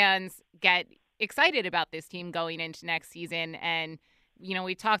 Can fans get excited about this team going into next season? And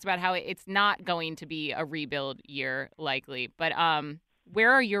we talked about how it's not going to be a rebuild year likely, but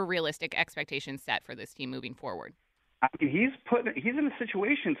where are your realistic expectations set for this team moving forward? I mean, he's in a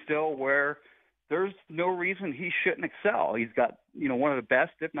situation still where there's no reason he shouldn't excel. He's got, one of the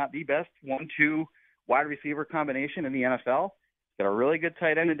best, if not the best, 1-2 wide receiver combination in the NFL. He's got a really good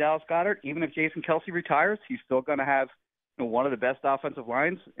tight end in Dallas Goedert. Even if Jason Kelsey retires, he's still going to have one of the best offensive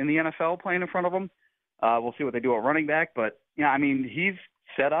lines in the NFL playing in front of him. We'll see what they do at running back, but he's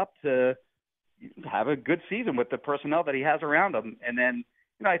set up to have a good season with the personnel that he has around him. And then,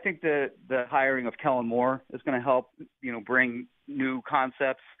 I think the hiring of Kellen Moore is going to help, bring new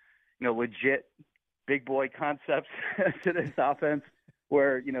concepts, legit big boy concepts to this offense,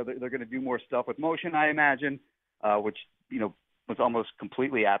 where they're going to do more stuff with motion, I imagine, which was almost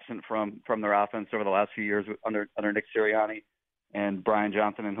completely absent from their offense over the last few years under Nick Sirianni and Brian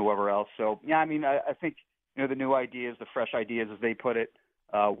Johnson and whoever else. So, yeah, I think, the new ideas, the fresh ideas, as they put it,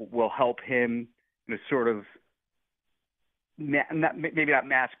 will help him sort of maybe not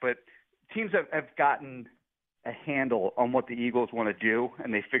match, but teams have gotten a handle on what the Eagles want to do,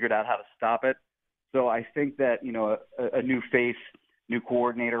 and they figured out how to stop it. So I think that, a new face, new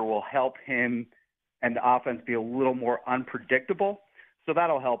coordinator will help him and the offense be a little more unpredictable. So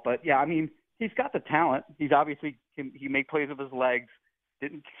that'll help. But, yeah, he's got the talent. He's obviously he make plays with his legs.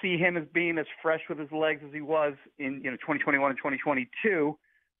 Didn't see him as being as fresh with his legs as he was in 2021 and 2022,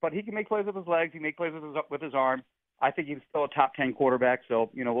 but he can make plays with his legs. He make plays with his arm. I think he's still a top 10 quarterback, so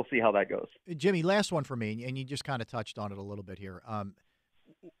we'll see how that goes. Jimmy, last one for me, and you just kind of touched on it a little bit here.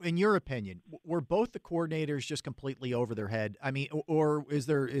 In your opinion, were both the coordinators just completely over their head? Or is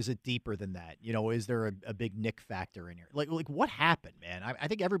it deeper than that? Is there a big Nick factor in here? Like what happened, man? I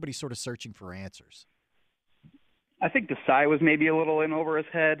think everybody's sort of searching for answers. I think Desai was maybe a little in over his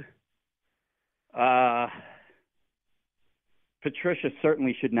head. Patricia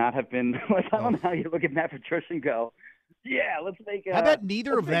certainly should not have been. I don't know how you look at Matt Patricia and go, yeah, let's make a. I bet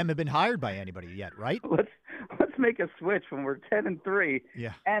neither of them have been hired by anybody yet, right? Let's make a switch when we're 10-3.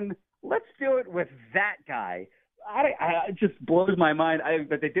 Yeah. And let's do it with that guy. It just blows my mind.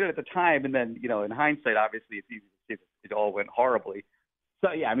 But they did it at the time, and then in hindsight, obviously it's easy to see that it all went horribly.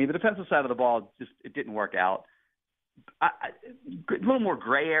 So yeah, the defensive side of the ball it didn't work out. A little more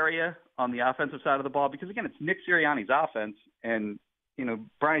gray area on the offensive side of the ball, because again, it's Nick Sirianni's offense, and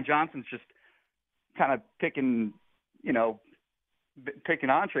Brian Johnson's just kind of picking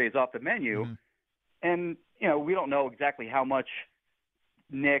entrees off the menu, and we don't know exactly how much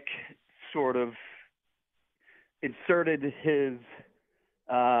Nick sort of inserted his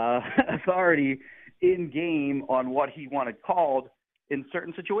authority in game on what he wanted called in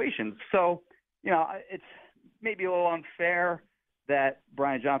certain situations. So it's maybe a little unfair that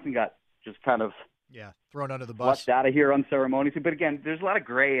Brian Johnson got just kind of thrown under the bus, flushed out of here unceremoniously. But again, there's a lot of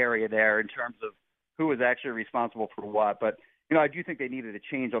gray area there in terms of who was actually responsible for what. But I do think they needed a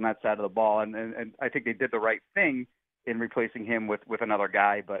change on that side of the ball, and I think they did the right thing in replacing him with another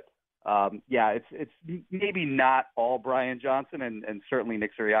guy. But it's maybe not all Brian Johnson, and certainly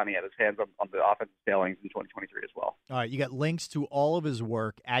Nick Sirianni had his hands on the offensive failings in 2023 as well. All right, you got links to all of his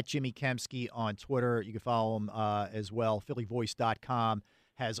work at Jimmy Kempski on Twitter. You can follow him as well. PhillyVoice.com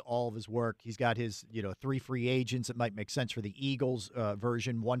has all of his work. He's got his 3 free agents. It might make sense for the Eagles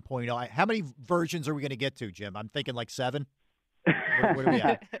version 1.0. How many versions are we going to get to, Jim? I'm thinking like 7. What are we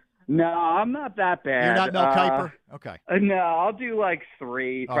at? No, I'm not that bad. You're not Mel Kiper? Okay. No, I'll do like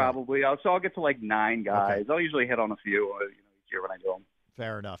 3 All probably. right. So I'll get to like 9 guys. Okay. I'll usually hit on a few each year when I do them.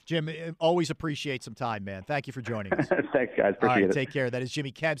 Fair enough. Jim, always appreciate some time, man. Thank you for joining us. Thanks, guys. Appreciate All right, it. take care. That is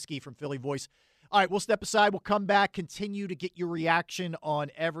Jimmy Kempski from Philly Voice. All right, we'll step aside. We'll come back, continue to get your reaction on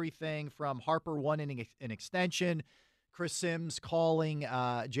everything from Harper wanting an extension, Chris Sims calling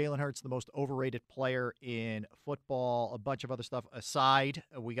Jalen Hurts the most overrated player in football, a bunch of other stuff aside.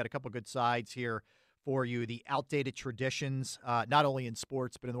 We got a couple good sides here for you, the outdated traditions, not only in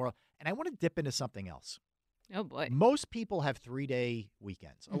sports but in the world. And I want to dip into something else. Oh, boy. Most people have 3-day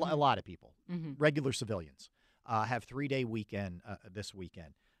weekends. Mm-hmm. A lot of people, Mm-hmm. regular civilians, have 3-day weekend this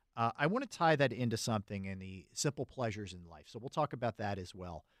weekend. I want to tie that into something in the simple pleasures in life. So we'll talk about that as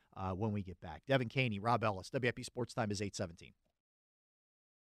well when we get back. Devan Kaney, Rob Ellis, WFP Sports Time is 8:17.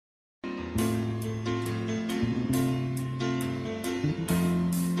 And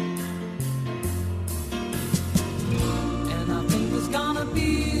I think it's gonna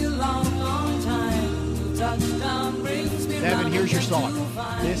be a long, long time till touchdown brings me Devan, round here's your again song. to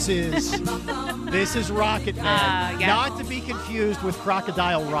find This is Rocket Man, yeah. not to be confused with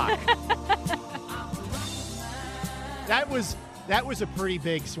Crocodile Rock. That was a pretty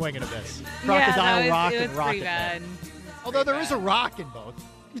big swing and a miss. Crocodile Rock and Rocket Man. Although there is a rock in both.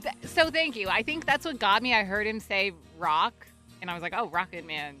 So thank you. I think that's what got me. I heard him say rock, and I was like, oh, Rocket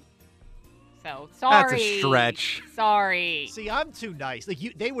Man. So sorry. That's a stretch. Sorry. See, I'm too nice. Like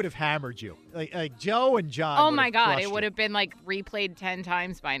they would have hammered you. Like Joe and John. Oh would my have God, crushed it you. would have been like replayed 10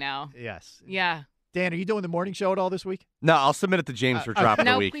 times by now. Yes. Yeah. Dan, are you doing the morning show at all this week? No, I'll submit it to James for drop of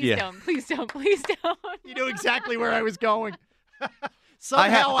the No, week. please don't. Please don't. Please don't. You knew exactly where I was going. I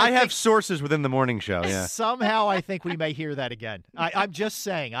Somehow have sources within the morning show. Yeah. Somehow I think we may hear that again. I'm just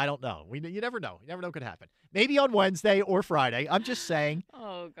saying. I don't know. You never know. You never know what could happen. Maybe on Wednesday or Friday. I'm just saying.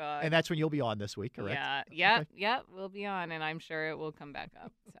 Oh, God. And that's when you'll be on this week, correct? Yeah. Yep. We'll be on, and I'm sure it will come back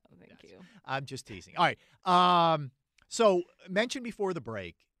up. So thank you. I'm just teasing. All right. So mentioned before the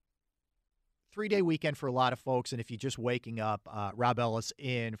break, 3-day weekend for a lot of folks. And if you're just waking up, Rob Ellis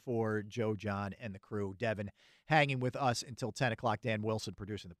in for Joe, John, and the crew. Devan hanging with us until 10 o'clock. Dan Wilson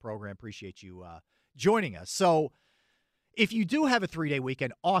producing the program. Appreciate you joining us. So if you do have a 3-day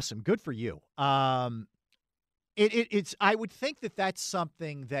weekend, awesome. Good for you. It's. I would think that that's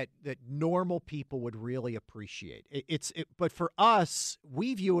something that normal people would really appreciate. But for us,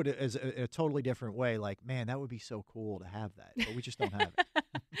 we view it as a totally different way. Like, man, that would be so cool to have that, but we just don't have it.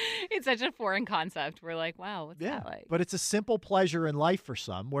 It's such a foreign concept. We're like, wow, what's that like? But it's a simple pleasure in life for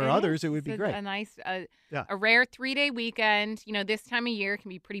some, where others it would be great. A nice, a rare 3-day weekend. This time of year can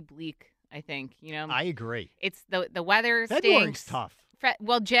be pretty bleak, I think. I agree. It's the weather February's stinks. tough.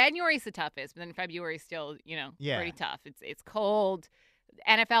 Well, January's the toughest, but then February's still, pretty tough. It's cold.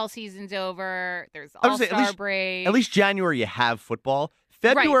 NFL season's over. There's All-Star break. At least January you have football.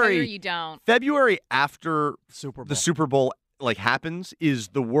 February you don't. February after the Super Bowl happens is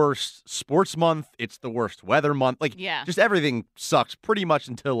the worst sports month. It's the worst weather month. Just everything sucks pretty much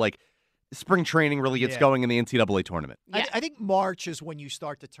until spring training really gets going in the NCAA tournament. Yeah. I think March is when you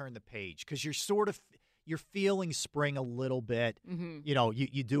start to turn the page because you're feeling spring a little bit. Mm-hmm.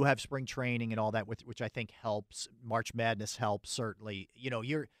 You do have spring training and all that, which I think helps. March Madness helps, certainly.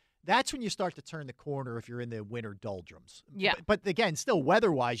 That's when you start to turn the corner if you're in the winter doldrums. Yeah. But again, still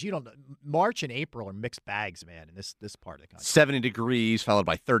weather-wise, March and April are mixed bags, man, in this part of the country. 70 degrees followed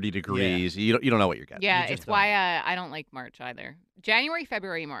by 30 degrees. Yeah. You don't know what you're getting. Yeah, it's why I don't like March either. January,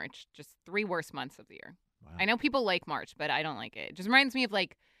 February, March, just 3 worst months of the year. Wow. I know people like March, but I don't like it. It just reminds me of my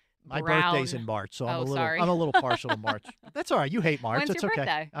brown. birthday's in March, so I'm a little partial to March. That's all right. You hate March. When's That's your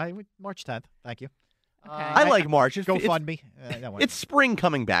okay. birthday? March 10th. Thank you. Okay. I like March. Go fund me. It's spring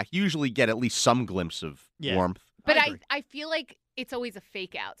coming back. Usually get at least some glimpse of warmth. But I feel like it's always a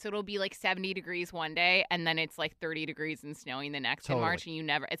fake out. So it'll be 70 degrees one day, and then it's 30 degrees and snowing the next in March, and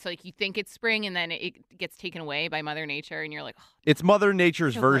it's you think it's spring, and then it gets taken away by Mother Nature, and you're like, oh. It's Mother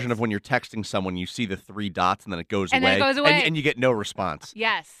Nature's version of when you're texting someone, you see the 3 dots, and then it goes away. Then it goes away. And you get no response.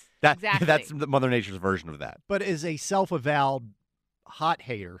 Yes, exactly. That's Mother Nature's version of that. But as a self-avowed hot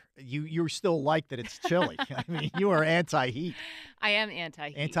hater, you still like that it's chilly. I mean, you are anti-heat. I am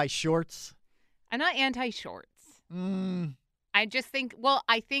anti-heat. Anti-shorts. I'm not anti-shorts. I just think,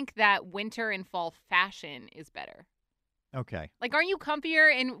 I think that winter and fall fashion is better. Okay. Like, aren't you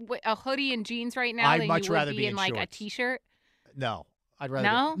comfier in a hoodie and jeans right now I'd than much you would rather be in like shorts. a T-shirt? No. I'd rather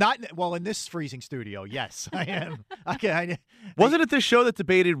No? not in this freezing studio. Yes, I am. Okay. Wasn't it this show that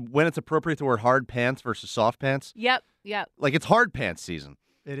debated when it's appropriate to wear hard pants versus soft pants? Yep. Like, it's hard pants season.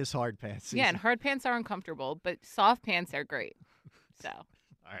 It is hard pants season. Yeah, and hard pants are uncomfortable, but soft pants are great. So.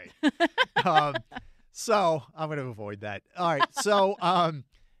 All right. So I'm going to avoid that. All right. So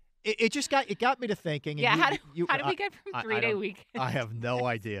it got me to thinking. Yeah. And how did we get from 3-day weekend? I have no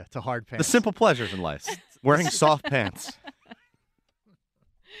idea to hard pants. The simple pleasures in life. Wearing soft pants.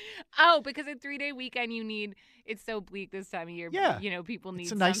 Oh, because a 3-day weekend it's so bleak this time of year. Yeah. People need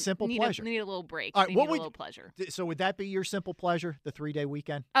it's a nice simple pleasure. Need a little break. All right, they need a little pleasure. So would that be your simple pleasure, the 3-day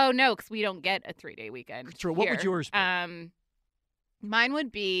weekend? Oh, no, because we don't get a 3-day weekend. True. What would yours be? Mine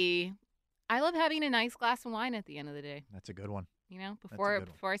would be, I love having a nice glass of wine at the end of the day. That's a good one.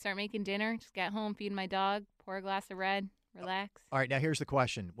 Before I start making dinner, just get home, feed my dog, pour a glass of red, relax. All right, now here's the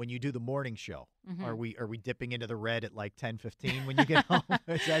question: when you do the morning show, Mm-hmm. are we dipping into the red at like 10:15 when you get home?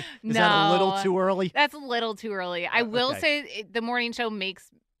 Is that No, a little too early? That's a little too early. I will okay. say the morning show makes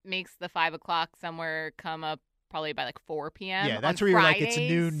the 5 o'clock somewhere come up probably by like 4 p.m. Yeah, that's on where you're Fridays. like it's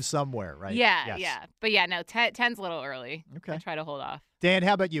noon somewhere, right? Yeah, Yes. yeah. But yeah, no, 10's a little early. Okay. I try to hold off. Dan,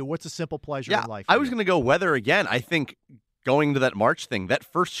 how about you? What's a simple pleasure in life? I was going to go weather again. I think going to that March thing, that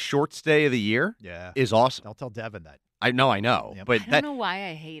first short stay of the year is awesome. I'll tell Devin that. I know. Yep. But I don't know why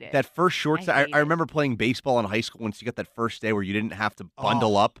I hate it. that first short stay, hate I remember playing baseball in high school once you got that first day where you didn't have to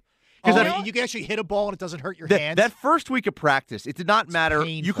bundle up. You can actually hit a ball and it doesn't hurt your hands. That first week of practice, it did not matter.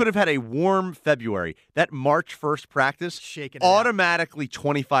 painful. You could have had a warm February. That March 1st practice, Shaking it out. automatically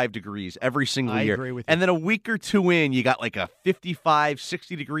 25 degrees every single I year. agree with you. And then a week or two in, you got like a 55,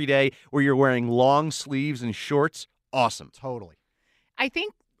 60-degree day where you're wearing long sleeves and shorts. Awesome. Totally. I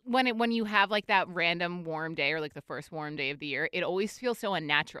think when you have like that random warm day or like the first warm day of the year, it always feels so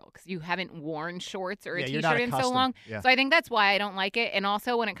unnatural because you haven't worn shorts or a you're not t-shirt in so accustomed. long. Yeah. So I think that's why I don't like it. And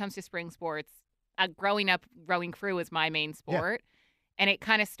also when it comes to spring sports, growing up, rowing crew was my main sport. And it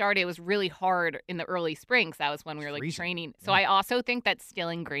kind of started, it was really hard in the early spring because that was when we were like Freezing. training. So I also think that's still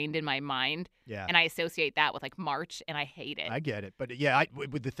ingrained in my mind. Yeah. And I associate that with like March and I hate it. I get it. But yeah,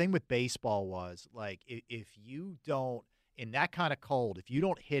 the thing with baseball was like if you don't, in that kind of cold, if you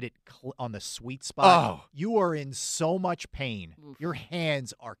don't hit it on the sweet spot, you are in so much pain. Oof. Your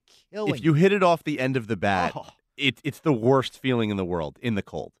hands are killing If you hit it off the end of the bat, Oh. it's the worst feeling in the world in the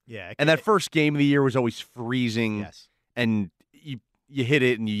cold. Yeah. And that first game of the year was always freezing. Yes. And you hit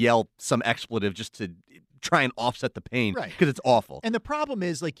it and you yell some expletive just to try and offset the pain because it's awful. And the problem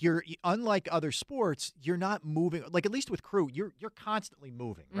is, like, unlike other sports, you're not moving. Like, at least with crew, you're constantly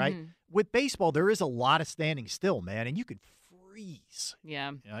moving, right? Mhm. With baseball, there is a lot of standing still, man, and you could freeze.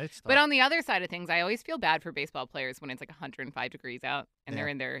 Yeah. It's But tough. on the other side of things, I always feel bad for baseball players when it's like 105 degrees out and they're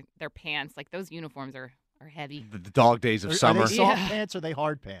in their pants. Like those uniforms are heavy. The dog days of Are summer. they soft pants or are they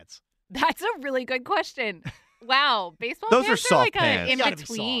hard pants? That's a really good question. Wow, baseball Those pants are soft like pants. in Gotta be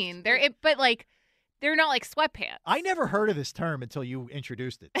between. But like they're not like sweatpants. I never heard of this term until you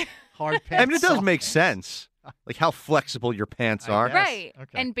introduced it. Hard pants. I mean, it does soft make pants. sense. Like how flexible your pants are. guess. Right.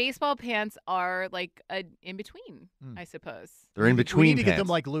 Okay. And baseball pants are like in between, I suppose. They're in We between need to get pants. them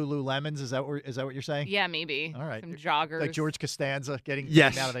like Lululemons. Is that what you're saying? Yeah, maybe. All right. Some joggers. Like George Costanza getting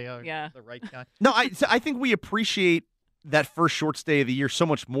Yes. out of the Yeah. the right kind. No, I think we appreciate that first short stay of the year so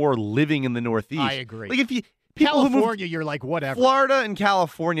much more living in the Northeast. I agree. Like if you people who move California, you're like whatever. Florida and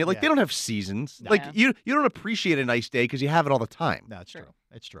California, like Yeah. they don't have seasons. No. Like Yeah. you don't appreciate a nice day because you have it all the time. No, it's true.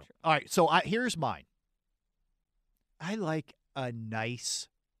 It's true. All right, so here's mine. I like a nice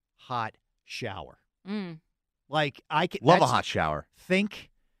hot shower. Mm. Like I can Love a that's- hot shower. Think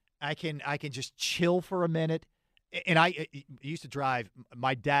I can just chill for a minute. And I used to drive.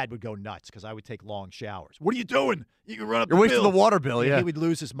 My dad would go nuts because I would take long showers. What are you doing? You can run up. You're the wasting bill. the water bill, yeah. He would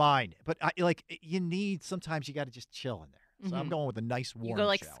lose his mind. But sometimes you got to just chill in there. So I'm going with a nice warm You go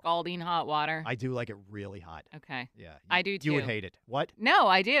like shower. scalding hot water. I do like it really hot. Okay. Yeah, I do You would too. hate it. What? No,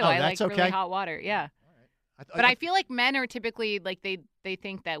 I do. Oh, I like that's really okay. hot water. Yeah. But I feel like men are typically like they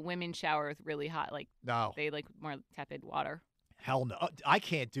think that women shower with really hot, like No. they like more tepid water. Hell no. I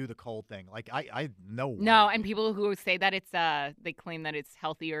can't do the cold thing. Like I no. No, and people who say that it's they claim that it's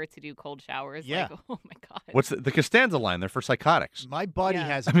healthier to do cold showers. Yeah. Like, oh my god. What's the Costanza line? They're for psychotics. My buddy Yeah.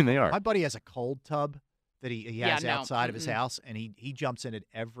 has. I mean, they are. My buddy has a cold tub that he has no. outside of his Mm-mm. house, and he jumps in it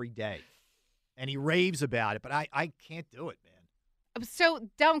every day, and he raves about it. But I can't do it, man. So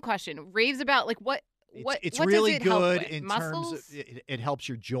dumb question. Raves about like what? It's what really does it help good with? in Muscles? terms of it helps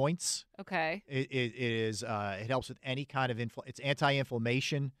your joints. Okay. It helps with any kind of it's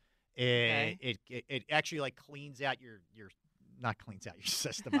anti-inflammation. Okay. It actually like cleans out your not cleans out your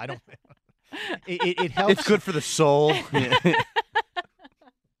system. I don't. It helps. It's good for the soul.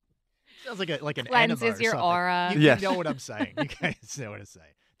 Sounds like an Cleanses enema or your something. aura. You know what I'm saying. You guys know what I'm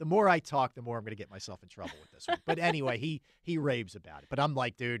saying. The more I talk, the more I'm going to get myself in trouble with this one. But anyway, he raves about it. But I'm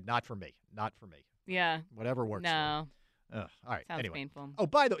like, dude, not for me. Not for me. Yeah. Whatever works. No. For me. All right. Sounds anyway. painful. Oh,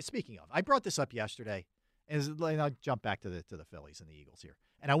 by the way, speaking of, I brought this up yesterday, and I'll jump back to the Phillies and the Eagles here,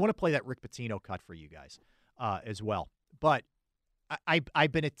 and I want to play that Rick Pitino cut for you guys as well. But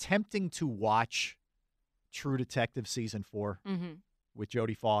I've been attempting to watch True Detective season 4 with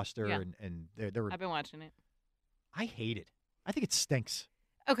Jodie Foster, and they're I've been watching it. I hate it. I think it stinks.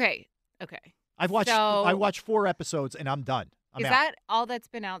 Okay. I watched 4 episodes and I'm done. I'm Is out. that all that's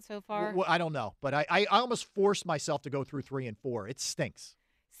been out so far? Well, I don't know, but I almost forced myself to go through 3 and 4. It stinks.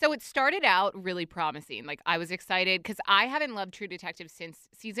 So it started out really promising. Like, I was excited because I haven't loved True Detective since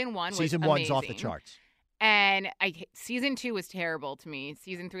season 1 was Season amazing. 1's off the charts. And season 2 was terrible to me.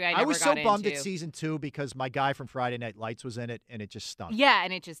 Season 3 I never was got so bummed into. at season 2 because my guy from Friday Night Lights was in it, and it just stunk. Yeah,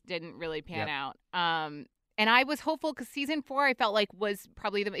 and it just didn't really pan out. And I was hopeful because season 4 I felt like was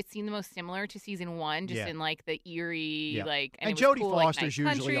probably it seemed the most similar to season 1, just in like the eerie and it was Jodie cool, Foster's like,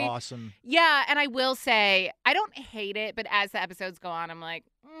 nice usually country. awesome. Yeah, and I will say I don't hate it, but as the episodes go on, I'm like,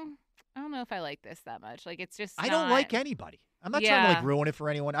 I don't know if I like this that much. Like, it's just I don't like anybody. I'm not trying to like ruin it for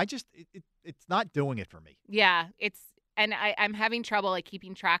anyone. I just it's not doing it for me. Yeah, and I'm having trouble like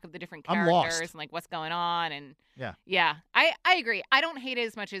keeping track of the different I'm characters lost. and like what's going on and yeah. I agree. I don't hate it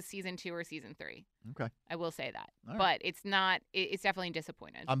as much as season 2 or season 3. Okay. I will say that. All right. But it's not it's definitely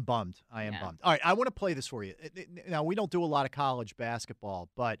disappointed. I'm bummed. I am bummed. All right, I want to play this for you. Now, we don't do a lot of college basketball,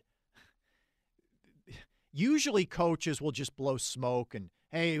 but usually coaches will just blow smoke and,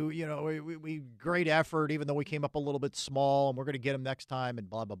 hey, you know, we great effort even though we came up a little bit small and we're going to get them next time and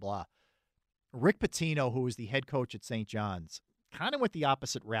blah, blah, blah. Rick Pitino, who is the head coach at St. John's, kind of went the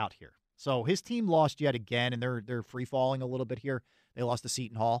opposite route here. So his team lost yet again, and they're free-falling a little bit here. They lost to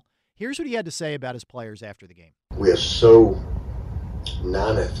Seton Hall. Here's what he had to say about his players after the game. We are so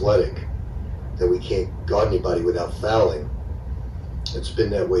non-athletic that we can't guard anybody without fouling. It's been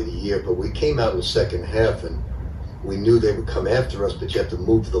that way the year, but we came out in the second half, and we knew they would come after us, but you have to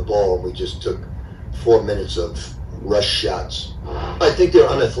move the ball, and we just took 4 minutes of rush shots. I think they're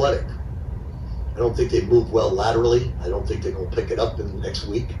unathletic. I don't think they move well laterally. I don't think they're going to pick it up in the next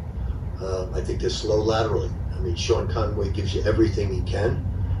week. I think they're slow laterally. I mean, Sean Conway gives you everything he can.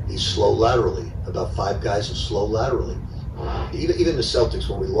 He's slow laterally. About 5 guys are slow laterally. Even the Celtics,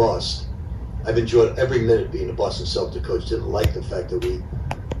 when we lost, I've enjoyed every minute being a Boston Celtic coach. Didn't like the fact that we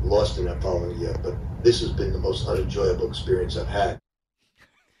lost in that following year, but this has been the most unenjoyable experience I've had.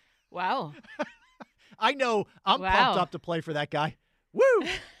 Wow. I know. I'm pumped up to play for that guy. Woo!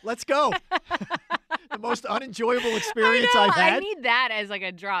 Let's go. The most unenjoyable experience I've had. I need that as like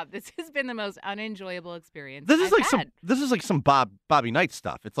a drop. This has been the most unenjoyable experience This is I've like had. some Bobby Knight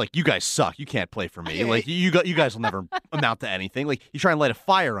stuff. It's like, you guys suck. You can't play for me. Like you guys will never amount to anything. Like, you try and light a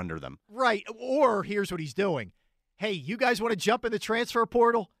fire under them. Right. Or here's what he's doing. Hey, you guys want to jump in the transfer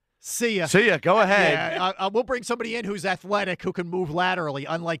portal? See ya. See ya. Go ahead. Yeah, we'll bring somebody in who's athletic, who can move laterally,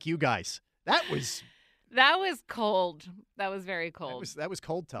 unlike you guys. That was cold. That was very cold. That was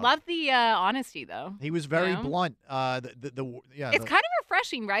cold, Tom. Love the honesty, though. He was very You know? blunt. It's kind of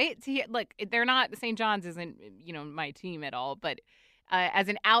refreshing, right? They're not St. John's isn't my team at all, but as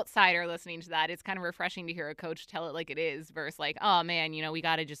an outsider listening to that, it's kind of refreshing to hear a coach tell it like it is, versus like, oh man, we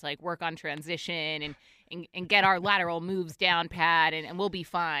got to just like work on transition and get our lateral moves down pat and we'll be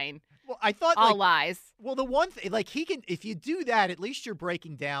fine. Well, I thought all lies. Well, the one thing, like, he can, if you do that, at least you're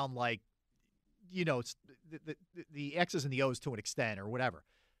breaking down like, it's the X's and the O's to an extent or whatever.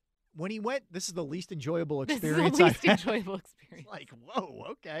 When he went, this is the least enjoyable experience I've had. Enjoyable experience. Like, whoa,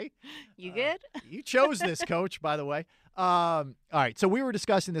 okay. You good? You chose this, Coach, by the way. All right, so we were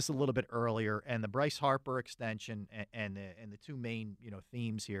discussing this a little bit earlier, and the Bryce Harper extension and the two main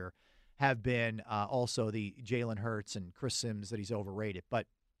themes here have been also the Jalen Hurts and Chris Sims, that he's overrated. But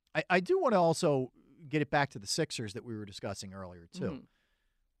I do want to also get it back to the Sixers that we were discussing earlier, too.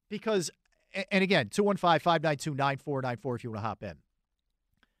 Because, and again, 215-592-9494 if you want to hop in.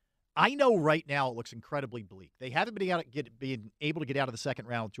 I know right now it looks incredibly bleak. They haven't been able to get out of the second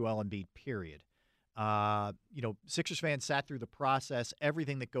round with Joel Embiid, period. Sixers fans sat through the process,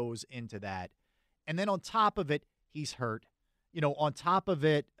 everything that goes into that. And then on top of it, he's hurt. On top of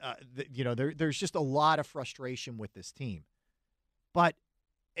it, there's just a lot of frustration with this team. But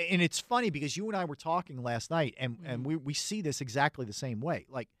And it's funny because you and I were talking last night, and we see this exactly the same way.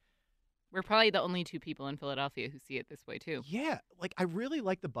 Like, we're probably the only two people in Philadelphia who see it this way, too. Yeah. Like, I really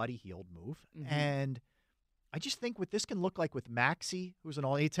like the Buddy Hield move. And I just think what this can look like with Maxey, who's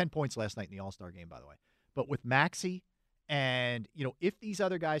he had 10 points last night in the All-Star game, by the way. But with Maxey, and, if these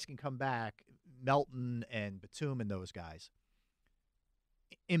other guys can come back, Melton and Batum and those guys,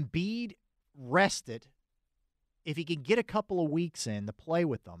 Embiid rested. If he can get a couple of weeks in to play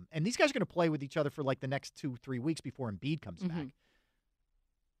with them, and these guys are going to play with each other for like the next 2-3 weeks before Embiid comes back.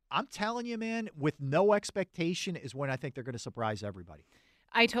 I'm telling you, man, with no expectation is when I think they're going to surprise everybody.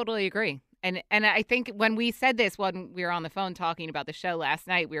 I totally agree. And I think when we said this, when we were on the phone talking about the show last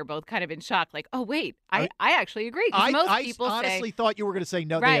night, we were both kind of in shock. Like, oh, wait, I actually agree. I honestly thought you were going to say,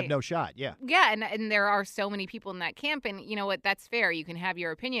 no, they have no shot. Yeah. Yeah, and there are so many people in that camp. And you know what? That's fair. You can have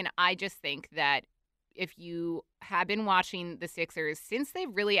your opinion. I just think that if you have been watching the Sixers since they've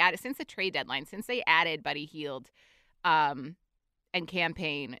really added, since the trade deadline, since they added Buddy Hield and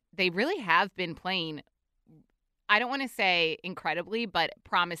Campaign, they really have been playing, I don't want to say incredibly, but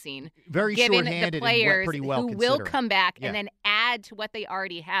promising. Very given shorthanded the players and pretty well who will considered. come back and then add to what they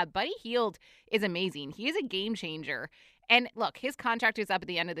already have. Buddy Hield is amazing. He is a game changer. And look, his contract is up at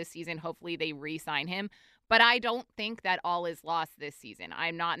the end of the season. Hopefully they re-sign him. But I don't think that all is lost this season.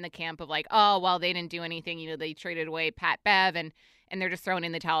 I'm not in the camp of like, oh, well, they didn't do anything. They traded away Pat Bev and they're just throwing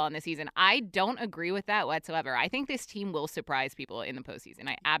in the towel on the season. I don't agree with that whatsoever. I think this team will surprise people in the postseason.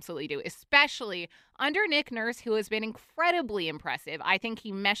 I absolutely do, especially under Nick Nurse, who has been incredibly impressive. I think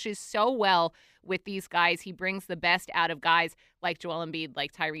he meshes so well with these guys. He brings the best out of guys like Joel Embiid,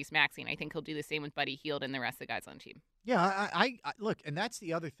 like Tyrese Maxey, and I think he'll do the same with Buddy Hield and the rest of the guys on the team. Yeah, I look, and that's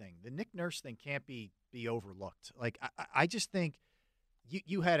the other thing. The Nick Nurse thing can't be overlooked. Like, I just think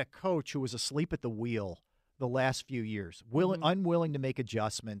you had a coach who was asleep at the wheel the last few years, unwilling to make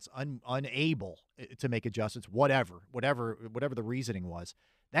adjustments, unable to make adjustments, whatever the reasoning was.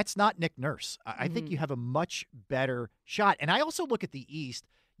 That's not Nick Nurse. I think you have a much better shot. And I also look at the East.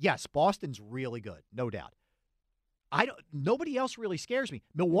 Yes, Boston's really good, no doubt. Nobody else really scares me.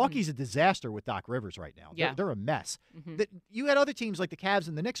 Milwaukee's a disaster with Doc Rivers right now. Yeah. They're a mess. You had other teams like the Cavs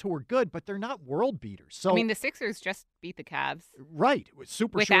and the Knicks who are good, but they're not world beaters. So I mean, the Sixers just beat the Cavs. Right.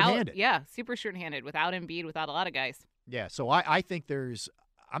 Super shorthanded. Yeah, super shorthanded, without Embiid, without a lot of guys. Yeah, so I think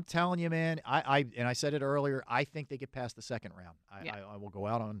I'm telling you, man, I said it earlier, I think they get past the second round. I will go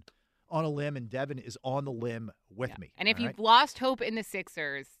out on a limb, and Devin is on the limb with me. And if you've lost hope in the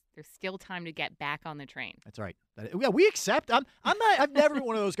Sixers, there's still time to get back on the train. That's right. Yeah, we accept. I've never been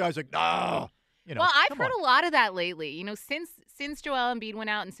one of those guys like, no. Well, I've heard a lot of that lately. Since Joel Embiid went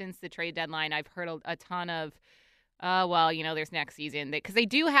out and since the trade deadline, I've heard a ton of, there's next season. Because they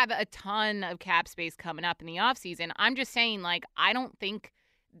do have a ton of cap space coming up in the offseason. I'm just saying, like, I don't think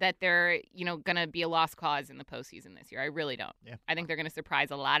that they're, going to be a lost cause in the postseason this year. I really don't. Yeah. I think they're going to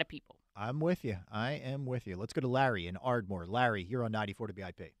surprise a lot of people. I'm with you. I am with you. Let's go to Larry in Ardmore. Larry, you're on 94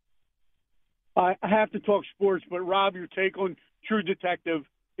 WIP. I have to talk sports, but Rob, your take on True Detective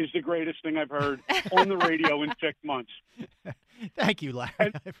is the greatest thing I've heard on the radio in 6 months. Thank you, Larry.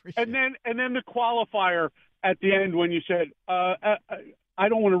 I appreciate it. And then the qualifier at the end when you said, I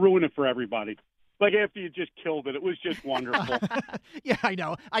don't want to ruin it for everybody. Like after you just killed it. It was just wonderful. Yeah, I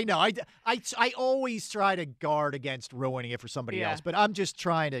know. I always try to guard against ruining it for somebody else, but I'm just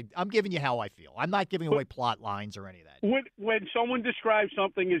I'm giving you how I feel. I'm not giving away plot lines or any of that. When someone describes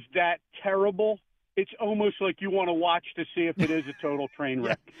something as that terrible, it's almost like you want to watch to see if it is a total train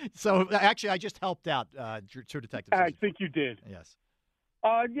wreck. Yeah. So actually, I just helped out True Detective. I think you did. Yes.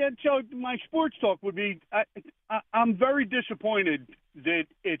 So my sports talk would be, I'm very disappointed that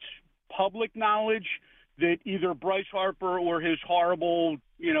it's public knowledge that either Bryce Harper or his horrible,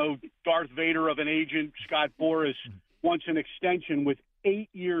 Darth Vader of an agent, Scott Boras, wants an extension with 8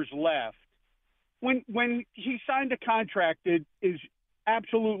 years left. When he signed a contract that is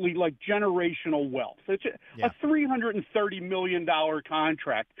absolutely like generational wealth. It's a $330 million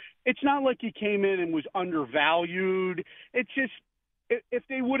contract. It's not like he came in and was undervalued. It's just, if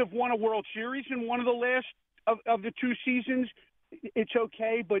they would have won a World Series in one of the last of the two seasons, it's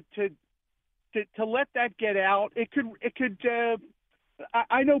okay, but to let that get out, it could.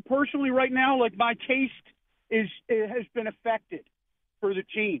 I know personally right now, like my taste has been affected for the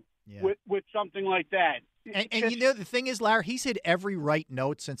team with something like that. And the thing is, Larry, he's hit every right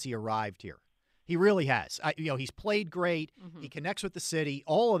note since he arrived here. He really has. He's played great. He connects with the city,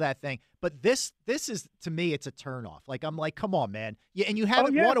 all of that thing. But this is, to me, it's a turnoff. Like, I'm like, come on, man. Yeah, and you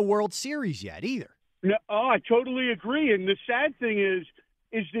haven't won a World Series yet either. No, I totally agree. And the sad thing is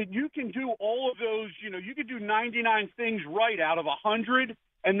that you can do all of those, you can do 99 things right out of 100,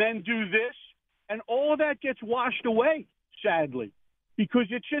 and then do this, and all of that gets washed away, sadly, because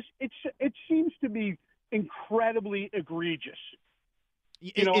it seems to be incredibly egregious.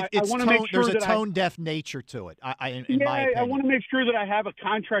 I want to make sure there's a tone-deaf nature to it. My opinion. I want to make sure that I have a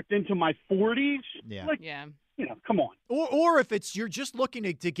contract into my 40s. Yeah. Come on. Or if you're just looking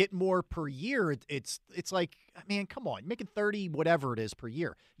to get more per year, it's like, man, come on, making 30 whatever it is per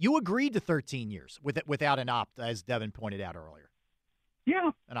year. You agreed to 13 years without an opt, as Devin pointed out earlier.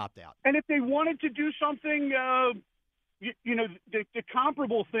 Yeah, an opt out. And if they wanted to do something, the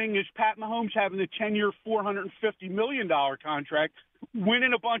comparable thing is Pat Mahomes having the 10-year, $450 million contract,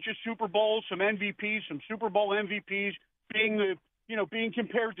 winning a bunch of Super Bowls, some MVPs, some Super Bowl MVPs, being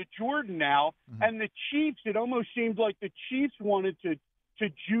compared to Jordan now. Mm-hmm. And the Chiefs, it almost seemed like the Chiefs wanted to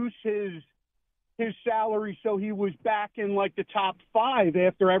juice his salary so he was back in like the top 5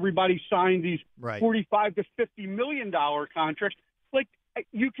 after everybody signed these $45 to $50 million contracts. Like,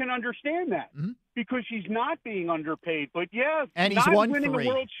 you can understand that because he's not being underpaid. But, and he's not won winning 3. the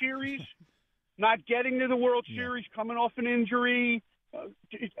World Series, not getting to the World Series, coming off an injury.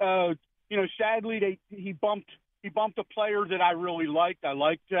 Sadly, he bumped a player that I really liked. I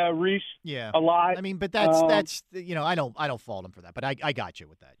liked Reese a lot. I mean, but that's I don't fault him for that. But I got you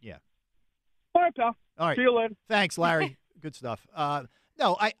with that. Yeah. All right, pal. All right. See you later. Thanks, Larry. Good stuff.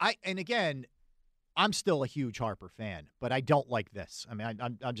 No, and again, I'm still a huge Harper fan, but I don't like this. I mean,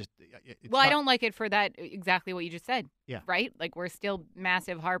 I'm just. I don't like it for that exactly what you just said. Yeah. Right? Like, we're still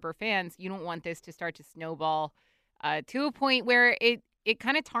massive Harper fans. You don't want this to start to snowball to a point where it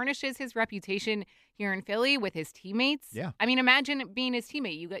kind of tarnishes his reputation here in Philly with his teammates. Yeah. I mean, imagine being his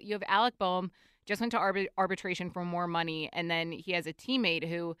teammate. You have Alec Boehm, just went to arbitration for more money, and then he has a teammate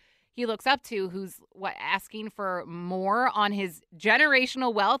who he looks up to who's asking for more on his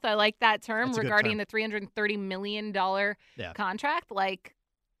generational wealth. I like that term regarding the $330 million contract. Like,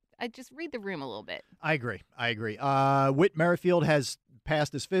 I just read the room a little bit. I agree. Whit Merrifield has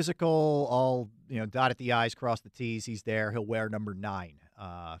passed his physical, all dotted the I's, crossed the T's. He's there. He'll wear number 9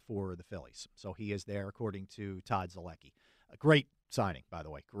 for the Phillies. So he is there, according to Todd Zalecki. A great signing, by the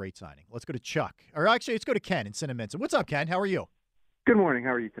way. Great signing. Let's go to Chuck. Or actually, let's go to Ken in Cinnaminson. What's up, Ken? How are you? Good morning.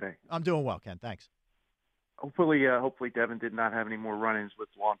 How are you today? I'm doing well, Ken. Thanks. Hopefully Devin did not have any more run-ins with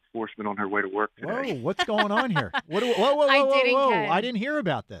law enforcement on her way to work today. Whoa, what's going on here? Whoa! I didn't hear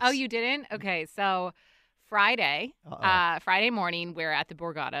about this. Oh, you didn't? Okay, so Friday morning, we're at the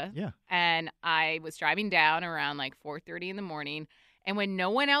Borgata. Yeah. And I was driving down around like 4:30 in the morning, and when no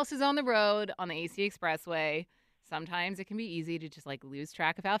one else is on the road on the AC Expressway, sometimes it can be easy to just like lose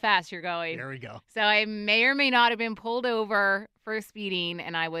track of how fast you're going. There we go. So I may or may not have been pulled over for speeding,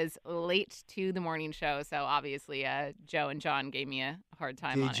 and I was late to the morning show. So obviously, Joe and John gave me a hard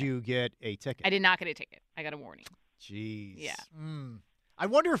time on it. Did you get a ticket? I did not get a ticket. I got a warning. Jeez. Yeah. I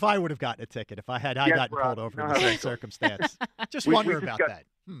wonder if I would have gotten a ticket if I gotten pulled over in the same circumstance. Just wonder about that.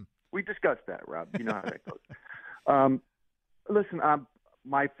 We discussed that, Rob. You know how that goes. Listen,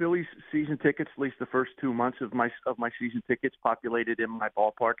 my Phillies season tickets, at least the first 2 months of my season tickets, populated in my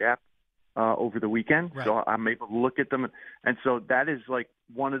ballpark app over the weekend, so I'm able to look at them, and so that is like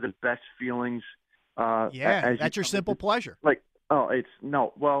one of the best feelings. That's your simple pleasure.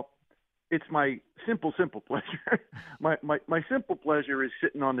 It's my simple pleasure. my simple pleasure is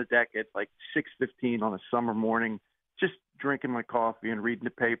sitting on the deck at like 6:15 on a summer morning, just drinking my coffee and reading the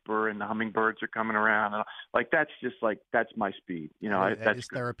paper, and the hummingbirds are coming around. And that's my speed. That's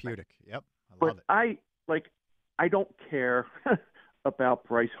therapeutic. Yep, I love it. I don't care about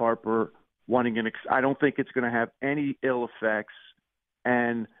Bryce Harper wanting I don't think it's going to have any ill effects,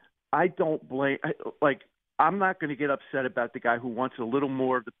 and I don't blame. I'm not going to get upset about the guy who wants a little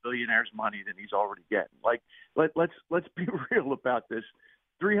more of the billionaire's money than he's already getting. Let's be real about this.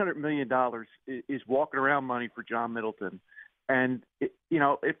 $300 million is walking around money for John Middleton. And,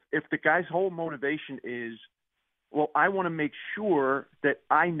 if the guy's whole motivation is, well, I want to make sure that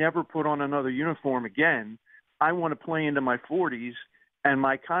I never put on another uniform again. I want to play into my 40s and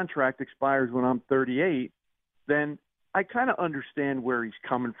my contract expires when I'm 38, then I kind of understand where he's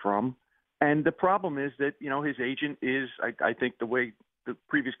coming from. And the problem is that, his agent is, I think the way the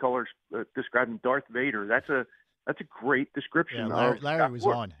previous callers described him, Darth Vader. That's a great description. Yeah, Larry was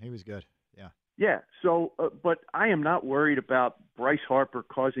on. He was good. Yeah. Yeah. So, but I am not worried about Bryce Harper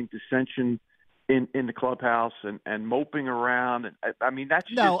causing dissension in the clubhouse and moping around. And I mean, that's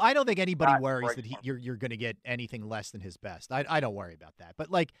I don't think anybody worries that you're going to get anything less than his best. I don't worry about that.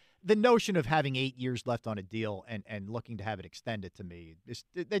 But like the notion of having 8 years left on a deal and looking to have it extended to me,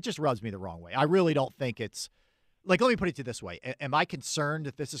 it just rubs me the wrong way. I really don't think it's like. Let me put it to you this way: am I concerned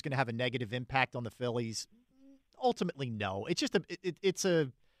that this is going to have a negative impact on the Phillies? Ultimately, no. It's just it's a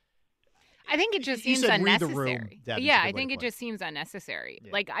I think it just You seems said read the unnecessary. room, Devin's Yeah, a good I way think to it put it. just seems unnecessary.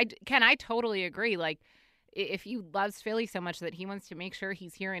 Yeah. Like, I totally agree. Like, if he loves Philly so much that he wants to make sure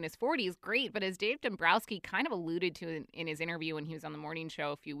he's here in his 40s, great. But as Dave Dombrowski kind of alluded to in his interview when he was on the morning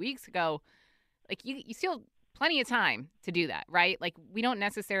show a few weeks ago, like, you still have plenty of time to do that, right? Like, we don't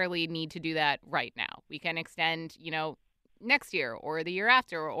necessarily need to do that right now. We can extend, next year or the year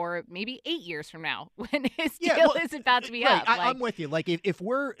after or maybe 8 years from now when his deal is about to be right. up. I'm with you. Like, if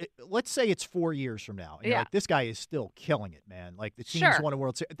we're, let's say it's 4 years from now, and you're Yeah. like, this guy is still killing it, man. Like, the team's Sure. won a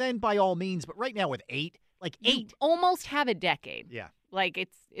World Series. Then by all means, but right now with 8, you almost have a decade. Yeah. Like, it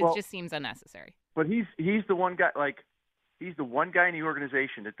Well- just seems unnecessary. But he's the one guy, he's the one guy in the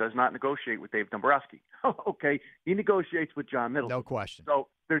organization that does not negotiate with Dave Dombrowski. Okay, he negotiates with John Middleton. No question. So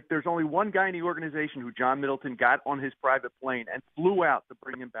there's only one guy in the organization who John Middleton got on his private plane and flew out to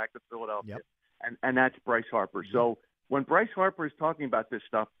bring him back to Philadelphia, and that's Bryce Harper. So when Bryce Harper is talking about this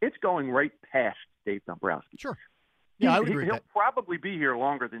stuff, it's going right past Dave Dombrowski. Sure. Yeah, I would agree with He'll that. probably be here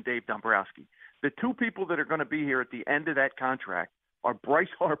longer than Dave Dombrowski. The two people that are going to be here at the end of that contract are Bryce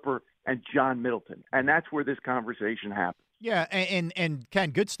Harper and John Middleton, and that's where this conversation happens. Yeah, and Ken,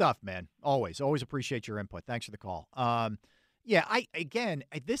 good stuff, man. Always appreciate your input. Thanks for the call.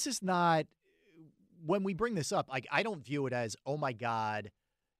 This is not, when we bring this up, I don't view it as, oh my God,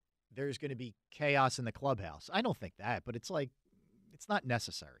 there's going to be chaos in the clubhouse. I don't think that, but it's like, it's not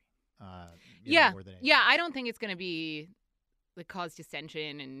necessary. More than anything. I don't think it's going to be like cause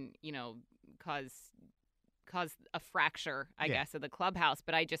dissension and cause a fracture, I guess, of the clubhouse.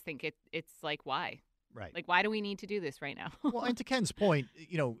 But I just think it's like, why? Right. Like, why do we need to do this right now? Well, and to Ken's point,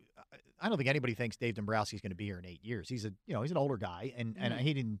 I don't think anybody thinks Dave Dombrowski's going to be here in 8 years. He's he's an older guy, and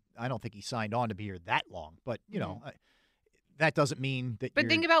I don't think he signed on to be here that long. But that doesn't mean that. But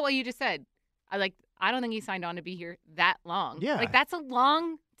think about what you just said. I don't think he signed on to be here that long. Yeah. Like, that's a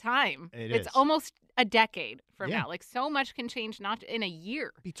long time. It's is. almost a decade from Yeah. now. Like, so much can change not in a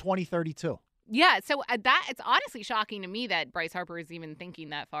year. Be 2032. Yeah, so it's honestly shocking to me that Bryce Harper is even thinking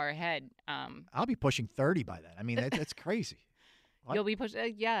that far ahead. I'll be pushing 30 by then. I mean, that's crazy. What? You'll be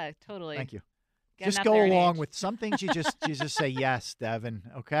pushing. Yeah, totally. Thank you. Getting Just up go there in along age. with some things. You just say yes, Devin.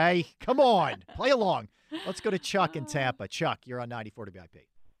 Okay, come on, play along. Let's go to Chuck in Tampa. Chuck, you're on 94 WIP.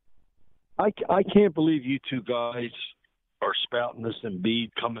 I can't believe you two guys are spouting this Embiid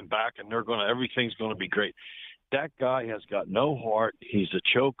coming back, and everything's going to be great. That guy has got no heart. He's a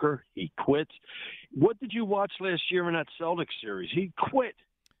choker. He quits. What did you watch last year in that Celtics series? He quit.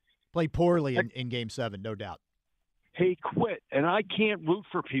 Played poorly in Game 7, no doubt. He quit, and I can't root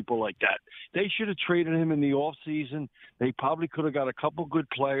for people like that. They should have traded him in the offseason. They probably could have got a couple good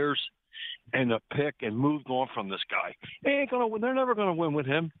players and a pick and moved on from this guy. They're never going to win with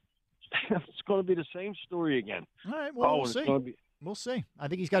him. It's going to be the same story again. All right, well, we'll see. We'll see. I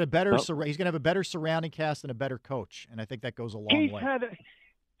think he's got a better. He's going to have a better surrounding cast and a better coach, and I think that goes a long way.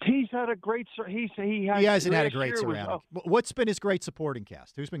 He's had a great. He hasn't had a great surrounding. What's been his great supporting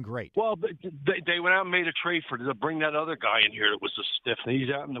cast? Who's been great? Well, they went out and made a trade to bring that other guy in here that was a stiff. He's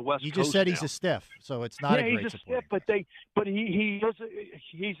out in the West You Coast. just said now. he's a stiff, so it's not a great he's a supporting stiff, but he's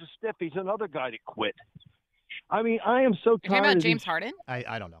a stiff. He's another guy that quit. I mean, I am so You're tired. talking about of James these- Harden?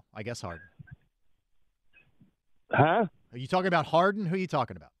 I don't know. I guess Harden. Huh? Are you talking about Harden? Who are you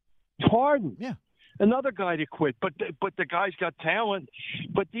talking about? Harden. Yeah. Another guy to quit, but the guy's got talent.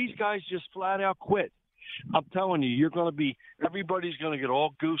 But these guys just flat out quit. I'm telling you, everybody's going to get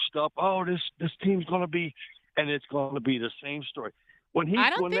all goosed up. Oh, this team's going to be, and it's going to be the same story. I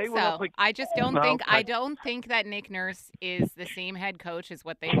don't when think they went so. up like, I just don't No, think. I- I don't think that Nick Nurse is the same head coach as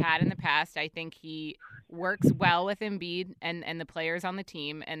what they've had in the past. I think he works well with Embiid and the players on the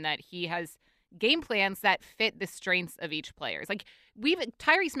team, and that he has game plans that fit the strengths of each player. Like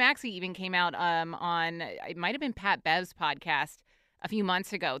Tyrese Maxey even came out on it might have been Pat Bev's podcast a few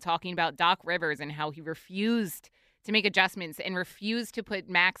months ago talking about Doc Rivers and how he refused to make adjustments and refused to put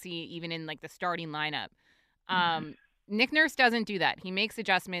Maxey even in like the starting lineup. Nick Nurse doesn't do that. He makes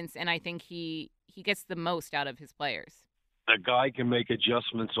adjustments, and I think he gets the most out of his players. a guy can make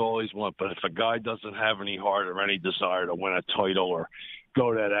adjustments all he wants, but if a guy doesn't have any heart or any desire to win a title or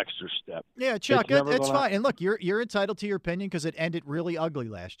go that extra step. Yeah, Chuck, it's fine. And look, you're entitled to your opinion because it ended really ugly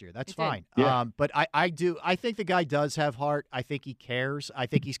last year. That's fine. Yeah. But I think the guy does have heart. I think he cares. I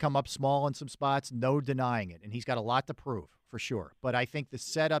think he's come up small in some spots, no denying it. And he's got a lot to prove, for sure. But I think the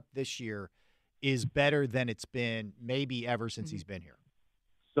setup this year is better than it's been maybe ever since he's been here.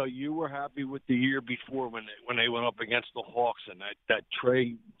 So you were happy with the year before when they went up against the Hawks and that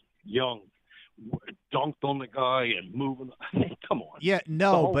Trae Young dunked on the guy and moving. Come on. Yeah,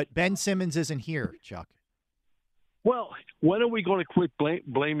 no, but Ben Simmons isn't here, Chuck. Well, when are we going to quit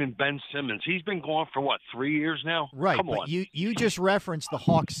blaming Ben Simmons? He's been gone for, 3 years now? Right, Come but on. you just referenced the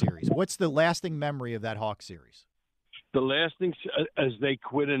Hawks series. What's the lasting memory of that Hawks series? The lasting as they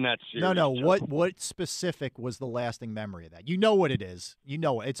quit in that series. No. What specific was the lasting memory of that? You know what it is. You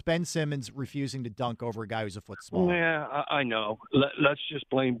know it. It's Ben Simmons refusing to dunk over a guy who's a foot smaller. Yeah, I know. Let's just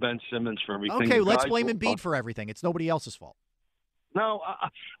blame Ben Simmons for everything. Okay, let's blame Embiid for everything. It's nobody else's fault. No,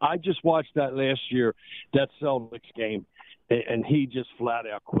 I just watched that last year, that Celtics game, and he just flat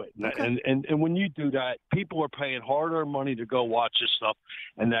out quit. Okay. And when you do that, people are paying hard-earned money to go watch this stuff,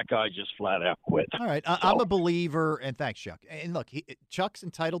 and that guy just flat out quit. All right, I'm a believer, and thanks, Chuck. And look, Chuck's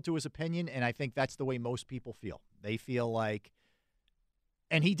entitled to his opinion, and I think that's the way most people feel. They feel like,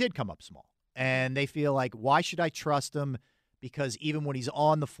 and he did come up small, and they feel like, why should I trust him? Because even when he's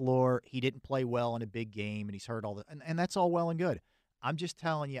on the floor, he didn't play well in a big game, and he's hurt all the, and that's all well and good. I'm just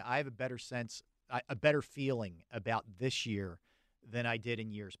telling you, I have a better sense, a better feeling about this year than I did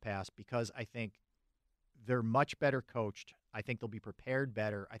in years past because I think they're much better coached. I think they'll be prepared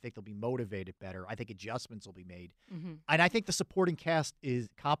better. I think they'll be motivated better. I think adjustments will be made. Mm-hmm. And I think the supporting cast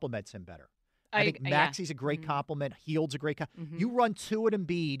complements him better. I think Maxey's a great compliment. Hield's a great compliment. You run two at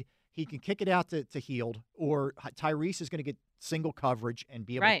Embiid, he can kick it out to Hield, or Tyrese is going to get single coverage and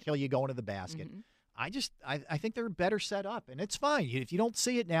be able to kill you going to the basket. Mm-hmm. I think they're better set up, and it's fine. If you don't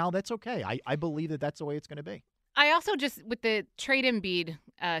see it now, that's okay. I believe that that's the way it's going to be. I also just, with the trade Embiid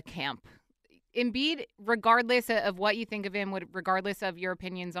camp, Embiid, regardless of what you think of him, regardless of your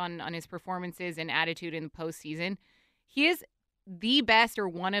opinions on his performances and attitude in the postseason, he is the best or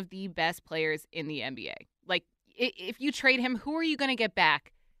one of the best players in the NBA. Like, if you trade him, who are you going to get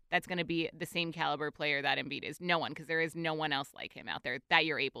back that's going to be the same caliber player that Embiid is? No one, because there is no one else like him out there that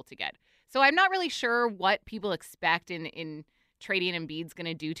you're able to get. So I'm not really sure what people expect in trading Embiid's going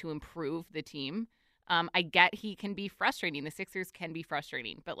to do to improve the team. I get he can be frustrating. The Sixers can be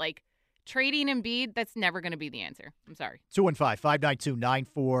frustrating. But, like, trading Embiid, that's never going to be the answer. I'm sorry.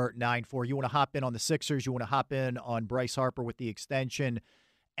 215-592-9494. You want to hop in on the Sixers. You want to hop in on Bryce Harper with the extension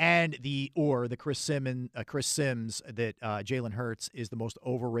and the Chris Sims that Jalen Hurts is the most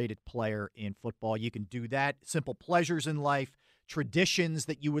overrated player in football. You can do that. Simple pleasures in life, traditions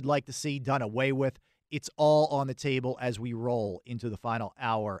that you would like to see done away with. It's all on the table as we roll into the final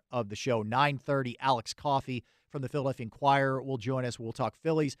hour of the show. 9:30, Alex Coffey from the Philadelphia Inquirer will join us. We'll talk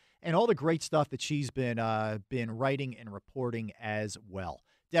Phillies and all the great stuff that she's been writing and reporting as well.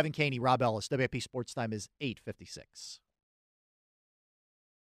 Devan Kaney, Rob Ellis, WIP Sports Time is 8:56.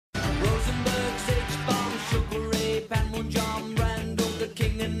 Rosenberg, Sage-Bomb, Sugar Ray, Panmunjom, Randall, the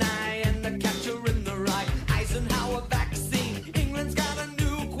King and I, and the catcher in the rye. Eisenhower vaccine, England's got a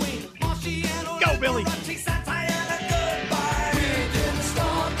new queen. Go, Billy! 9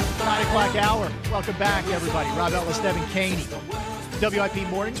 o'clock hour. Welcome back, everybody. Rob Ellis, Devan Kaney. WIP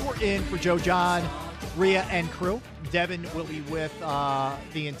Mornings. We're in for Joe John, Rhea, and crew. Devin will be with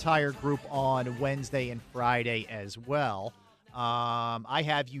the entire group on Wednesday and Friday as well. I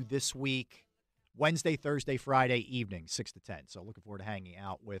have you this week, Wednesday, Thursday, Friday evening, 6 to 10. So looking forward to hanging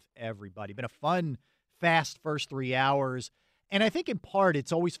out with everybody. Been a fun, fast first 3 hours. And I think in part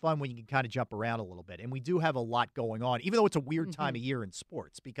it's always fun when you can kind of jump around a little bit. And we do have a lot going on, even though it's a weird time of year in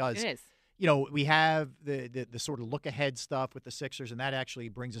sports because, it is. You know, we have the sort of look-ahead stuff with the Sixers, and that actually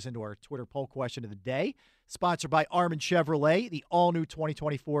brings us into our Twitter poll question of the day, sponsored by Armin Chevrolet. The all-new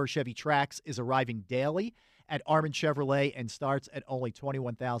 2024 Chevy Trax is arriving daily at Armin Chevrolet and starts at only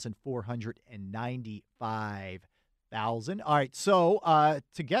 $21,495. All right, so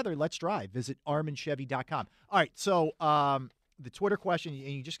together, let's drive. Visit ArminChevy.com. All right, so the Twitter question,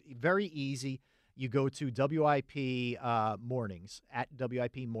 and you just very easy. You go to WIP Mornings, at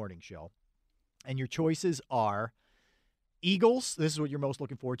WIP Morning Show, and your choices are Eagles. This is what you're most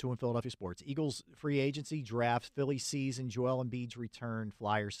looking forward to in Philadelphia sports. Eagles free agency, drafts, Philly season, Joel Embiid's return,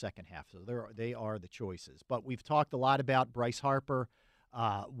 Flyers second half. So they are the choices. But we've talked a lot about Bryce Harper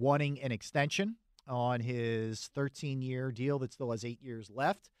wanting an extension on his 13-year deal that still has 8 years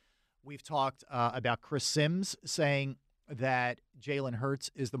left. We've talked about Chris Sims saying that Jalen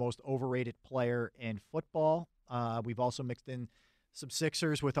Hurts is the most overrated player in football. We've also mixed in some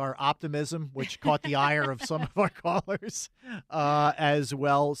Sixers with our optimism, which caught the ire of some of our callers as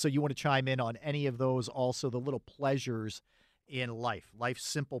well. So you want to chime in on any of those. Also, the little pleasures in life's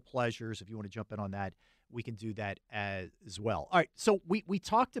simple pleasures. If you want to jump in on that, we can do that as well. All right, so we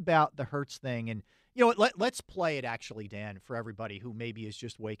talked about the Hurts thing, and you know, let's play it actually, Dan, for everybody who maybe is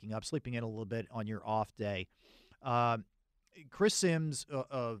just waking up, sleeping in a little bit on your off day. Chris Sims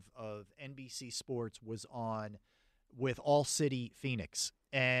of NBC Sports was on with All City Phoenix,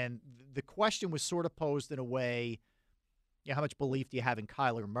 and the question was sort of posed in a way how much belief do you have in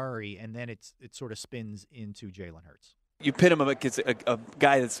Kyler Murray? And then it sort of spins into Jalen Hurts. You pit him against a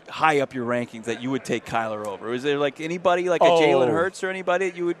guy that's high up your rankings that you would take Kyler over. Is there like anybody like a Jalen Hurts or anybody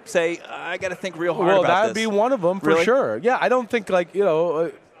that you would say, I got to think real hard about this? Well, that would be one of them for sure. Yeah, I don't think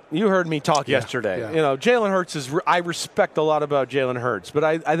you heard me talk yesterday. Yeah. Jalen Hurts I respect a lot about Jalen Hurts, but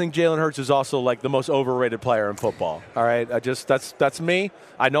I think Jalen Hurts is also like the most overrated player in football. All right, that's me.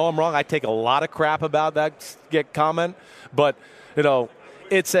 I know I'm wrong. I take a lot of crap about that comment, but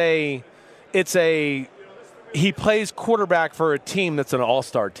he plays quarterback for a team that's an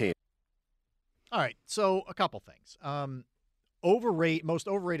all-star team. All right, so a couple things. Most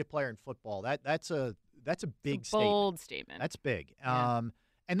overrated player in football. That's a big bold statement. That's big. Yeah.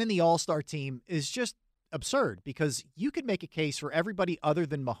 And then the all-star team is just absurd because you could make a case for everybody other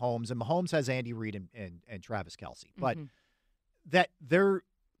than Mahomes, and Mahomes has Andy Reid and Travis Kelce, but that they're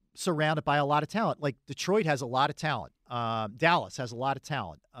surrounded by a lot of talent. Like Detroit has a lot of talent. Dallas has a lot of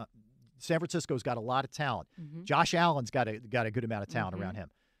talent. San Francisco's got a lot of talent. Josh Allen's got a good amount of talent around him.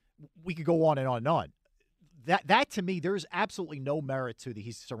 We could go on and on and on. That to me, there's absolutely no merit to that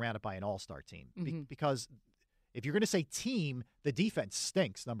he's surrounded by an all-star team because if you're going to say team, the defense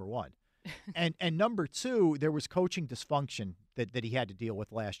stinks, number one. and number two, there was coaching dysfunction that he had to deal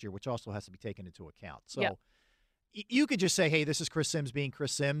with last year, which also has to be taken into account. So you could just say, hey, this is Chris Sims being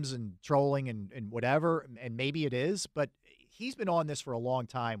Chris Sims and trolling and whatever, and maybe it is, but he's been on this for a long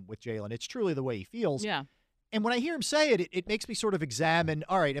time with Jalen. It's truly the way he feels. Yeah. And when I hear him say it, it makes me sort of examine,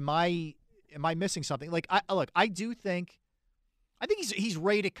 all right, am I missing something? Like, I think he's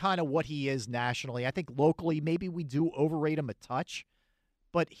rated kind of what he is nationally. I think locally maybe we do overrate him a touch,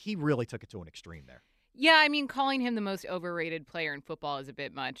 but he really took it to an extreme there. Yeah, I mean, calling him the most overrated player in football is a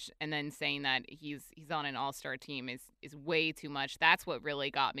bit much, and then saying that he's on an all-star team is way too much. That's what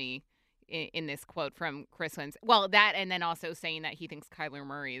really got me in this quote from Chris Lentz. Well, that, and then also saying that he thinks Kyler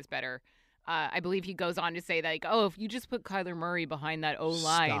Murray is better. I believe he goes on to say that, like, if you just put Kyler Murray behind that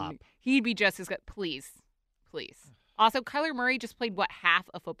O-line, he'd be just as good. Please. Also, Kyler Murray just played, half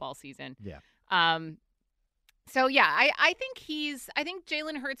a football season? Yeah. So, yeah, I think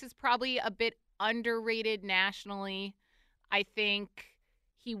Jalen Hurts is probably a bit underrated nationally. I think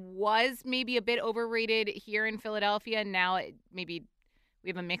he was maybe a bit overrated here in Philadelphia. Now maybe we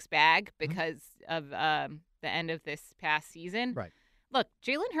have a mixed bag because of the end of this past season. Right. Look,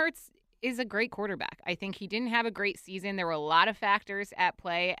 Jalen Hurts is a great quarterback. I think he didn't have a great season. There were a lot of factors at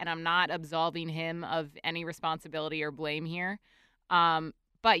play, and I'm not absolving him of any responsibility or blame here.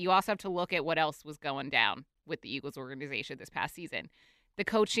 But you also have to look at what else was going down with the Eagles organization this past season. The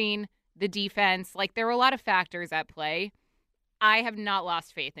coaching, the defense, there were a lot of factors at play. I have not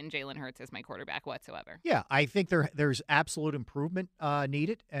lost faith in Jalen Hurts as my quarterback whatsoever. Yeah, I think there's absolute improvement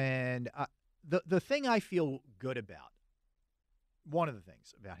needed. And the thing I feel good about, one of the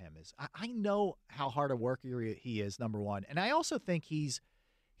things about him is I know how hard a worker he is, number one. And I also think he's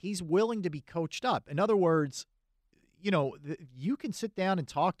willing to be coached up. In other words, you can sit down and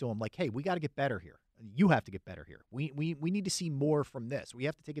talk to him like, hey, we got to get better here. You have to get better here. We need to see more from this. We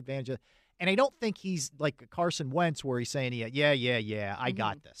have to take advantage of. And I don't think he's like Carson Wentz where he's saying, yeah, I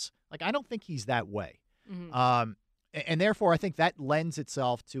got this. I don't think he's that way. And therefore, I think that lends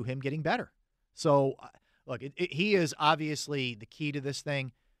itself to him getting better. So, look, he is obviously the key to this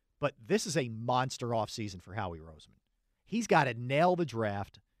thing, but this is a monster offseason for Howie Roseman. He's got to nail the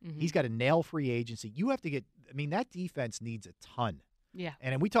draft. He's got to nail free agency. You have to get – that defense needs a ton. Yeah.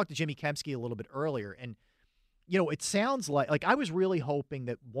 And we talked to Jimmy Kempski a little bit earlier, and, it sounds like I was really hoping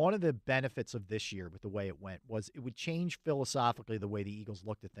that one of the benefits of this year with the way it went was it would change philosophically the way the Eagles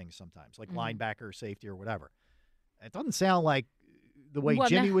looked at things sometimes, like linebacker or safety or whatever. It doesn't sound like the way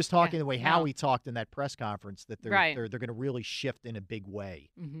Jimmy was talking, the way Howie talked in that press conference, that they're going to really shift in a big way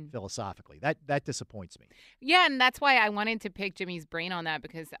philosophically. That disappoints me. Yeah, and that's why I wanted to pick Jimmy's brain on that,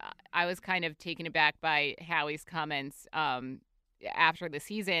 because I was kind of taken aback by Howie's comments after the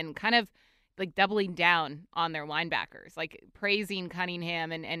season, kind of doubling down on their linebackers, praising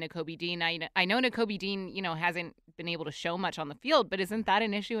Cunningham and Nakobe Dean. I know Nakobe Dean, hasn't been able to show much on the field, but isn't that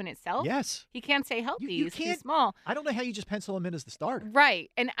an issue in itself? Yes. He can't stay healthy. You He's can't, too small. I don't know how you just pencil him in as the starter. Right.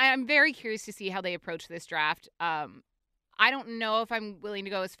 And I'm very curious to see how they approach this draft. I don't know if I'm willing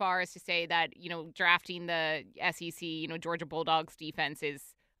to go as far as to say that, drafting the SEC, Georgia Bulldogs defense is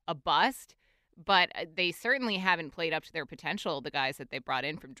a bust. But they certainly haven't played up to their potential, the guys that they brought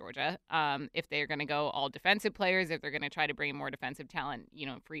in from Georgia. If they're going to go all defensive players, if they're going to try to bring in more defensive talent,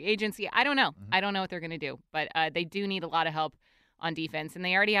 free agency, I don't know. I don't know what they're going to do. But they do need a lot of help on defense. And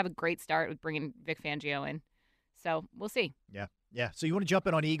they already have a great start with bringing Vic Fangio in. So we'll see. Yeah. So you want to jump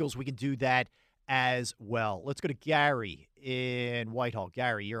in on Eagles, we can do that. as well. Let's go to Gary in Whitehall.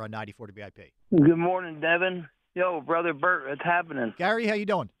 Gary, you're on 94 WIP. Good morning, Devin. Yo, brother Bert, what's happening? Gary, how you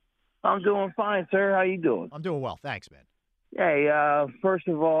doing? I'm doing fine, sir. How you doing? I'm doing well. Thanks, man. Hey, first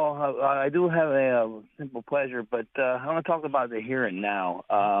of all, I do have a simple pleasure, but I want to talk about the here and now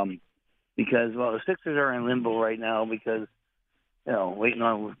because, well, the Sixers are in limbo right now because, waiting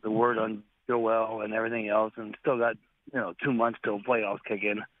on the word on Joel and everything else, and still got, 2 months till playoffs kick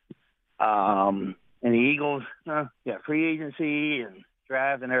in. And the Eagles, free agency and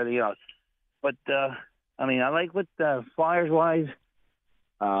draft and everything else. But, I like what Flyers-wise,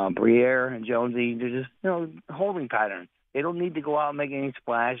 Briere and Jonesy, they're just, holding patterns. They don't need to go out and make any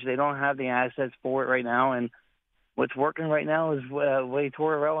splash. They don't have the assets for it right now. And what's working right now is the way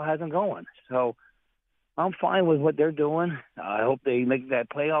Tortorella has them going. So I'm fine with what they're doing. I hope they make that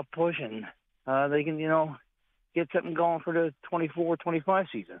playoff push and they can, get something going for the 24-25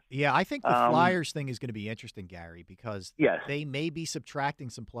 season. Yeah, I think the Flyers thing is going to be interesting, Gary, because they may be subtracting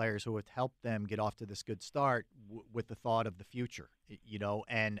some players who would help them get off to this good start with the thought of the future,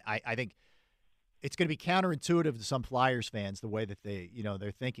 and I think it's going to be counterintuitive to some Flyers fans the way that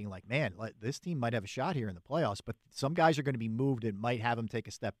they're thinking like, man, this team might have a shot here in the playoffs, but some guys are going to be moved and might have them take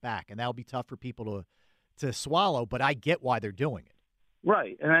a step back, and that'll be tough for people to swallow, but I get why they're doing it.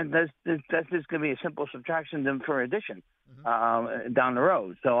 Right, and that's just going to be a simple subtraction then for addition down the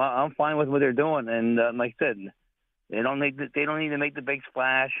road. So I'm fine with what they're doing, and like I said, they don't need to make the big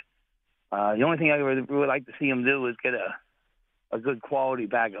splash. The only thing I would like to see them do is get a good quality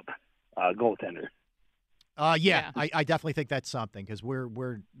backup goaltender. I definitely think that's something because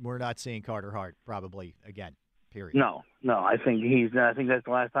we're not seeing Carter Hart probably again. Period. No, I think I think that's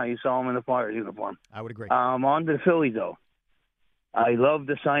the last time you saw him in the Flyers uniform. I would agree. On to the Phillies though. I love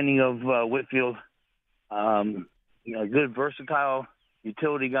the signing of Whitfield. Good, versatile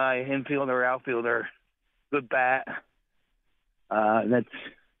utility guy, infielder, outfielder, good bat.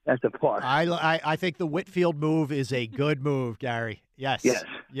 That's a plus. I think the Whitfield move is a good move, Gary. Yes.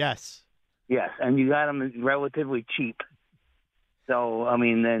 Yes. And you got him relatively cheap. So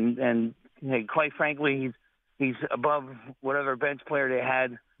and hey, quite frankly, he's above whatever bench player they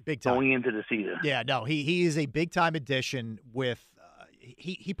had big time going into the season. Yeah, no, he is a big time addition with.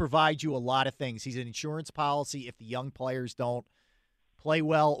 He provides you a lot of things. He's an insurance policy if the young players don't play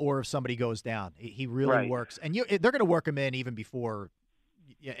well or if somebody goes down. He really works. And they're going to work him in even before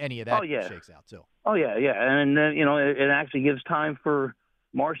any of that shakes out, too. Oh, yeah. And, it actually gives time for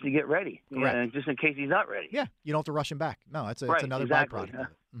Marsh to get ready, just in case he's not ready. Yeah, you don't have to rush him back. No, it's another byproduct of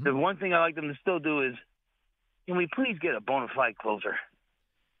it. The one thing I like them to still do is, can we please get a bona fide closer?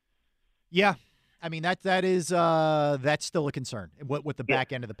 Yeah. I mean, that's still a concern, what the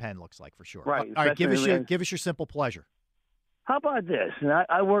back end of the pen looks like for sure. Right. All right, give us your simple pleasure. How about this? And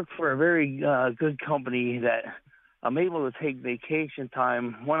I work for a very good company that I'm able to take vacation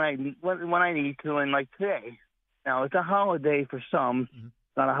time when I need to, and like today. Now, it's a holiday for some,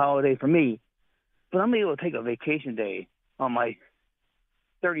 not a holiday for me, but I'm able to take a vacation day on my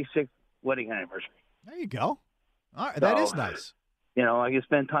 36th wedding anniversary. There you go. All right, that is nice. I can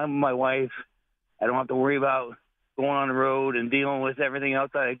spend time with my wife. I don't have to worry about going on the road and dealing with everything else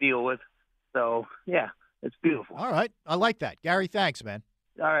that I deal with. So, yeah, it's beautiful. All right. I like that. Gary, thanks, man.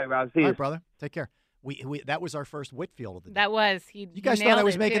 All right, Rob. See you. All right, brother. Take care. We that was our first Whitfield of the day. That was. You guys thought I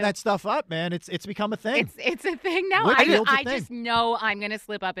was making that stuff up, man. It's become a thing. It's a thing now. I just know I'm going to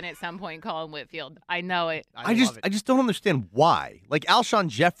slip up and at some point call him Whitfield. I know it. I just don't understand why. Like Alshon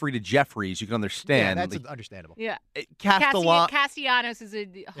Jeffrey to Jeffries, you can understand. Yeah, that's understandable. Yeah. Castellanos is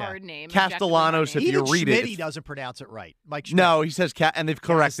a hard name. Castellanos, if you read it. He doesn't pronounce it right. Mike Schmidt. No, he says and they've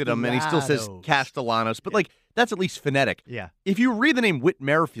corrected him, and he still says Castellanos. But that's at least phonetic. Yeah. If you read the name Whit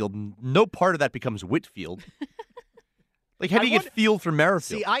Merrifield, no part of that becomes Whitfield. How do you get field for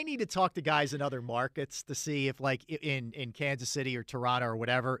Merrifield? See, I need to talk to guys in other markets to see if, in Kansas City or Toronto or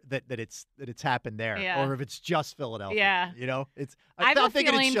whatever, that it's happened there, or if it's just Philadelphia. Yeah. I have a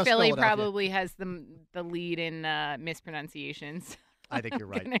thinking feeling it's just Philly Philadelphia. probably has the lead in mispronunciations. I think you're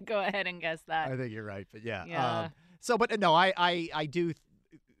right. I'm gonna go ahead and guess that. I think you're right, but yeah. Yeah. I do.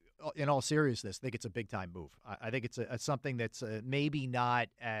 In all seriousness, think it's a big-time move. I think it's something that's maybe not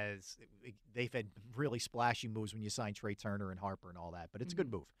as – they've had really splashy moves when you sign Trey Turner and Harper and all that, but it's a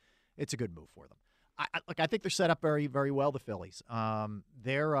good move. It's a good move for them. I think they're set up very, very well, the Phillies.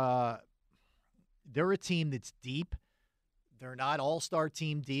 They're a team that's deep. They're not all-star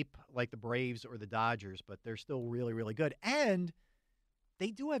team deep like the Braves or the Dodgers, but they're still really, really good. And they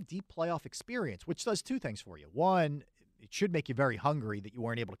do have deep playoff experience, which does two things for you. One – should make you very hungry that you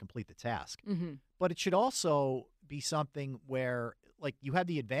weren't able to complete the task. Mm-hmm. But it should also be something where, like, you have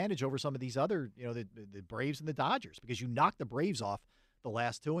the advantage over some of these other, the Braves and the Dodgers, because you knocked the Braves off the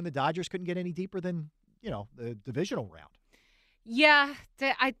last two, and the Dodgers couldn't get any deeper than, the divisional round. Yeah,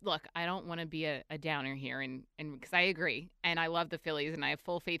 I don't want to be a downer here, and because I agree, and I love the Phillies, and I have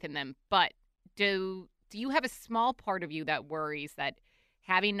full faith in them. But do you have a small part of you that worries that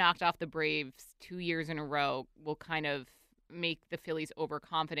having knocked off the Braves 2 years in a row will kind of make the Phillies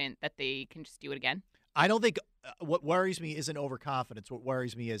overconfident that they can just do it again? I don't think what worries me isn't overconfidence. What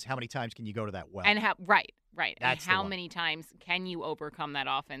worries me is how many times can you go to that well? And right. That's and how many times can you overcome that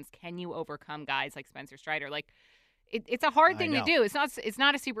offense? Can you overcome guys like Spencer Strider? Like, it's a hard thing to do. It's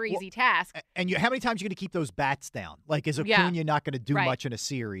not a super easy task. And how many times are you going to keep those bats down? Like, is Acuna not going to do much in a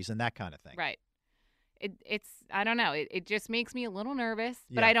series and that kind of thing? Right. It's I don't know. It just makes me a little nervous,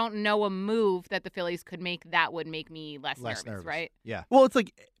 but I don't know a move that the Phillies could make that would make me less nervous, right? Yeah. Well, it's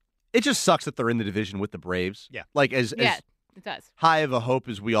like it just sucks that they're in the division with the Braves. Yeah. Like as it does. High of a hope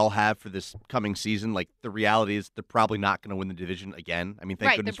as we all have for this coming season, like the reality is they're probably not going to win the division again. I mean,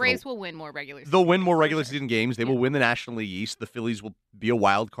 thank goodness the Braves will win more regular season. They'll win more regular season games. They will win the National League East. The Phillies will be a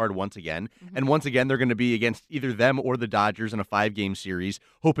wild card once again. Mm-hmm. And once again, they're going to be against either them or the Dodgers in a 5-game series,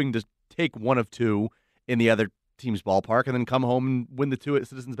 hoping to take one of two in the other team's ballpark and then come home and win the two at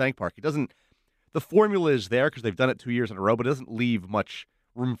Citizens Bank Park. The formula is there because they've done it 2 years in a row, but it doesn't leave much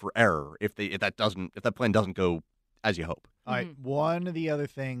room for error if that plan doesn't go as you hope. All right. One of the other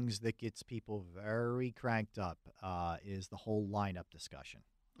things that gets people very cranked up is the whole lineup discussion.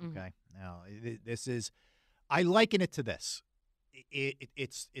 Okay. Now, this is, I liken it to this.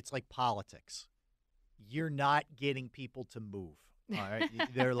 It's like politics. You're not getting people to move. All right.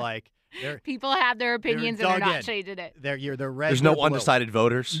 People have their opinions and they're not changing it. They're red. There's no undecided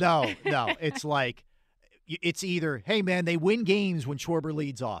voters. No. It's like, it's either, hey man, they win games when Schwarber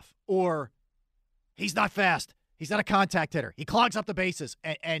leads off, or he's not fast. He's not a contact hitter. He clogs up the bases.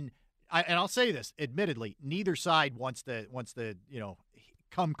 And I'll say this, admittedly, neither side wants to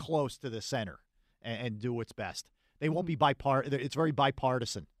come close to the center and do its best. They won't be it's very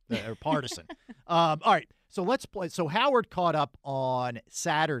bipartisan or partisan. All right, so let's play. So Howard caught up on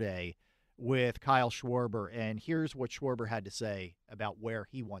Saturday with Kyle Schwarber, and here's what Schwarber had to say about where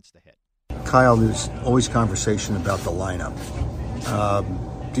he wants to hit. Kyle, there's always conversation about the lineup.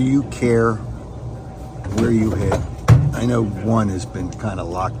 Do you care where you hit? I know one has been kind of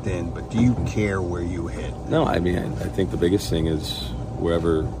locked in, but do you care where you hit? No, I mean, I think the biggest thing is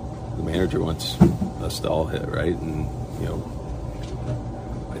wherever the manager wants us to all hit, right? And,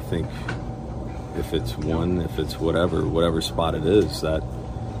 I think if it's one, if it's whatever spot it is,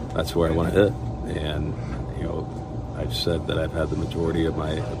 that's where I want to hit. And, I've said that I've had the majority of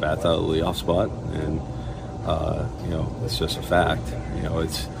my bats out of the leadoff spot, and, it's just a fact.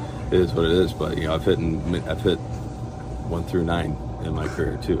 It is what it is, but I've hit 1 through 9 in my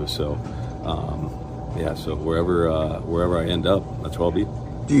career too. So, so wherever I end up, that's where I'll be.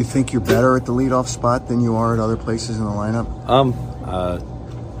 Do you think you're better at the leadoff spot than you are at other places in the lineup?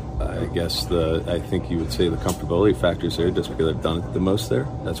 I guess I think you would say the comfortability factor is there, just because I've done it the most there.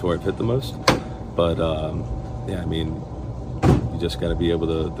 That's where I've hit the most. But I mean, you just got to be able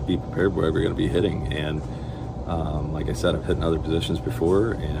to be prepared wherever you're going to be hitting. And like I said, I've hit in other positions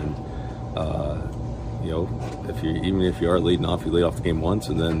before, and if you are leading off, you lead off the game once,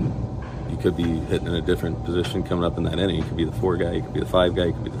 and then you could be hitting in a different position coming up in that inning. You could be the 4 guy, you could be the 5 guy,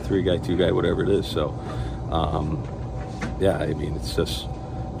 you could be the 3 guy, 2 guy, whatever it is. So, I mean, I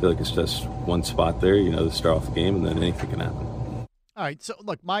feel like it's just one spot there, to start off the game, and then anything can happen. All right, so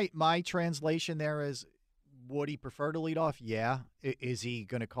look, my translation there is, would he prefer to lead off? Yeah. Is he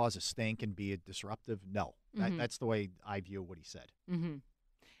going to cause a stink and be a disruptive? No. That's the way I view what he said. Mm-hmm.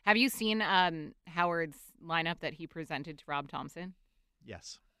 Have you seen Howard's lineup that he presented to Rob Thompson?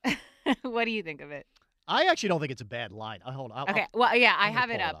 Yes. What do you think of it? I actually don't think it's a bad line. Hold on. Okay. I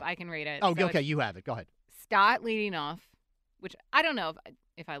have it up. I can read it. Oh, so okay. You have it. Go ahead. Stott leading off, which I don't know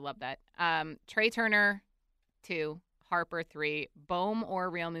if I love that. Trey Turner, 2. Harper, 3. Bohm or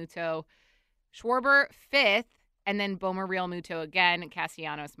Real Muto. Schwarber, 5th. And then Bohm or Real Muto again.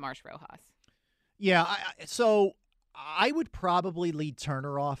 Castellanos, Marsh, Rojas. Yeah. So I would probably lead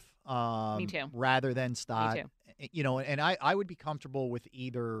Turner off. Me too. Rather than Stott. Me too. And I would be comfortable with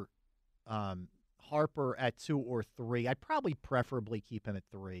either Harper at 2 or 3. I'd probably preferably keep him at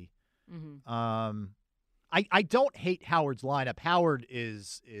 3. Mm-hmm. I don't hate Howard's lineup. Howard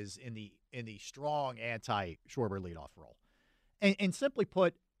is in the strong anti-Schwarber leadoff role. And simply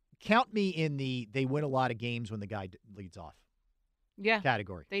put, count me in they win a lot of games when the guy leads off. Yeah.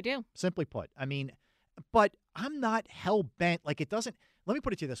 Category. They do. Simply put. I mean, But I'm not hell-bent. Like, it doesn't – let me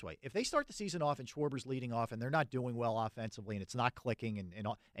put it to you this way. If they start the season off and Schwarber's leading off and they're not doing well offensively and it's not clicking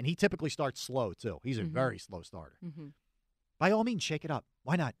and he typically starts slow too. He's a very slow starter. By all means, shake it up.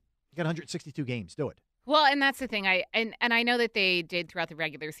 Why not? You got 162 games. Do it. Well, and that's the thing. I know that they did throughout the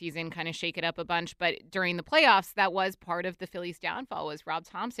regular season kind of shake it up a bunch, but during the playoffs, that was part of the Phillies' downfall was Rob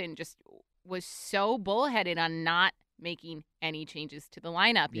Thompson just was so bullheaded on not making any changes to the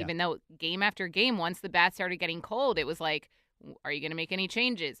lineup, even though game after game, once the bats started getting cold, it was like, are you going to make any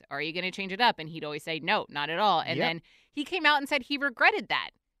changes? Are you going to change it up? And he'd always say, no, not at all. And then he came out and said he regretted that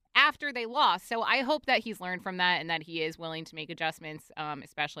after they lost. So I hope that he's learned from that and that he is willing to make adjustments,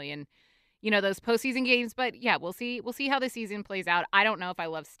 especially in those postseason games. But yeah, we'll see how the season plays out. I don't know if I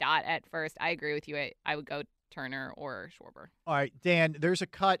love Stott at first. I agree with you. I would go Turner or Schwarber. All right, Dan, there's a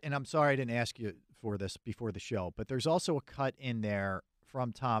cut, and I'm sorry I didn't ask you for this before the show, but there's also a cut in there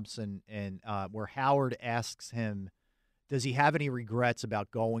from Thompson and where Howard asks him, does he have any regrets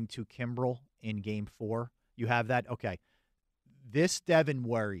about going to Kimbrel in Game 4? You have that? Okay. This, Devin,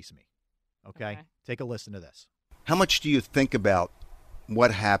 worries me. Okay? Take a listen to this. How much do you think about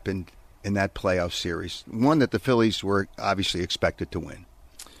what happened in that playoff series? One that the Phillies were obviously expected to win.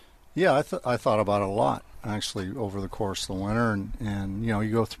 Yeah, I thought about it a lot, actually, over the course of the winter. And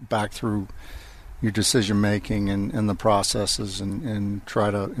you go back through your decision-making and the processes and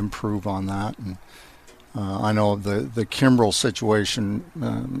try to improve on that. And I know the Kimbrel situation,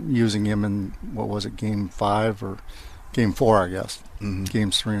 using him in, what was it, Game 5 or Game 4, I guess,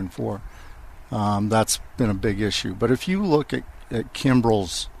 Games 3 and 4. That's been a big issue. But if you look at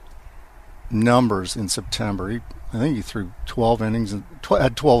Kimbrel's numbers in September, I think he threw 12 innings and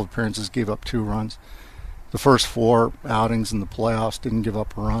had 12 appearances, gave up 2 runs. The first 4 outings in the playoffs didn't give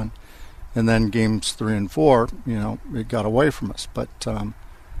up a run, and then games 3 and 4, it got away from us. But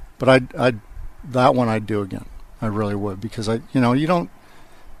that one I'd do again. I really would, because you don't.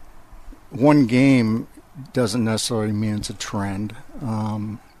 One game doesn't necessarily mean it's a trend.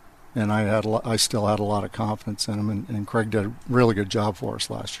 And I still had a lot of confidence in him, and Craig did a really good job for us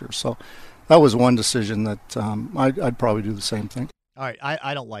last year. So that was one decision that I'd probably do the same thing. All right,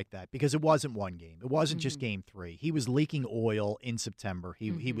 I don't like that because it wasn't one game. It wasn't just Game 3. He was leaking oil in September.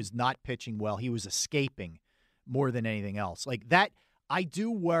 He was not pitching well. He was escaping more than anything else. Like that, I do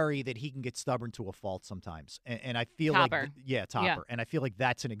worry that he can get stubborn to a fault sometimes. And I feel Topper. Topper. Yeah. And I feel like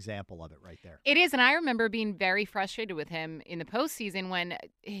that's an example of it right there. It is, and I remember being very frustrated with him in the postseason when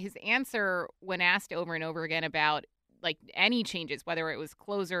his answer, when asked over and over again about like any changes, whether it was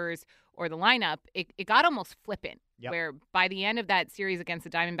closers or the lineup, it got almost flippant. Yep. Where by the end of that series against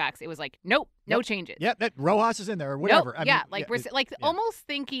the Diamondbacks, it was like, nope, no changes. Yep, that Rojas is in there or whatever. Nope. Almost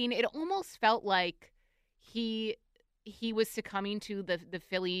thinking, it almost felt like he was succumbing to the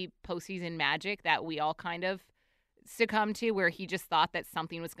Philly postseason magic that we all kind of succumbed to, where he just thought that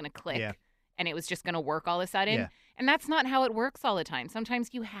something was going to click and it was just going to work all of a sudden. Yeah. And that's not how it works all the time. Sometimes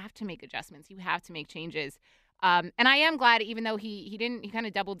you have to make adjustments. You have to make changes. And I am glad, even though he kind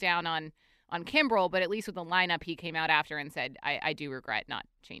of doubled down on Kimbrel, but at least with the lineup, he came out after and said, I do regret not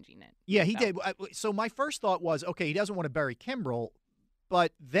changing it. Yeah, he did. So my first thought was, okay, he doesn't want to bury Kimbrel,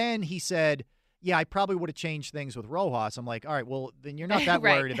 but then he said, yeah, I probably would have changed things with Rojas. I'm like, all right, well, then you're not that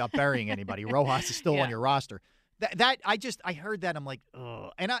Right. worried about burying anybody. Rojas is still on your roster. I heard that. I'm like,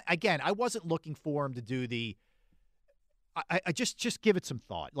 ugh. And I wasn't looking for him to do the. I just give it some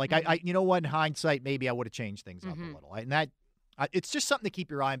thought. Like you know what? In hindsight, maybe I would have changed things up a little. And that it's just something to keep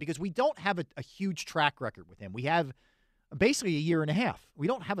your eye on because we don't have a huge track record with him. We have basically a year and a half. We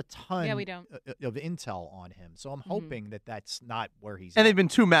don't have a ton of intel on him. So I'm hoping that that's not where he's And at. they've been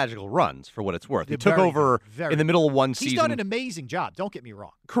 2 magical runs for what it's worth. He They're took very over good. Very in the middle of one He's season. done an amazing job. Don't get me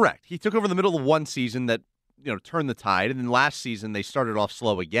wrong. Correct. He took over in the middle of one season that turned the tide, and then last season they started off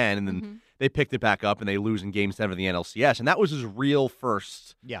slow again, and then they picked it back up, and they lose in Game 7 of the NLCS, and that was his real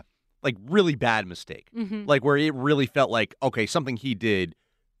first, really bad mistake, like where it really felt like something he did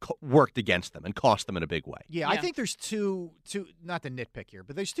worked against them and cost them in a big way. Yeah, I think there's two. Not to nitpick here,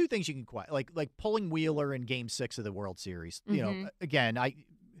 but there's 2 things you can like pulling Wheeler in Game 6 of the World Series. Again,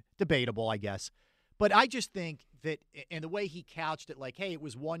 debatable, I guess, but I just think that, and the way he couched it, like, hey, it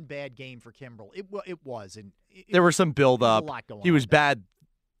was one bad game for Kimbrel. It was, and there was some build up. He was on bad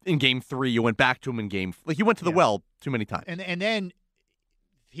in Game 3. You went back to him in Game. He went to the well too many times, and then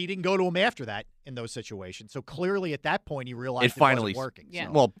he didn't go to him after that in those situations. So clearly, at that point, he realized it finally wasn't working. Yeah.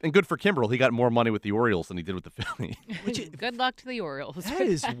 So. Well, and good for Kimbrel. He got more money with the Orioles than he did with the Phillies. Good luck to the Orioles. That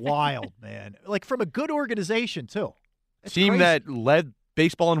is wild, man. Like from a good organization too. That's Team crazy. that led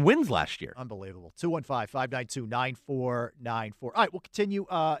baseball in wins last year. Unbelievable. 215-592-9494. All right, we'll continue.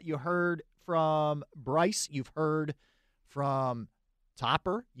 You heard from Bryce. You've heard from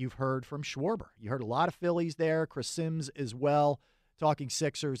Topper. You've heard from Schwarber. You heard a lot of Phillies there. Chris Sims as well. Talking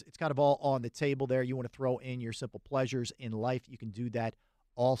Sixers. It's kind of all on the table there. You want to throw in your simple pleasures in life, you can do that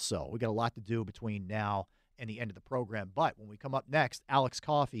also. We got a lot to do between now and the end of the program. But when we come up next, Alex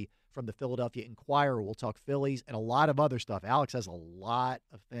Coffey from the Philadelphia Inquirer. We'll talk Phillies and a lot of other stuff. Alex has a lot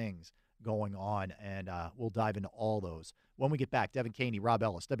of things going on, and we'll dive into all those when we get back. Devan Kaney, Rob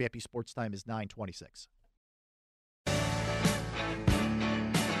Ellis. WIP Sports Time is 9:26.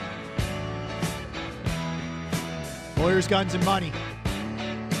 Lawyers, guns, and money.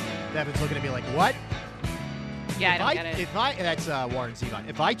 Devin's looking at me like, what? Yeah, I don't get it. That's Warren Zevon.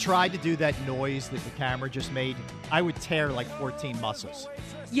 If I tried to do that noise that the camera just made, I would tear like 14 muscles.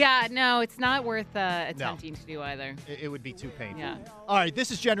 Yeah, no, it's not worth attempting to do either. It would be too painful. Yeah. All right,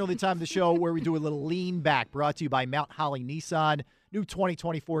 this is generally the time of the show where we do a little lean back, brought to you by Mount Holly Nissan. New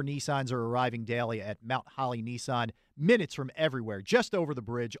 2024 Nissans are arriving daily at Mount Holly Nissan. Minutes from everywhere, just over the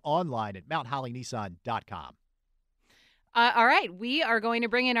bridge, online at mounthollynissan.com. All right, we are going to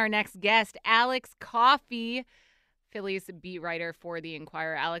bring in our next guest, Alex Coffey, Phillies beat writer for the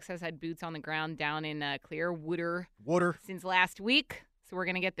Inquirer. Alex has had boots on the ground down in Clearwater since last week. So we're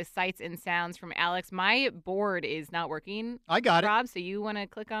going to get the sights and sounds from Alex. My board is not working. I got Rob, so you want to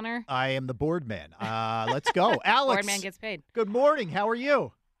click on her? I am the board man. Let's go. Alex. Board man gets paid. Good morning. How are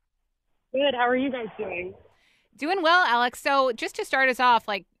you? Good. How are you guys doing? Doing well, Alex. So just to start us off,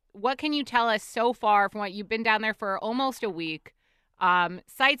 what can you tell us so far from what you've been down there for almost a week?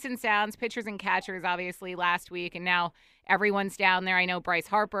 Sights and sounds, pitchers and catchers, obviously, last week, and now everyone's down there. I know Bryce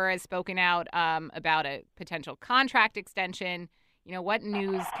Harper has spoken out about a potential contract extension. What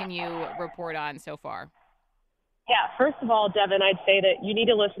news can you report on so far? Yeah, first of all, Devin, I'd say that you need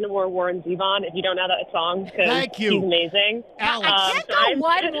to listen to more Warren Zevon if you don't know that song, because Thank you. He's amazing. Alex. I can't go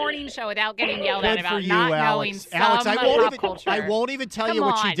one morning show without getting yelled at about not knowing some Alex, pop culture. I won't even tell you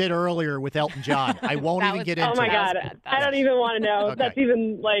what you did earlier with Elton John. I won't even get into it. Oh, my God. I don't even want to know. Okay. That's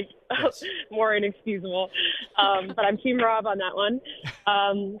even, more inexcusable. But I'm Team Rob on that one.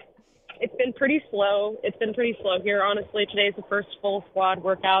 It's been pretty slow. Here, honestly. Today's the first full squad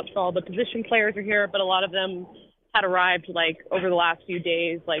workout, so all the position players are here, but a lot of them had arrived over the last few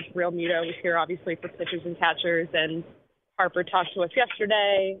days. Real Muto was here, obviously, for pitchers and catchers, and Harper talked to us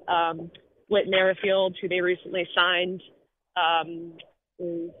yesterday. Whit Merrifield, who they recently signed,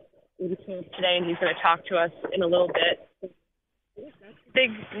 is today, and he's going to talk to us in a little bit. Big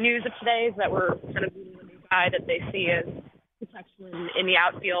news of today is that we're kind of the new guy that they see as protection in the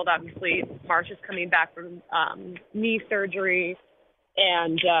outfield. Obviously, Marsh is coming back from knee surgery,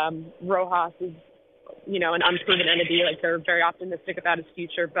 and Rojas is, an unproven entity. They're very optimistic about his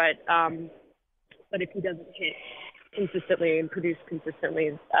future, but if he doesn't hit consistently and produce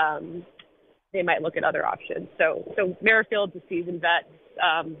consistently, they might look at other options. So Merrifield's a seasoned vet,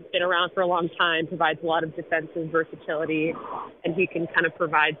 been around for a long time, provides a lot of defensive versatility, and he can kind of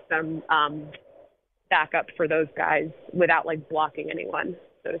provide some backup for those guys without blocking anyone,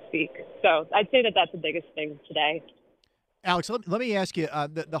 so to speak. So I'd say that that's the biggest thing today. Alex, let me ask you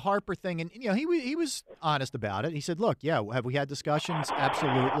the Harper thing, and he was honest about it. He said, "Look, have we had discussions?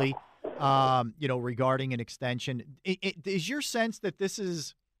 Absolutely. Regarding an extension. Is your sense that this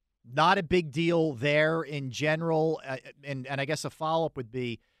is not a big deal there in general? And I guess a follow up would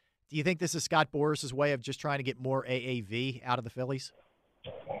be, do you think this is Scott Boris's way of just trying to get more AAV out of the Phillies?"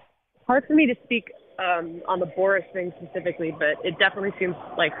 Hard for me to speak on the Boris thing specifically, but it definitely seems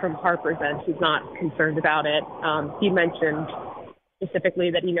like from Harper's end, he's not concerned about it. He mentioned specifically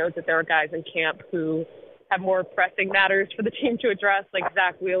that he knows that there are guys in camp who have more pressing matters for the team to address, like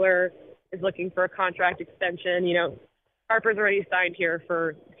Zach Wheeler is looking for a contract extension. Harper's already signed here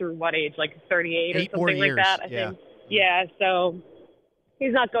through what age, 38 or something like that, I think. Yeah, so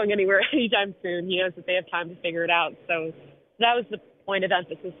he's not going anywhere anytime soon. He knows that they have time to figure it out. So that was the point of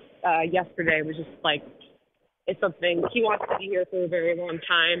emphasis yesterday, was just it's something he wants to be here for a very long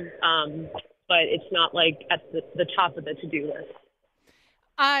time, but it's not at the top of the to-do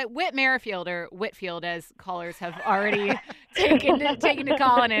list. Whit Merrifield, or Whitfield, as callers have already taken to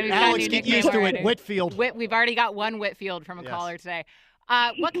calling him. Alex, get used to it. Whitfield. We've already got one Whitfield from a caller today.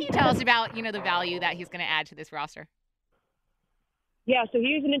 What can you tell us about the value that he's going to add to this roster? Yeah, so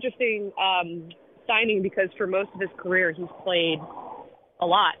he was an interesting signing because for most of his career he's played a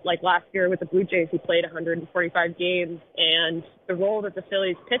lot. Last year with the Blue Jays, he played 145 games, and the role that the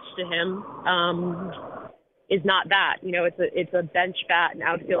Phillies pitched to him is not that. It's a bench bat, an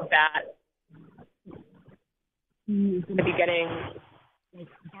outfield bat. He's going to be getting,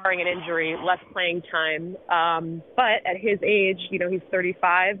 barring an injury, less playing time. But at his age, he's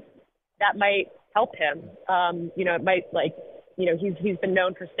 35, that might help him. It might he's been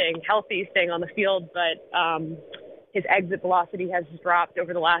known for staying healthy, staying on the field, but his exit velocity has dropped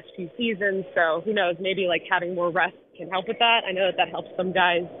over the last few seasons. So who knows? Maybe like having more rest can help with that. I know that helps some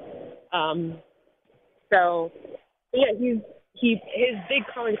guys. His big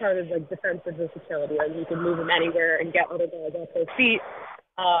calling card is like defensive versatility. Like you can move him anywhere and get other guys off their feet.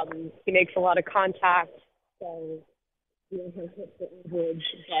 He makes a lot of contact, so he'll hit for average,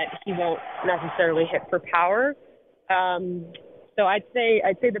 but he won't necessarily hit for power. So I'd say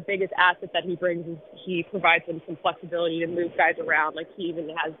the biggest asset that he brings is he provides them some flexibility to move guys around. Like he even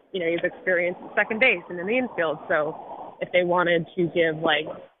has, he's experienced at second base and in the infield. So if they wanted to give something like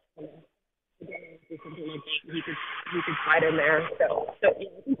that, he could slide in there. So I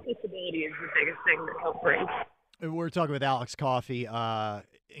think flexibility is the biggest thing that he'll bring. We're talking with Alex Coffey,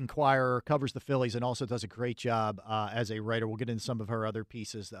 Inquirer, covers the Phillies, and also does a great job as a writer. We'll get into some of her other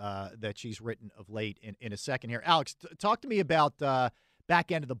pieces that she's written of late in a second here. Alex, talk to me about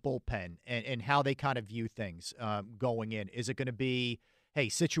back end of the bullpen and how they kind of view things going in. Is it going to be, hey,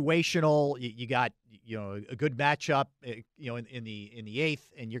 situational? You got a good matchup, in the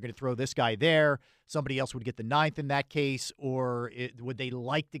eighth, and you're going to throw this guy there. Somebody else would get the ninth in that case, or would they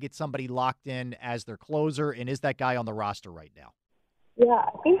like to get somebody locked in as their closer? And is that guy on the roster right now? Yeah,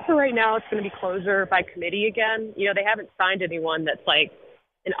 I think for right now it's going to be closer by committee again. They haven't signed anyone that's like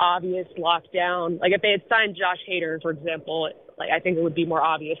an obvious lockdown. Like if they had signed Josh Hader, for example, I think it would be more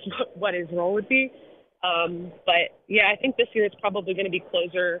obvious what his role would be. But yeah, I think this year it's probably going to be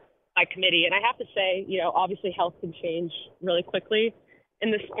closer by committee. And I have to say, obviously health can change really quickly in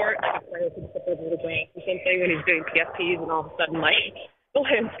the sport. Like a player can slip over the grass or something when he's doing PFPs, and all of a sudden, the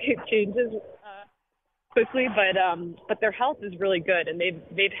landscape changes quickly. But their health is really good, and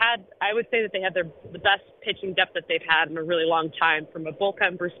they've had, I would say that they have the best pitching depth that they've had in a really long time from a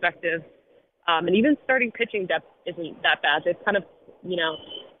bullpen perspective. And even starting pitching depth isn't that bad. They've kind of,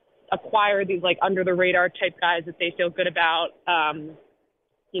 acquire these under the radar type guys that they feel good about. One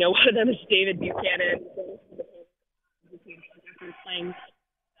of them is David Buchanan, playing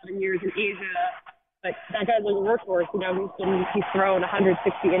 7 years in Asia, but that guy's like a workhorse. He's thrown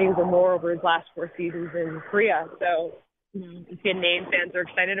 160 innings or more over his last 4 seasons in Korea. So is he a name fans are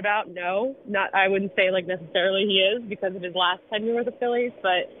excited about? No, not. I wouldn't say necessarily he is because of his last tenure with the Phillies,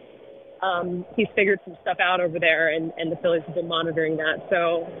 but he's figured some stuff out over there, and the Phillies have been monitoring that.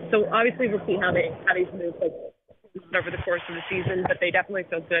 So obviously we'll see how these move over the course of the season, but they definitely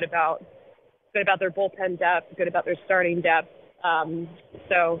feel good about their bullpen depth, good about their starting depth.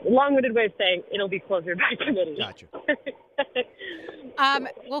 So long-winded way of saying it'll be closer by committee. Gotcha.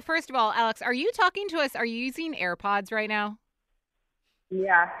 Well, first of all, Alex, are you talking to us? Are you using AirPods right now?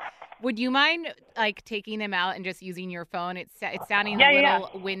 Yeah. Would you mind taking them out and just using your phone? It's sounding a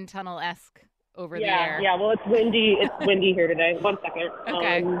little wind tunnel-esque over the air. Yeah, well, it's windy. It's windy here today. 1 second.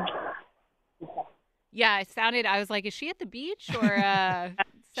 Okay. Yeah, it sounded. I was like, is she at the beach or?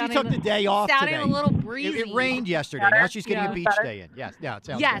 She took the day off today. Sounding a little breezy. It rained yesterday. Now she's getting a beach day in. Yes, yeah, it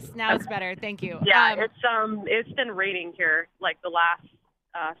sounds good. Now it's better. Thank you. Yeah, it's been raining here the last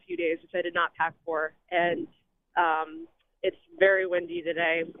few days, which I did not pack for, and it's very windy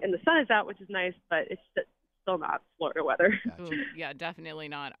today, and the sun is out, which is nice, but it's still not Florida weather. Ooh, yeah, definitely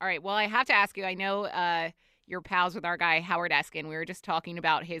not. All right, well, I have to ask you. I know you're pals with our guy Howard Eskin. We were just talking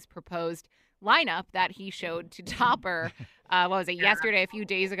about his proposed lineup that he showed to Topper. Yesterday, a few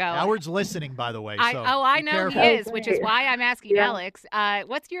days ago. Howard's listening, by the way. I know he is, which is why I'm asking Alex.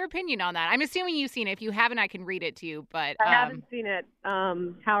 What's your opinion on that? I'm assuming you've seen it. If you haven't, I can read it to you. But I haven't seen it.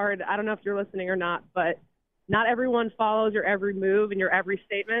 Howard, I don't know if you're listening or not, but not everyone follows your every move and your every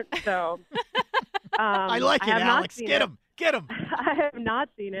statement. So I like it, Alex. Get him. I have not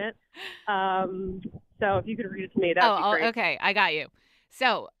seen it. So if you could read it to me, that would be great. Okay. I got you.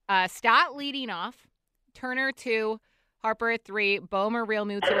 So Stott leading off, Turner 2, Harper at 3, Bomer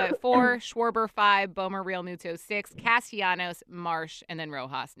Realmuto at 4, Schwarber 5, Bomer Realmuto 6, Castellanos, Marsh, and then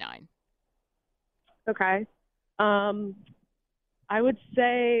Rojas 9. Okay. I would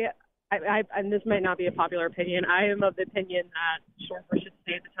say, and this might not be a popular opinion, I am of the opinion that Schwarber should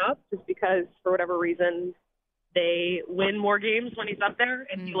stay at the top just because, for whatever reason, they win more games when he's up there,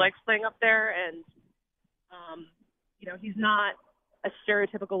 and he likes playing up there, and, he's not a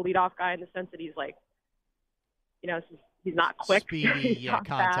stereotypical leadoff guy in the sense that he's he's not quick. Speedy,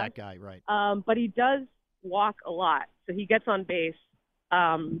 contact guy, right. But he does walk a lot, so he gets on base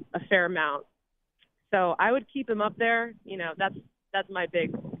a fair amount. So I would keep him up there. That's my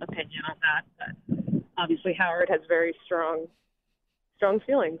big opinion on that. But obviously Howard has very strong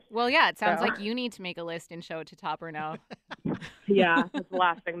feelings. Well, yeah, it sounds like you need to make a list and show it to Topper now. Yeah, that's the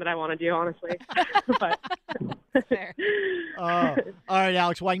last thing that I want to do, honestly. But All right,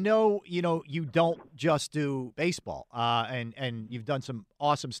 Alex. Well, I know you don't just do baseball, and you've done some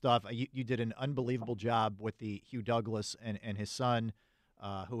awesome stuff. You did an unbelievable job with the Hugh Douglas and his son,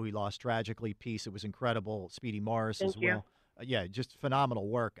 who he lost tragically. Piece. It was incredible. Speedy Morris Thank as you. well. Yeah, just phenomenal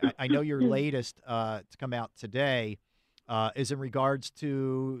work. I know your latest to come out today is in regards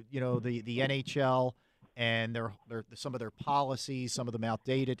to the NHL and their some of their policies, some of them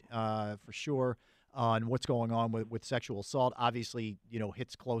outdated for sure, on what's going on with sexual assault. Obviously,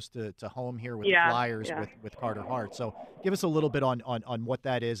 hits close to home here with the Flyers with Carter Hart. So give us a little bit on what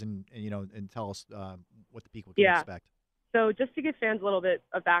that is and tell us what the people can expect. So just to give fans a little bit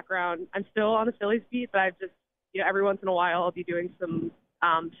of background, I'm still on the Phillies beat, but I've just, every once in a while I'll be doing some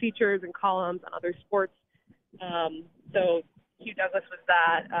features and columns on other sports. So Hugh Douglas was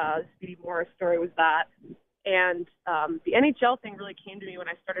that. Speedy Morris story was that. And the NHL thing really came to me when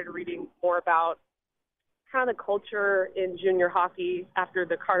I started reading more about kind of the culture in junior hockey after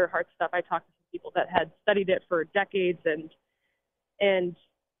the Carter Hart stuff. I talked to some people that had studied it for decades, and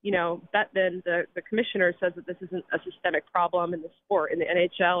that then the commissioner says that this isn't a systemic problem in the sport, in the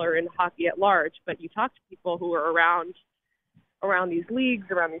NHL or in hockey at large. But you talk to people who are around these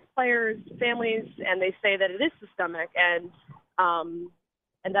leagues, around these players, families, and they say that it is systemic, and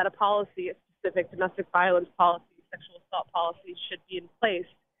that a policy, a specific domestic violence policy, sexual assault policy should be in place,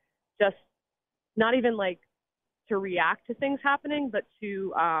 just not even like to react to things happening, but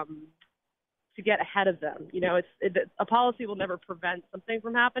to get ahead of them. A policy will never prevent something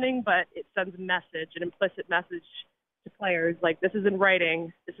from happening, but it sends a message, an implicit message to players, like, this is in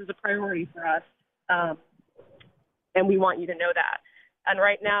writing, this is a priority for us, and we want you to know that. And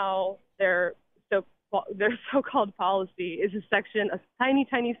right now, their so-called policy is a tiny,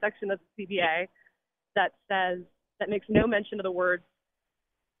 tiny section of the CBA that makes no mention of the words,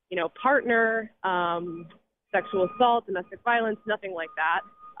 partner, sexual assault, domestic violence, nothing like that.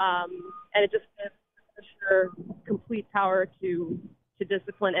 And it just gives the commissioner complete power to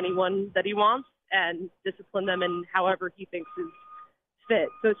discipline anyone that he wants and discipline them in however he thinks is fit.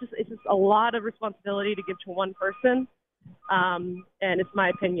 So it's just a lot of responsibility to give to one person. And it's my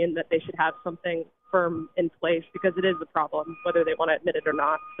opinion that they should have something firm in place, because it is a problem, whether they want to admit it or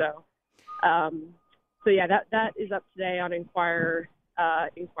not. So yeah, that is up today on Inquirer.com.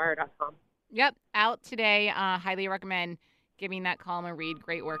 Yep, out today. Highly recommend giving that column a read.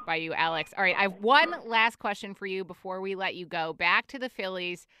 Great work by you, Alex. All right, I have one last question for you before we let you go. Back to the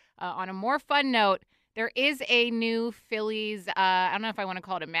Phillies. On a more fun note, there is a new Phillies, I don't know if I want to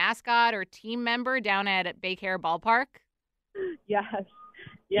call it a mascot or team member down at Baycare Ballpark. Yes.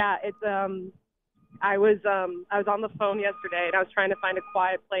 Yeah, it's I was on the phone yesterday, and I was trying to find a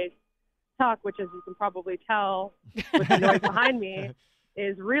quiet place to talk, which, as you can probably tell with the noise behind me,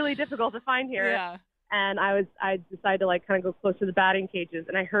 is really difficult to find here. Yeah. And I decided to kind of go close to the batting cages,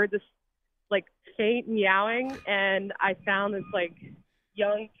 and I heard this faint meowing, and I found this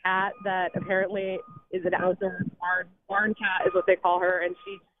young cat that apparently is an outdoor barn cat is what they call her, and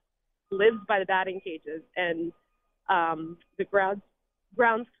she lives by the batting cages, and the grounds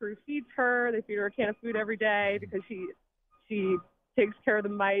crew feeds her. They feed her a can of food every day because she takes care of the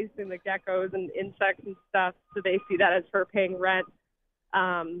mice and the geckos and insects and stuff, so they see that as her paying rent.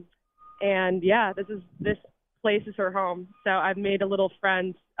 And yeah, this place is her home. So I've made a little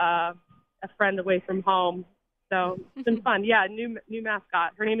friend, a friend away from home. So it's been fun. Yeah, new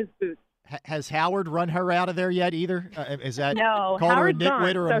mascot. Her name is Boots. Has Howard run her out of there yet either? Is that no? called her a Howard's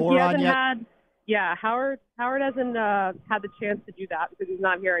nitwit or a so moron yet? Howard hasn't had the chance to do that because he's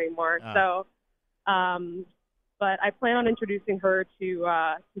not here anymore. So, but I plan on introducing her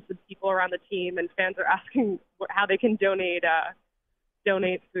to some people around the team, and fans are asking how they can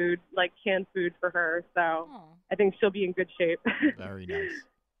donate food, like canned food for her. So I think she'll be in good shape. Very nice.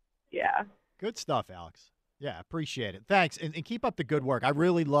 Yeah. Good stuff, Alex. Yeah, appreciate it. Thanks. And keep up the good work. I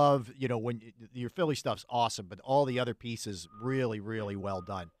really love, when your Philly stuff's awesome, but all the other pieces really, really well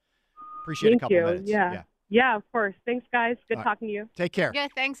done. Appreciate a couple minutes. Yeah. Yeah, of course. Thanks, guys. Good talking to you. Take care. Yeah,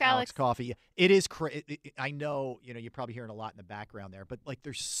 thanks, Alex. Coffey. It is I know, you're probably hearing a lot in the background there, but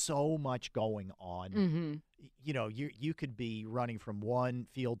there's so much going on. Mm-hmm. You could be running from one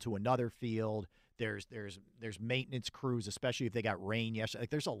field to another field. There's maintenance crews, especially if they got rain yesterday.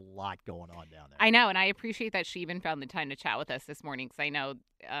 there's a lot going on down there. I know, and I appreciate that she even found the time to chat with us this morning, because I know,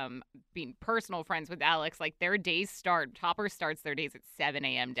 being personal friends with Alex, their days start, Topper starts their days at 7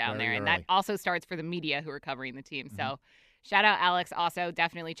 a.m. down there, and that also starts for the media who are covering the team. Mm-hmm. So shout out Alex. Also,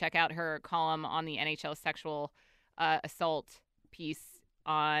 definitely check out her column on the NHL sexual assault piece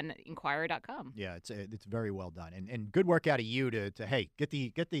on Inquirer.com. Yeah, it's very well done, and good work out of you to hey get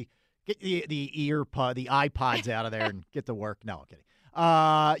the iPods out of there and get to work. No, I'm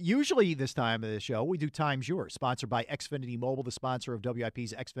kidding. Usually this time of the show, we do Times Yours, sponsored by Xfinity Mobile, the sponsor of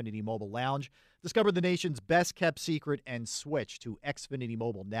WIP's Xfinity Mobile Lounge. Discover the nation's best-kept secret and switch to Xfinity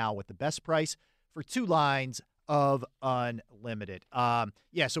Mobile now with the best price for 2 lines of unlimited.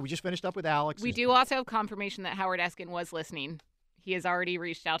 So we just finished up with Alex. We do also have confirmation that Howard Eskin was listening. He has already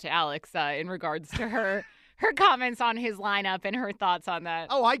reached out to Alex in regards to her comments on his lineup and her thoughts on that.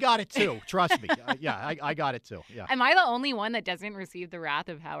 Oh, I got it too. Trust me. I got it too. Yeah. Am I the only one that doesn't receive the wrath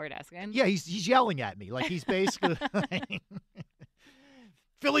of Howard Eskin? Yeah, he's yelling at me like he's basically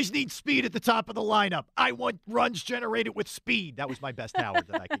Phillies need speed at the top of the lineup. I want runs generated with speed. That was my best Howard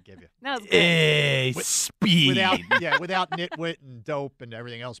that I could give you. That was good. Speed. Without nitwit and dope and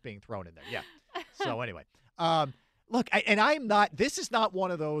everything else being thrown in there. Yeah. So anyway, look, I'm not. This is not one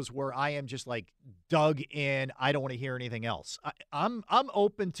of those where I am just like dug in. I don't want to hear anything else. I'm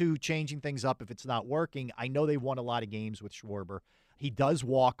open to changing things up if it's not working. I know they won a lot of games with Schwarber. He does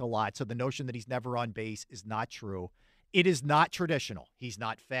walk a lot, so the notion that he's never on base is not true. It is not traditional. He's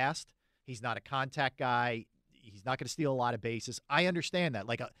not fast. He's not a contact guy. He's not going to steal a lot of bases. I understand that.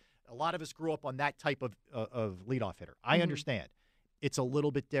 Like a lot of us grew up on that type of leadoff hitter. I understand. It's a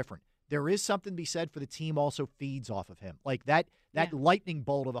little bit different. There is something to be said for the team also feeds off of him. Like that lightning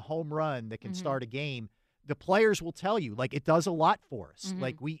bolt of a home run that can start a game, the players will tell you, like, it does a lot for us.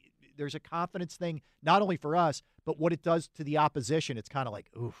 Like there's a confidence thing, not only for us, but what it does to the opposition. It's kind of like,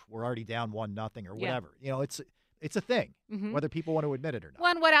 oof, we're already down 1-0 or whatever. You know, it's a thing, whether people want to admit it or not.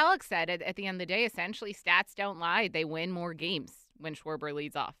 Well, and what Alex said at the end of the day, essentially, stats don't lie. They win more games when Schwarber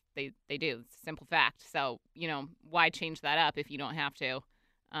leads off. They do. It's a simple fact. So, why change that up if you don't have to?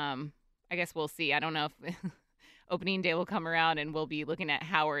 I guess we'll see. I don't know if opening day will come around and we'll be looking at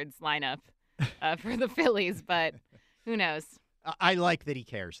Howard's lineup for the Phillies, but who knows? I like that he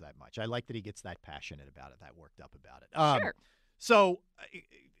cares that much. I like that he gets that passionate about it, that worked up about it. Sure. So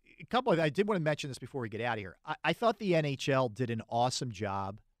I did want to mention this before we get out of here. I thought the NHL did an awesome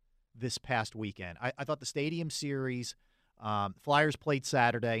job this past weekend. I thought the Stadium Series, Flyers played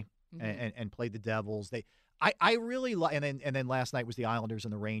Saturday and played the Devils. I really like, and then last night was the Islanders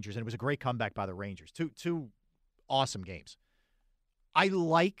and the Rangers, and it was a great comeback by the Rangers. Two awesome games. I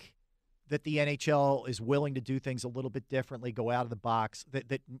like that the NHL is willing to do things a little bit differently, go out of the box.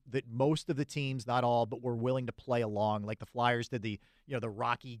 That most of the teams, not all, but were willing to play along. Like the Flyers did the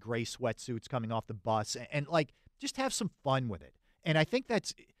rocky gray sweatsuits coming off the bus, and like just have some fun with it. And I think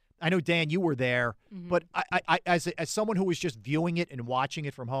that's. I know, Dan, you were there, but I as someone who was just viewing it and watching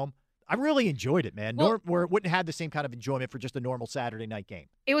it from home, I really enjoyed it, man. Well, wouldn't have the same kind of enjoyment for just a normal Saturday night game.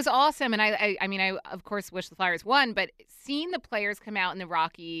 It was awesome, and I of course wish the Flyers won, but seeing the players come out in the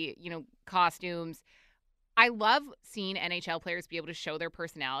Rocky, costumes, I love seeing NHL players be able to show their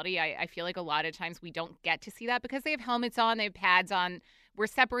personality. I feel like a lot of times we don't get to see that because they have helmets on, they have pads on. We're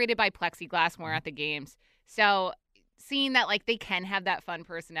separated by plexiglass when we're at the games, so seeing that like they can have that fun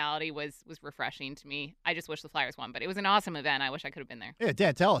personality was refreshing to me. I just wish the Flyers won, but it was an awesome event. I wish I could have been there. Yeah,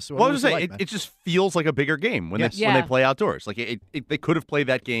 Dan, tell us. Well, I was saying, it just feels like a bigger game when they play outdoors. Like they could have played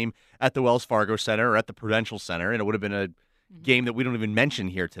that game at the Wells Fargo Center or at the Prudential Center, and it would have been a game that we don't even mention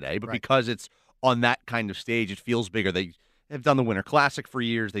here today. But because it's on that kind of stage, it feels bigger. They have done the Winter Classic for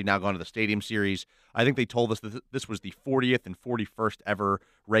years. They've now gone to the Stadium Series. I think they told us that this was the 40th and 41st ever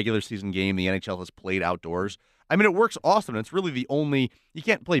regular season game the NHL has played outdoors. I mean, it works awesome. It's really the only – you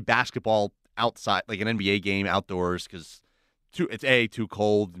can't play basketball outside, like an NBA game outdoors, because it's A, too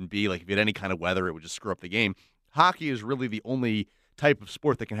cold, and B, like if you had any kind of weather, it would just screw up the game. Hockey is really the only type of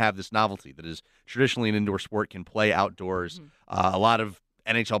sport that can have this novelty that is traditionally an indoor sport, can play outdoors. A lot of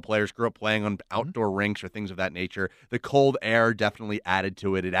NHL players grew up playing on outdoor rinks or things of that nature. The cold air definitely added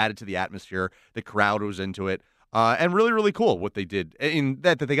to it. It added to the atmosphere. The crowd was into it. And really, really cool what they did. In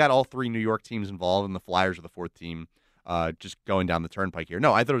that they got all 3 New York teams involved, and the Flyers are the 4th team just going down the turnpike here.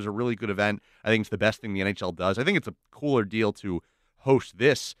 No, I thought it was a really good event. I think it's the best thing the NHL does. I think it's a cooler deal to host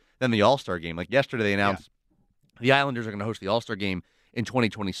this than the All-Star game. Like yesterday they announced the Islanders are going to host the All-Star game in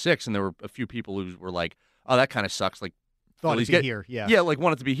 2026, and there were a few people who were like, oh, that kind of sucks. Like, thought it'd be here, like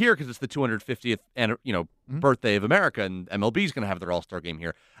want it to be here because it's the 250th birthday of America, and MLB's going to have their All-Star game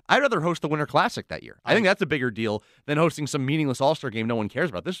here. I'd rather host the Winter Classic that year. I think that's a bigger deal than hosting some meaningless All-Star game no one cares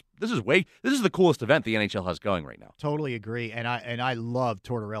about. This is the coolest event the NHL has going right now. Totally agree, and I love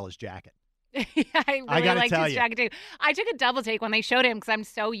Tortorella's jacket. I really liked his jacket too. I took a double take when they showed him because I'm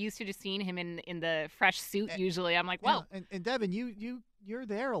so used to just seeing him in the fresh suit. Usually, I'm like, well, and Devin, you're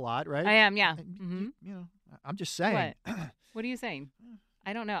there a lot, right? I am, yeah. I'm just saying. What are you saying?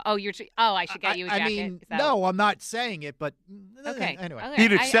 I don't know. Oh, I should get you a jacket. I mean, no, I'm not saying it, but okay. Anyway. Okay.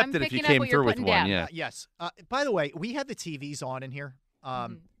 He'd accept I'm it if you picking up came what you're through with putting one, down. yeah. Yes. By the way, we have the TVs on in here,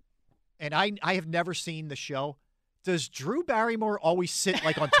 and I have never seen the show. Does Drew Barrymore always sit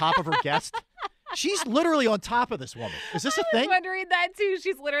like on top of her guest? She's literally on top of this woman. Is this a thing? I was wondering that too.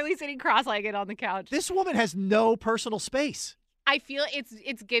 She's literally sitting cross-legged on the couch. This woman has no personal space. I feel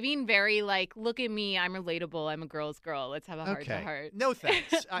it's giving very like, look at me, I'm relatable, I'm a girl's girl. Let's have a heart to heart. No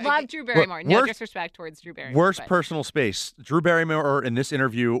thanks. Love Drew Barrymore. No disrespect towards Drew Barrymore. Worst personal space: Drew Barrymore in this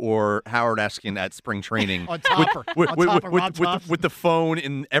interview or Howard Eskin at spring training on top with the phone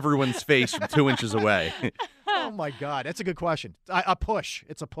in everyone's face from 2 inches away. Oh my God, that's a good question. A push.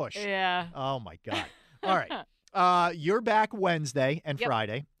 It's a push. Yeah. Oh my God. All right. You're back Wednesday and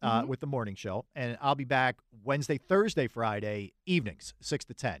Friday with the morning show, and I'll be back Wednesday, Thursday, Friday evenings, 6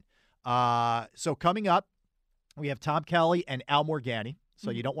 to 10. So coming up, we have Tom Kelly and Al Morgani,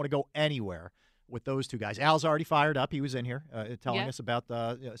 so you don't want to go anywhere with those two guys. Al's already fired up. He was in here telling us about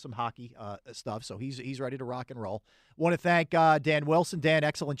some hockey stuff, so he's ready to rock and roll. Want to thank Dan Wilson. Dan,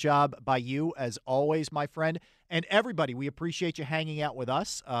 excellent job by you, as always, my friend. And everybody, we appreciate you hanging out with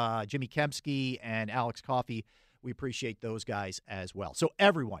us. Jimmy Kempski and Alex Coffey, we appreciate those guys as well. So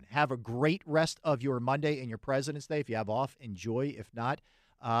everyone, have a great rest of your Monday and your President's Day. If you have off, enjoy. If not,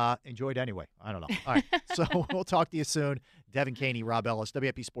 enjoy it anyway. I don't know. All right, so we'll talk to you soon. Devan Kaney, Rob Ellis.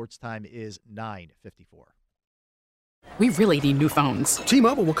 WFP Sports Time is 9:54. We really need new phones.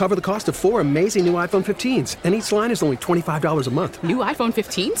 T-Mobile will cover the cost of 4 amazing new iPhone 15s, and each line is only $25 a month. New iPhone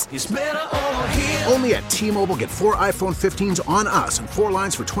 15s? It's better over here. Only at T-Mobile, get 4 iPhone 15s on us and 4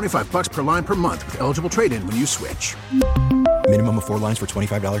 lines for $25 per line per month with eligible trade-in when you switch. Minimum of 4 lines for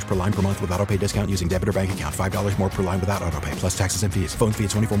 $25 per line per month with autopay discount using debit or bank account. $5 more per line without autopay, plus taxes and fees. Phone fee at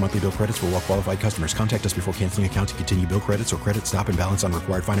 24 monthly bill credits for well-qualified customers. Contact us before canceling account to continue bill credits or credit stop and balance on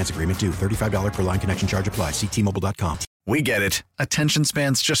required finance agreement due. $35 per line connection charge applies. See T-Mobile.com. We get it. Attention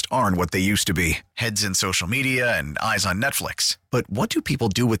spans just aren't what they used to be. Heads in social media and eyes on Netflix. But what do people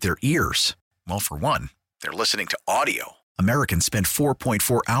do with their ears? Well, for one, they're listening to audio. Americans spend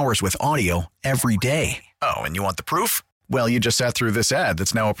 4.4 hours with audio every day. Oh, and you want the proof? Well, you just sat through this ad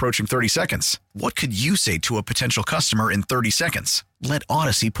that's now approaching 30 seconds. What could you say to a potential customer in 30 seconds? Let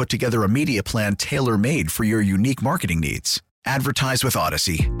Odyssey put together a media plan tailor-made for your unique marketing needs. Advertise with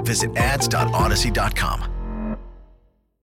Odyssey. Visit ads.odyssey.com.